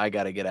note, I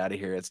got to get out of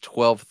here. It's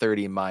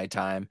 12:30 my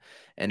time,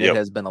 and it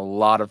has been a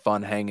lot of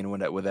fun hanging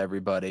with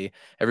everybody.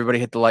 Everybody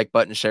hit the like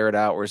button, share it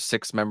out. We're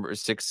six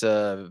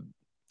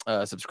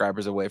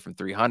subscribers away from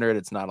 300.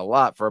 It's not a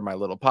lot for my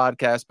little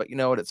podcast, but you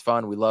know what? It's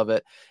fun. We love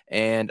it.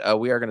 And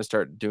we are going to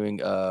start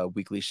doing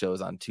weekly shows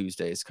on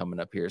Tuesdays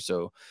coming up here.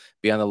 So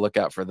be on the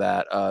lookout for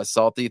that.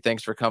 Salty,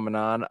 thanks for coming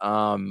on.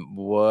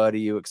 What are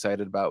you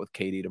excited about with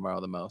KD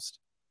tomorrow the most?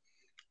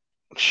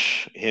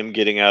 Him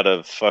getting out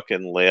of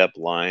fucking layup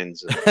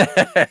lines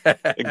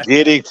and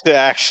getting to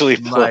actually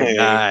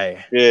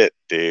play. Shit,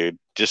 dude.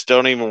 Just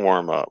don't even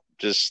warm up.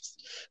 Just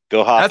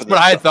go hop. That's what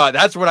I thought.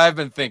 That's what I've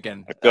been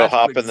thinking. Go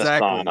hop in the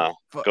sauna.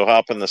 Go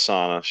hop in the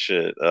sauna.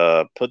 Shit.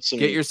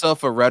 Get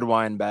yourself a red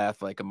wine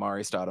bath like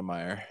Amari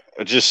Stoudemire.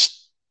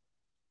 Just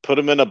Put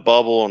him in a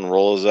bubble and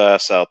roll his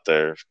ass out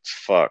there.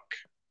 Fuck.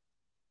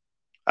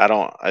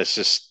 It's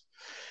just,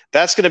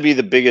 that's going to be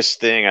the biggest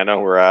thing. I know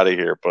we're out of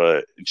here,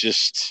 but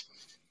just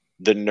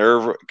the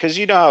nerve, because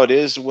you know how it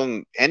is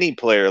when any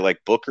player like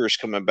Booker's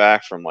coming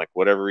back from like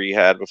whatever he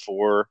had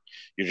before,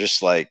 you're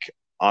just like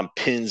on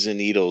pins and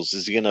needles.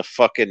 Is he going to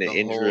fucking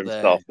injure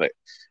himself? Like,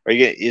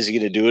 is he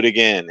going to do it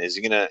again? Is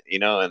he going to,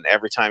 and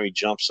every time he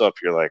jumps up,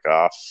 you're like,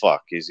 oh,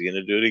 fuck, is he going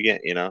to do it again?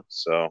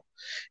 So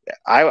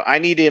I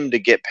need him to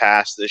get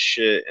past this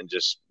shit and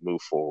just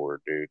move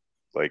forward, dude.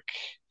 Like,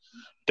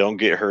 don't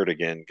get hurt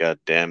again. God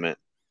damn it.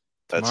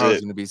 That's Tomorrow's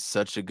it. going to be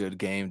such a good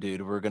game,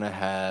 dude. We're going to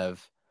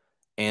have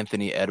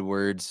Anthony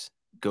Edwards,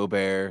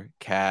 Gobert,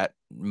 Cat,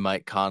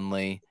 Mike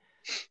Conley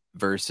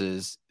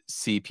versus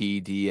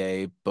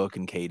CPDA, Book,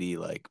 and KD.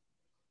 Like,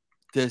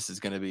 this is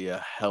going to be a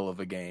hell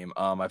of a game.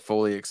 I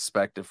fully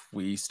expect if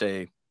we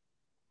stay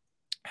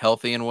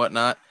healthy and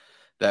whatnot,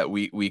 that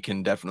we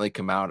can definitely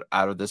come out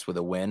of this with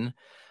a win.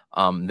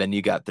 Then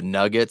you got the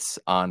Nuggets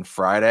on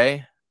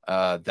Friday.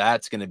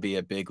 That's going to be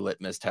a big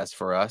litmus test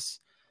for us.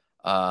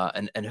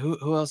 And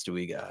who else do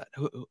we got?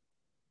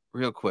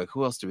 Real quick,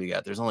 who else do we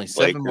got? There's only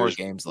 7 more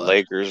games left.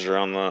 Lakers are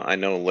I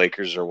know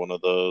Lakers are one of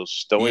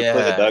those. Don't we play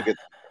the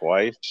Nuggets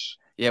twice?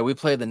 Yeah, we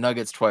played the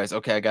Nuggets twice.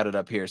 Okay, I got it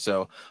up here.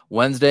 So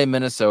Wednesday,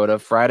 Minnesota,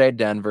 Friday,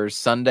 Denver,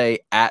 Sunday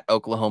at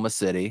Oklahoma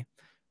City,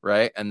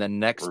 right? And then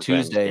next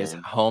Tuesday is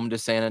home to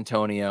San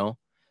Antonio.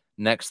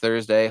 Next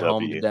Thursday,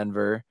 home to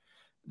Denver.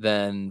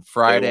 Then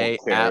Friday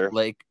at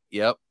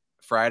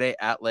Friday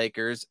at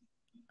Lakers.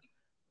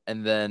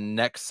 And then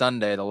next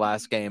Sunday, the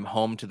last game,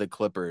 home to the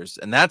Clippers.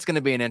 And that's going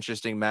to be an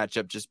interesting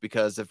matchup just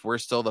because if we're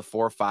still the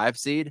 4-5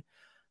 seed,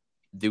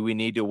 do we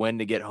need to win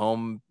to get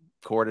home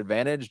court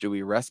advantage? Do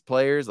we rest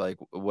players? Like,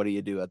 what do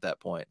you do at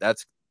that point?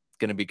 That's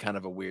going to be kind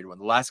of a weird one.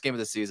 The last game of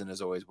the season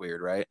is always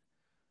weird, right?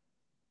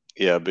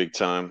 Yeah, big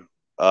time.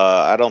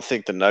 I don't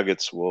think the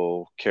Nuggets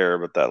will care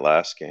about that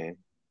last game.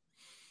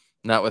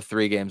 Not with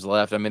 3 games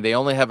left. I mean, they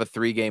only have a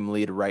 3-game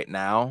lead right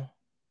now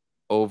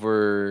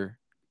over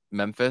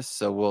Memphis.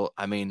 So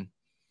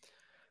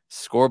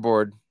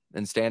scoreboard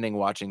and standing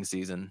watching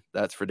season.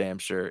 That's for damn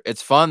sure.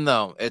 It's fun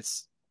though.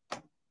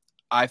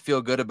 I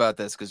feel good about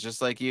this because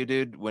just like you,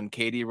 dude, when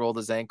KD rolled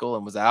his ankle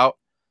and was out,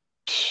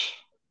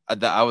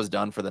 I was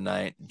done for the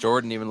night.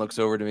 Jordan even looks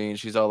over to me and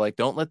she's all like,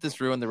 don't let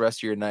this ruin the rest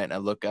of your night. And I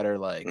look at her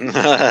like, are you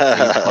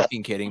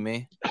fucking kidding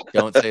me?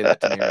 Don't say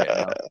that to me right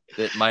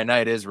now. My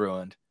night is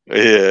ruined.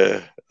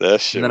 Yeah,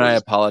 that shit. And then I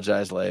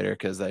apologized later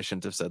because I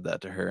shouldn't have said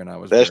that to her and I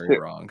was very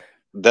wrong.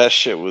 That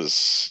shit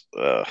was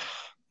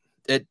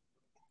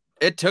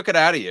It took it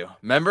out of you.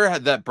 Remember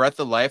that breath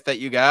of life that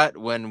you got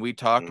when we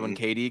talked when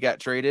KD got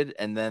traded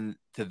and then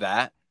to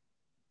that?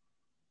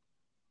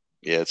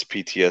 Yeah, it's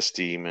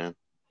PTSD, man.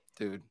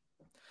 Dude.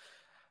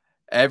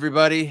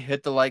 Everybody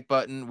hit the like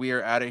button. We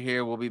are out of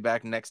here. We'll be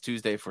back next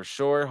Tuesday for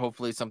sure.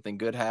 Hopefully something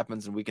good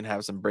happens and we can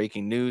have some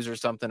breaking news or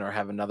something or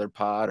have another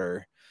pod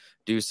or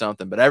do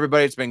something. But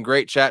everybody, it's been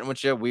great chatting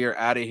with you. We are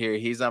out of here.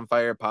 He's on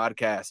Fire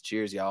podcast.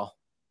 Cheers, y'all.